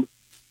unkind,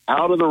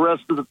 how do the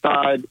rest of the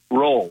Tide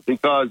roll?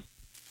 Because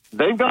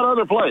they've got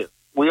other players.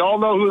 We all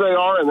know who they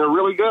are, and they're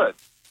really good.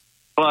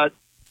 But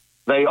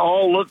they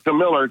all look to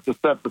Miller to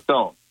set the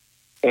tone.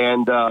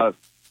 And the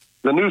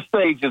new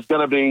stage is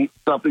going to be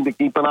something to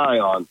keep an eye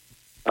on.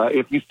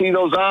 If you see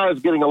those eyes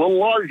getting a little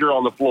larger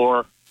on the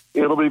floor,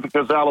 it'll be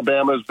because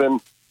Alabama has been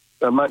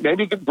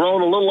maybe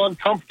grown a little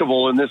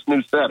uncomfortable in this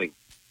new setting,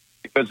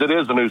 because it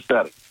is a new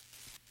setting.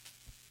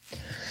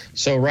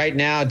 So right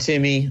now,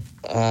 Timmy,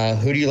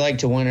 who do you like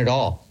to win it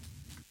all?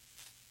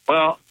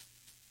 Well,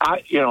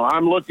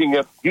 I'm looking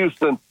at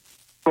Houston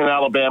and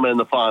Alabama in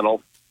the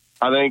final.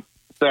 I think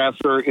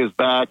Sasser is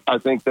back. I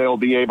think they'll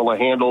be able to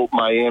handle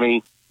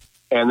Miami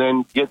and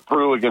then get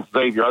through against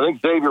Xavier. I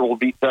think Xavier will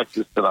beat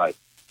Texas tonight.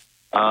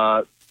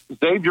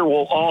 Xavier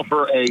will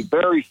offer a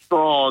very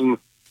strong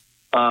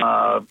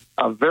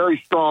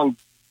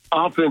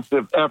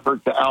offensive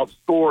effort to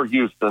outscore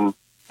Houston,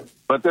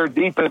 but their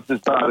defense is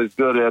not as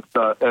good as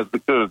the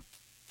Cougs.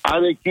 I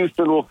think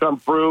Houston will come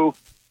through,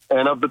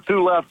 and of the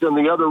two left in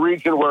the other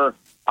region where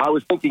I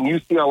was thinking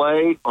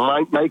UCLA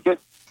might make it,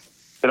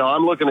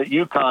 I'm looking at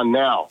UConn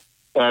now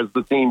as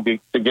the team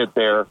to get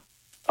there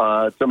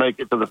to make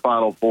it to the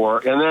Final Four.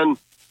 And then,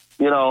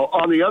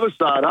 on the other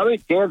side, I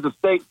think Kansas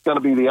State's going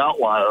to be the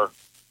outlier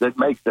that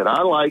makes it.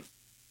 I like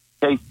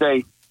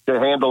K-State to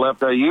handle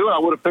FAU. I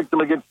would have picked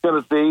them against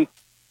Tennessee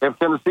if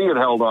Tennessee had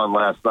held on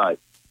last night.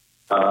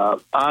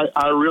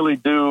 I really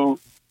do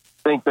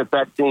think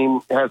that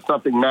team has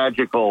something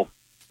magical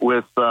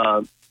with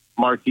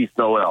Marquise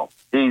Noel.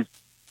 He's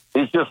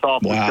just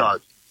off the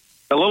charts.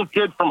 The little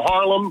kid from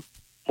Harlem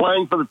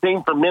playing for the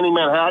team from Mini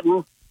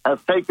Manhattan has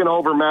taken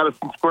over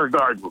Madison Square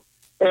Garden.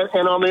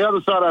 And on the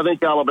other side, I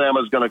think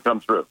Alabama is going to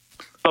come through.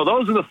 So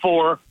those are the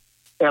four,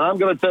 and I'm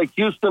going to take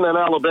Houston and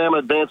Alabama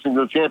advancing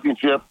to the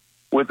championship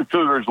with the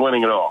Cougars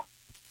winning it all.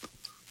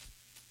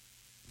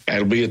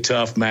 It'll be a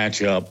tough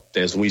matchup,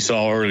 as we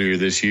saw earlier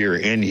this year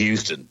in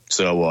Houston.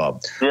 So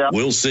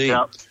we'll see.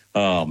 Yeah.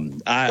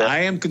 I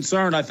am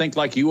concerned, I think,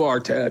 like you are,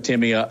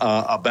 Timmy,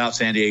 about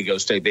San Diego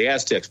State. The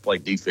Aztecs play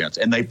defense,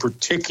 and they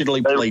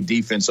particularly play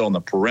defense on the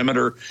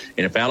perimeter.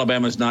 And if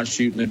Alabama's not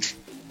shooting it,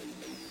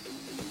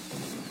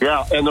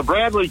 and the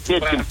Bradley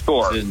kid can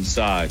score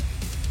inside.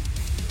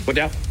 What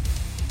now?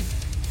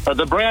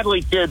 The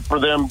Bradley kid for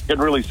them can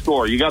really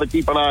score. You got to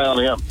keep an eye on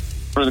him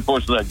through the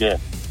course of that game.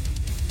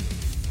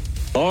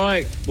 All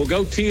right, we'll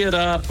go tee it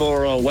up,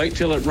 or wait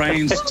till it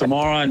rains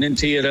tomorrow and then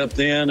tee it up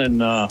then, and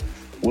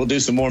we'll do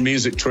some more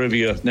music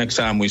trivia next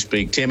time we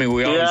speak. Timmy,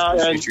 we always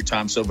appreciate your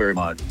time so very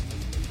much.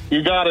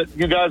 You got it.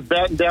 You guys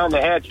batten down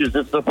the hatches.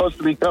 It's supposed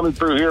to be coming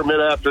through here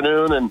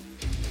mid-afternoon, and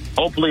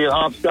hopefully it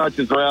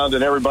hopscotches around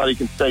and everybody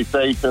can stay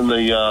safe in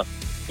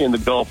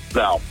the Gulf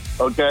South.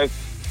 Okay?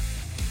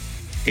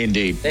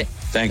 Indeed.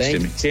 Thanks,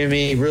 Timmy.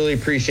 Timmy, really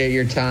appreciate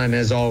your time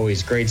as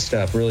always. Great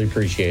stuff. Really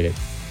appreciate it.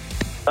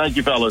 Thank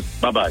you, fellas.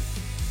 Bye-bye.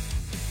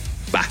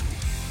 Bye.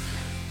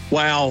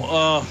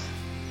 Wow.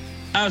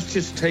 I was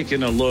just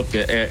taking a look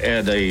at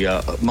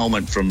a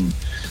moment from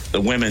the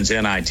women's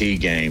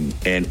NIT game.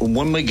 And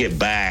when we get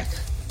back,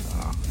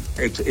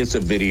 it's a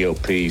video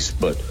piece,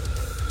 but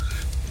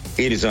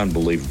it is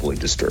unbelievably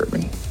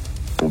disturbing.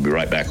 We'll be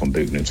right back on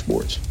Big Noon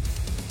Sports.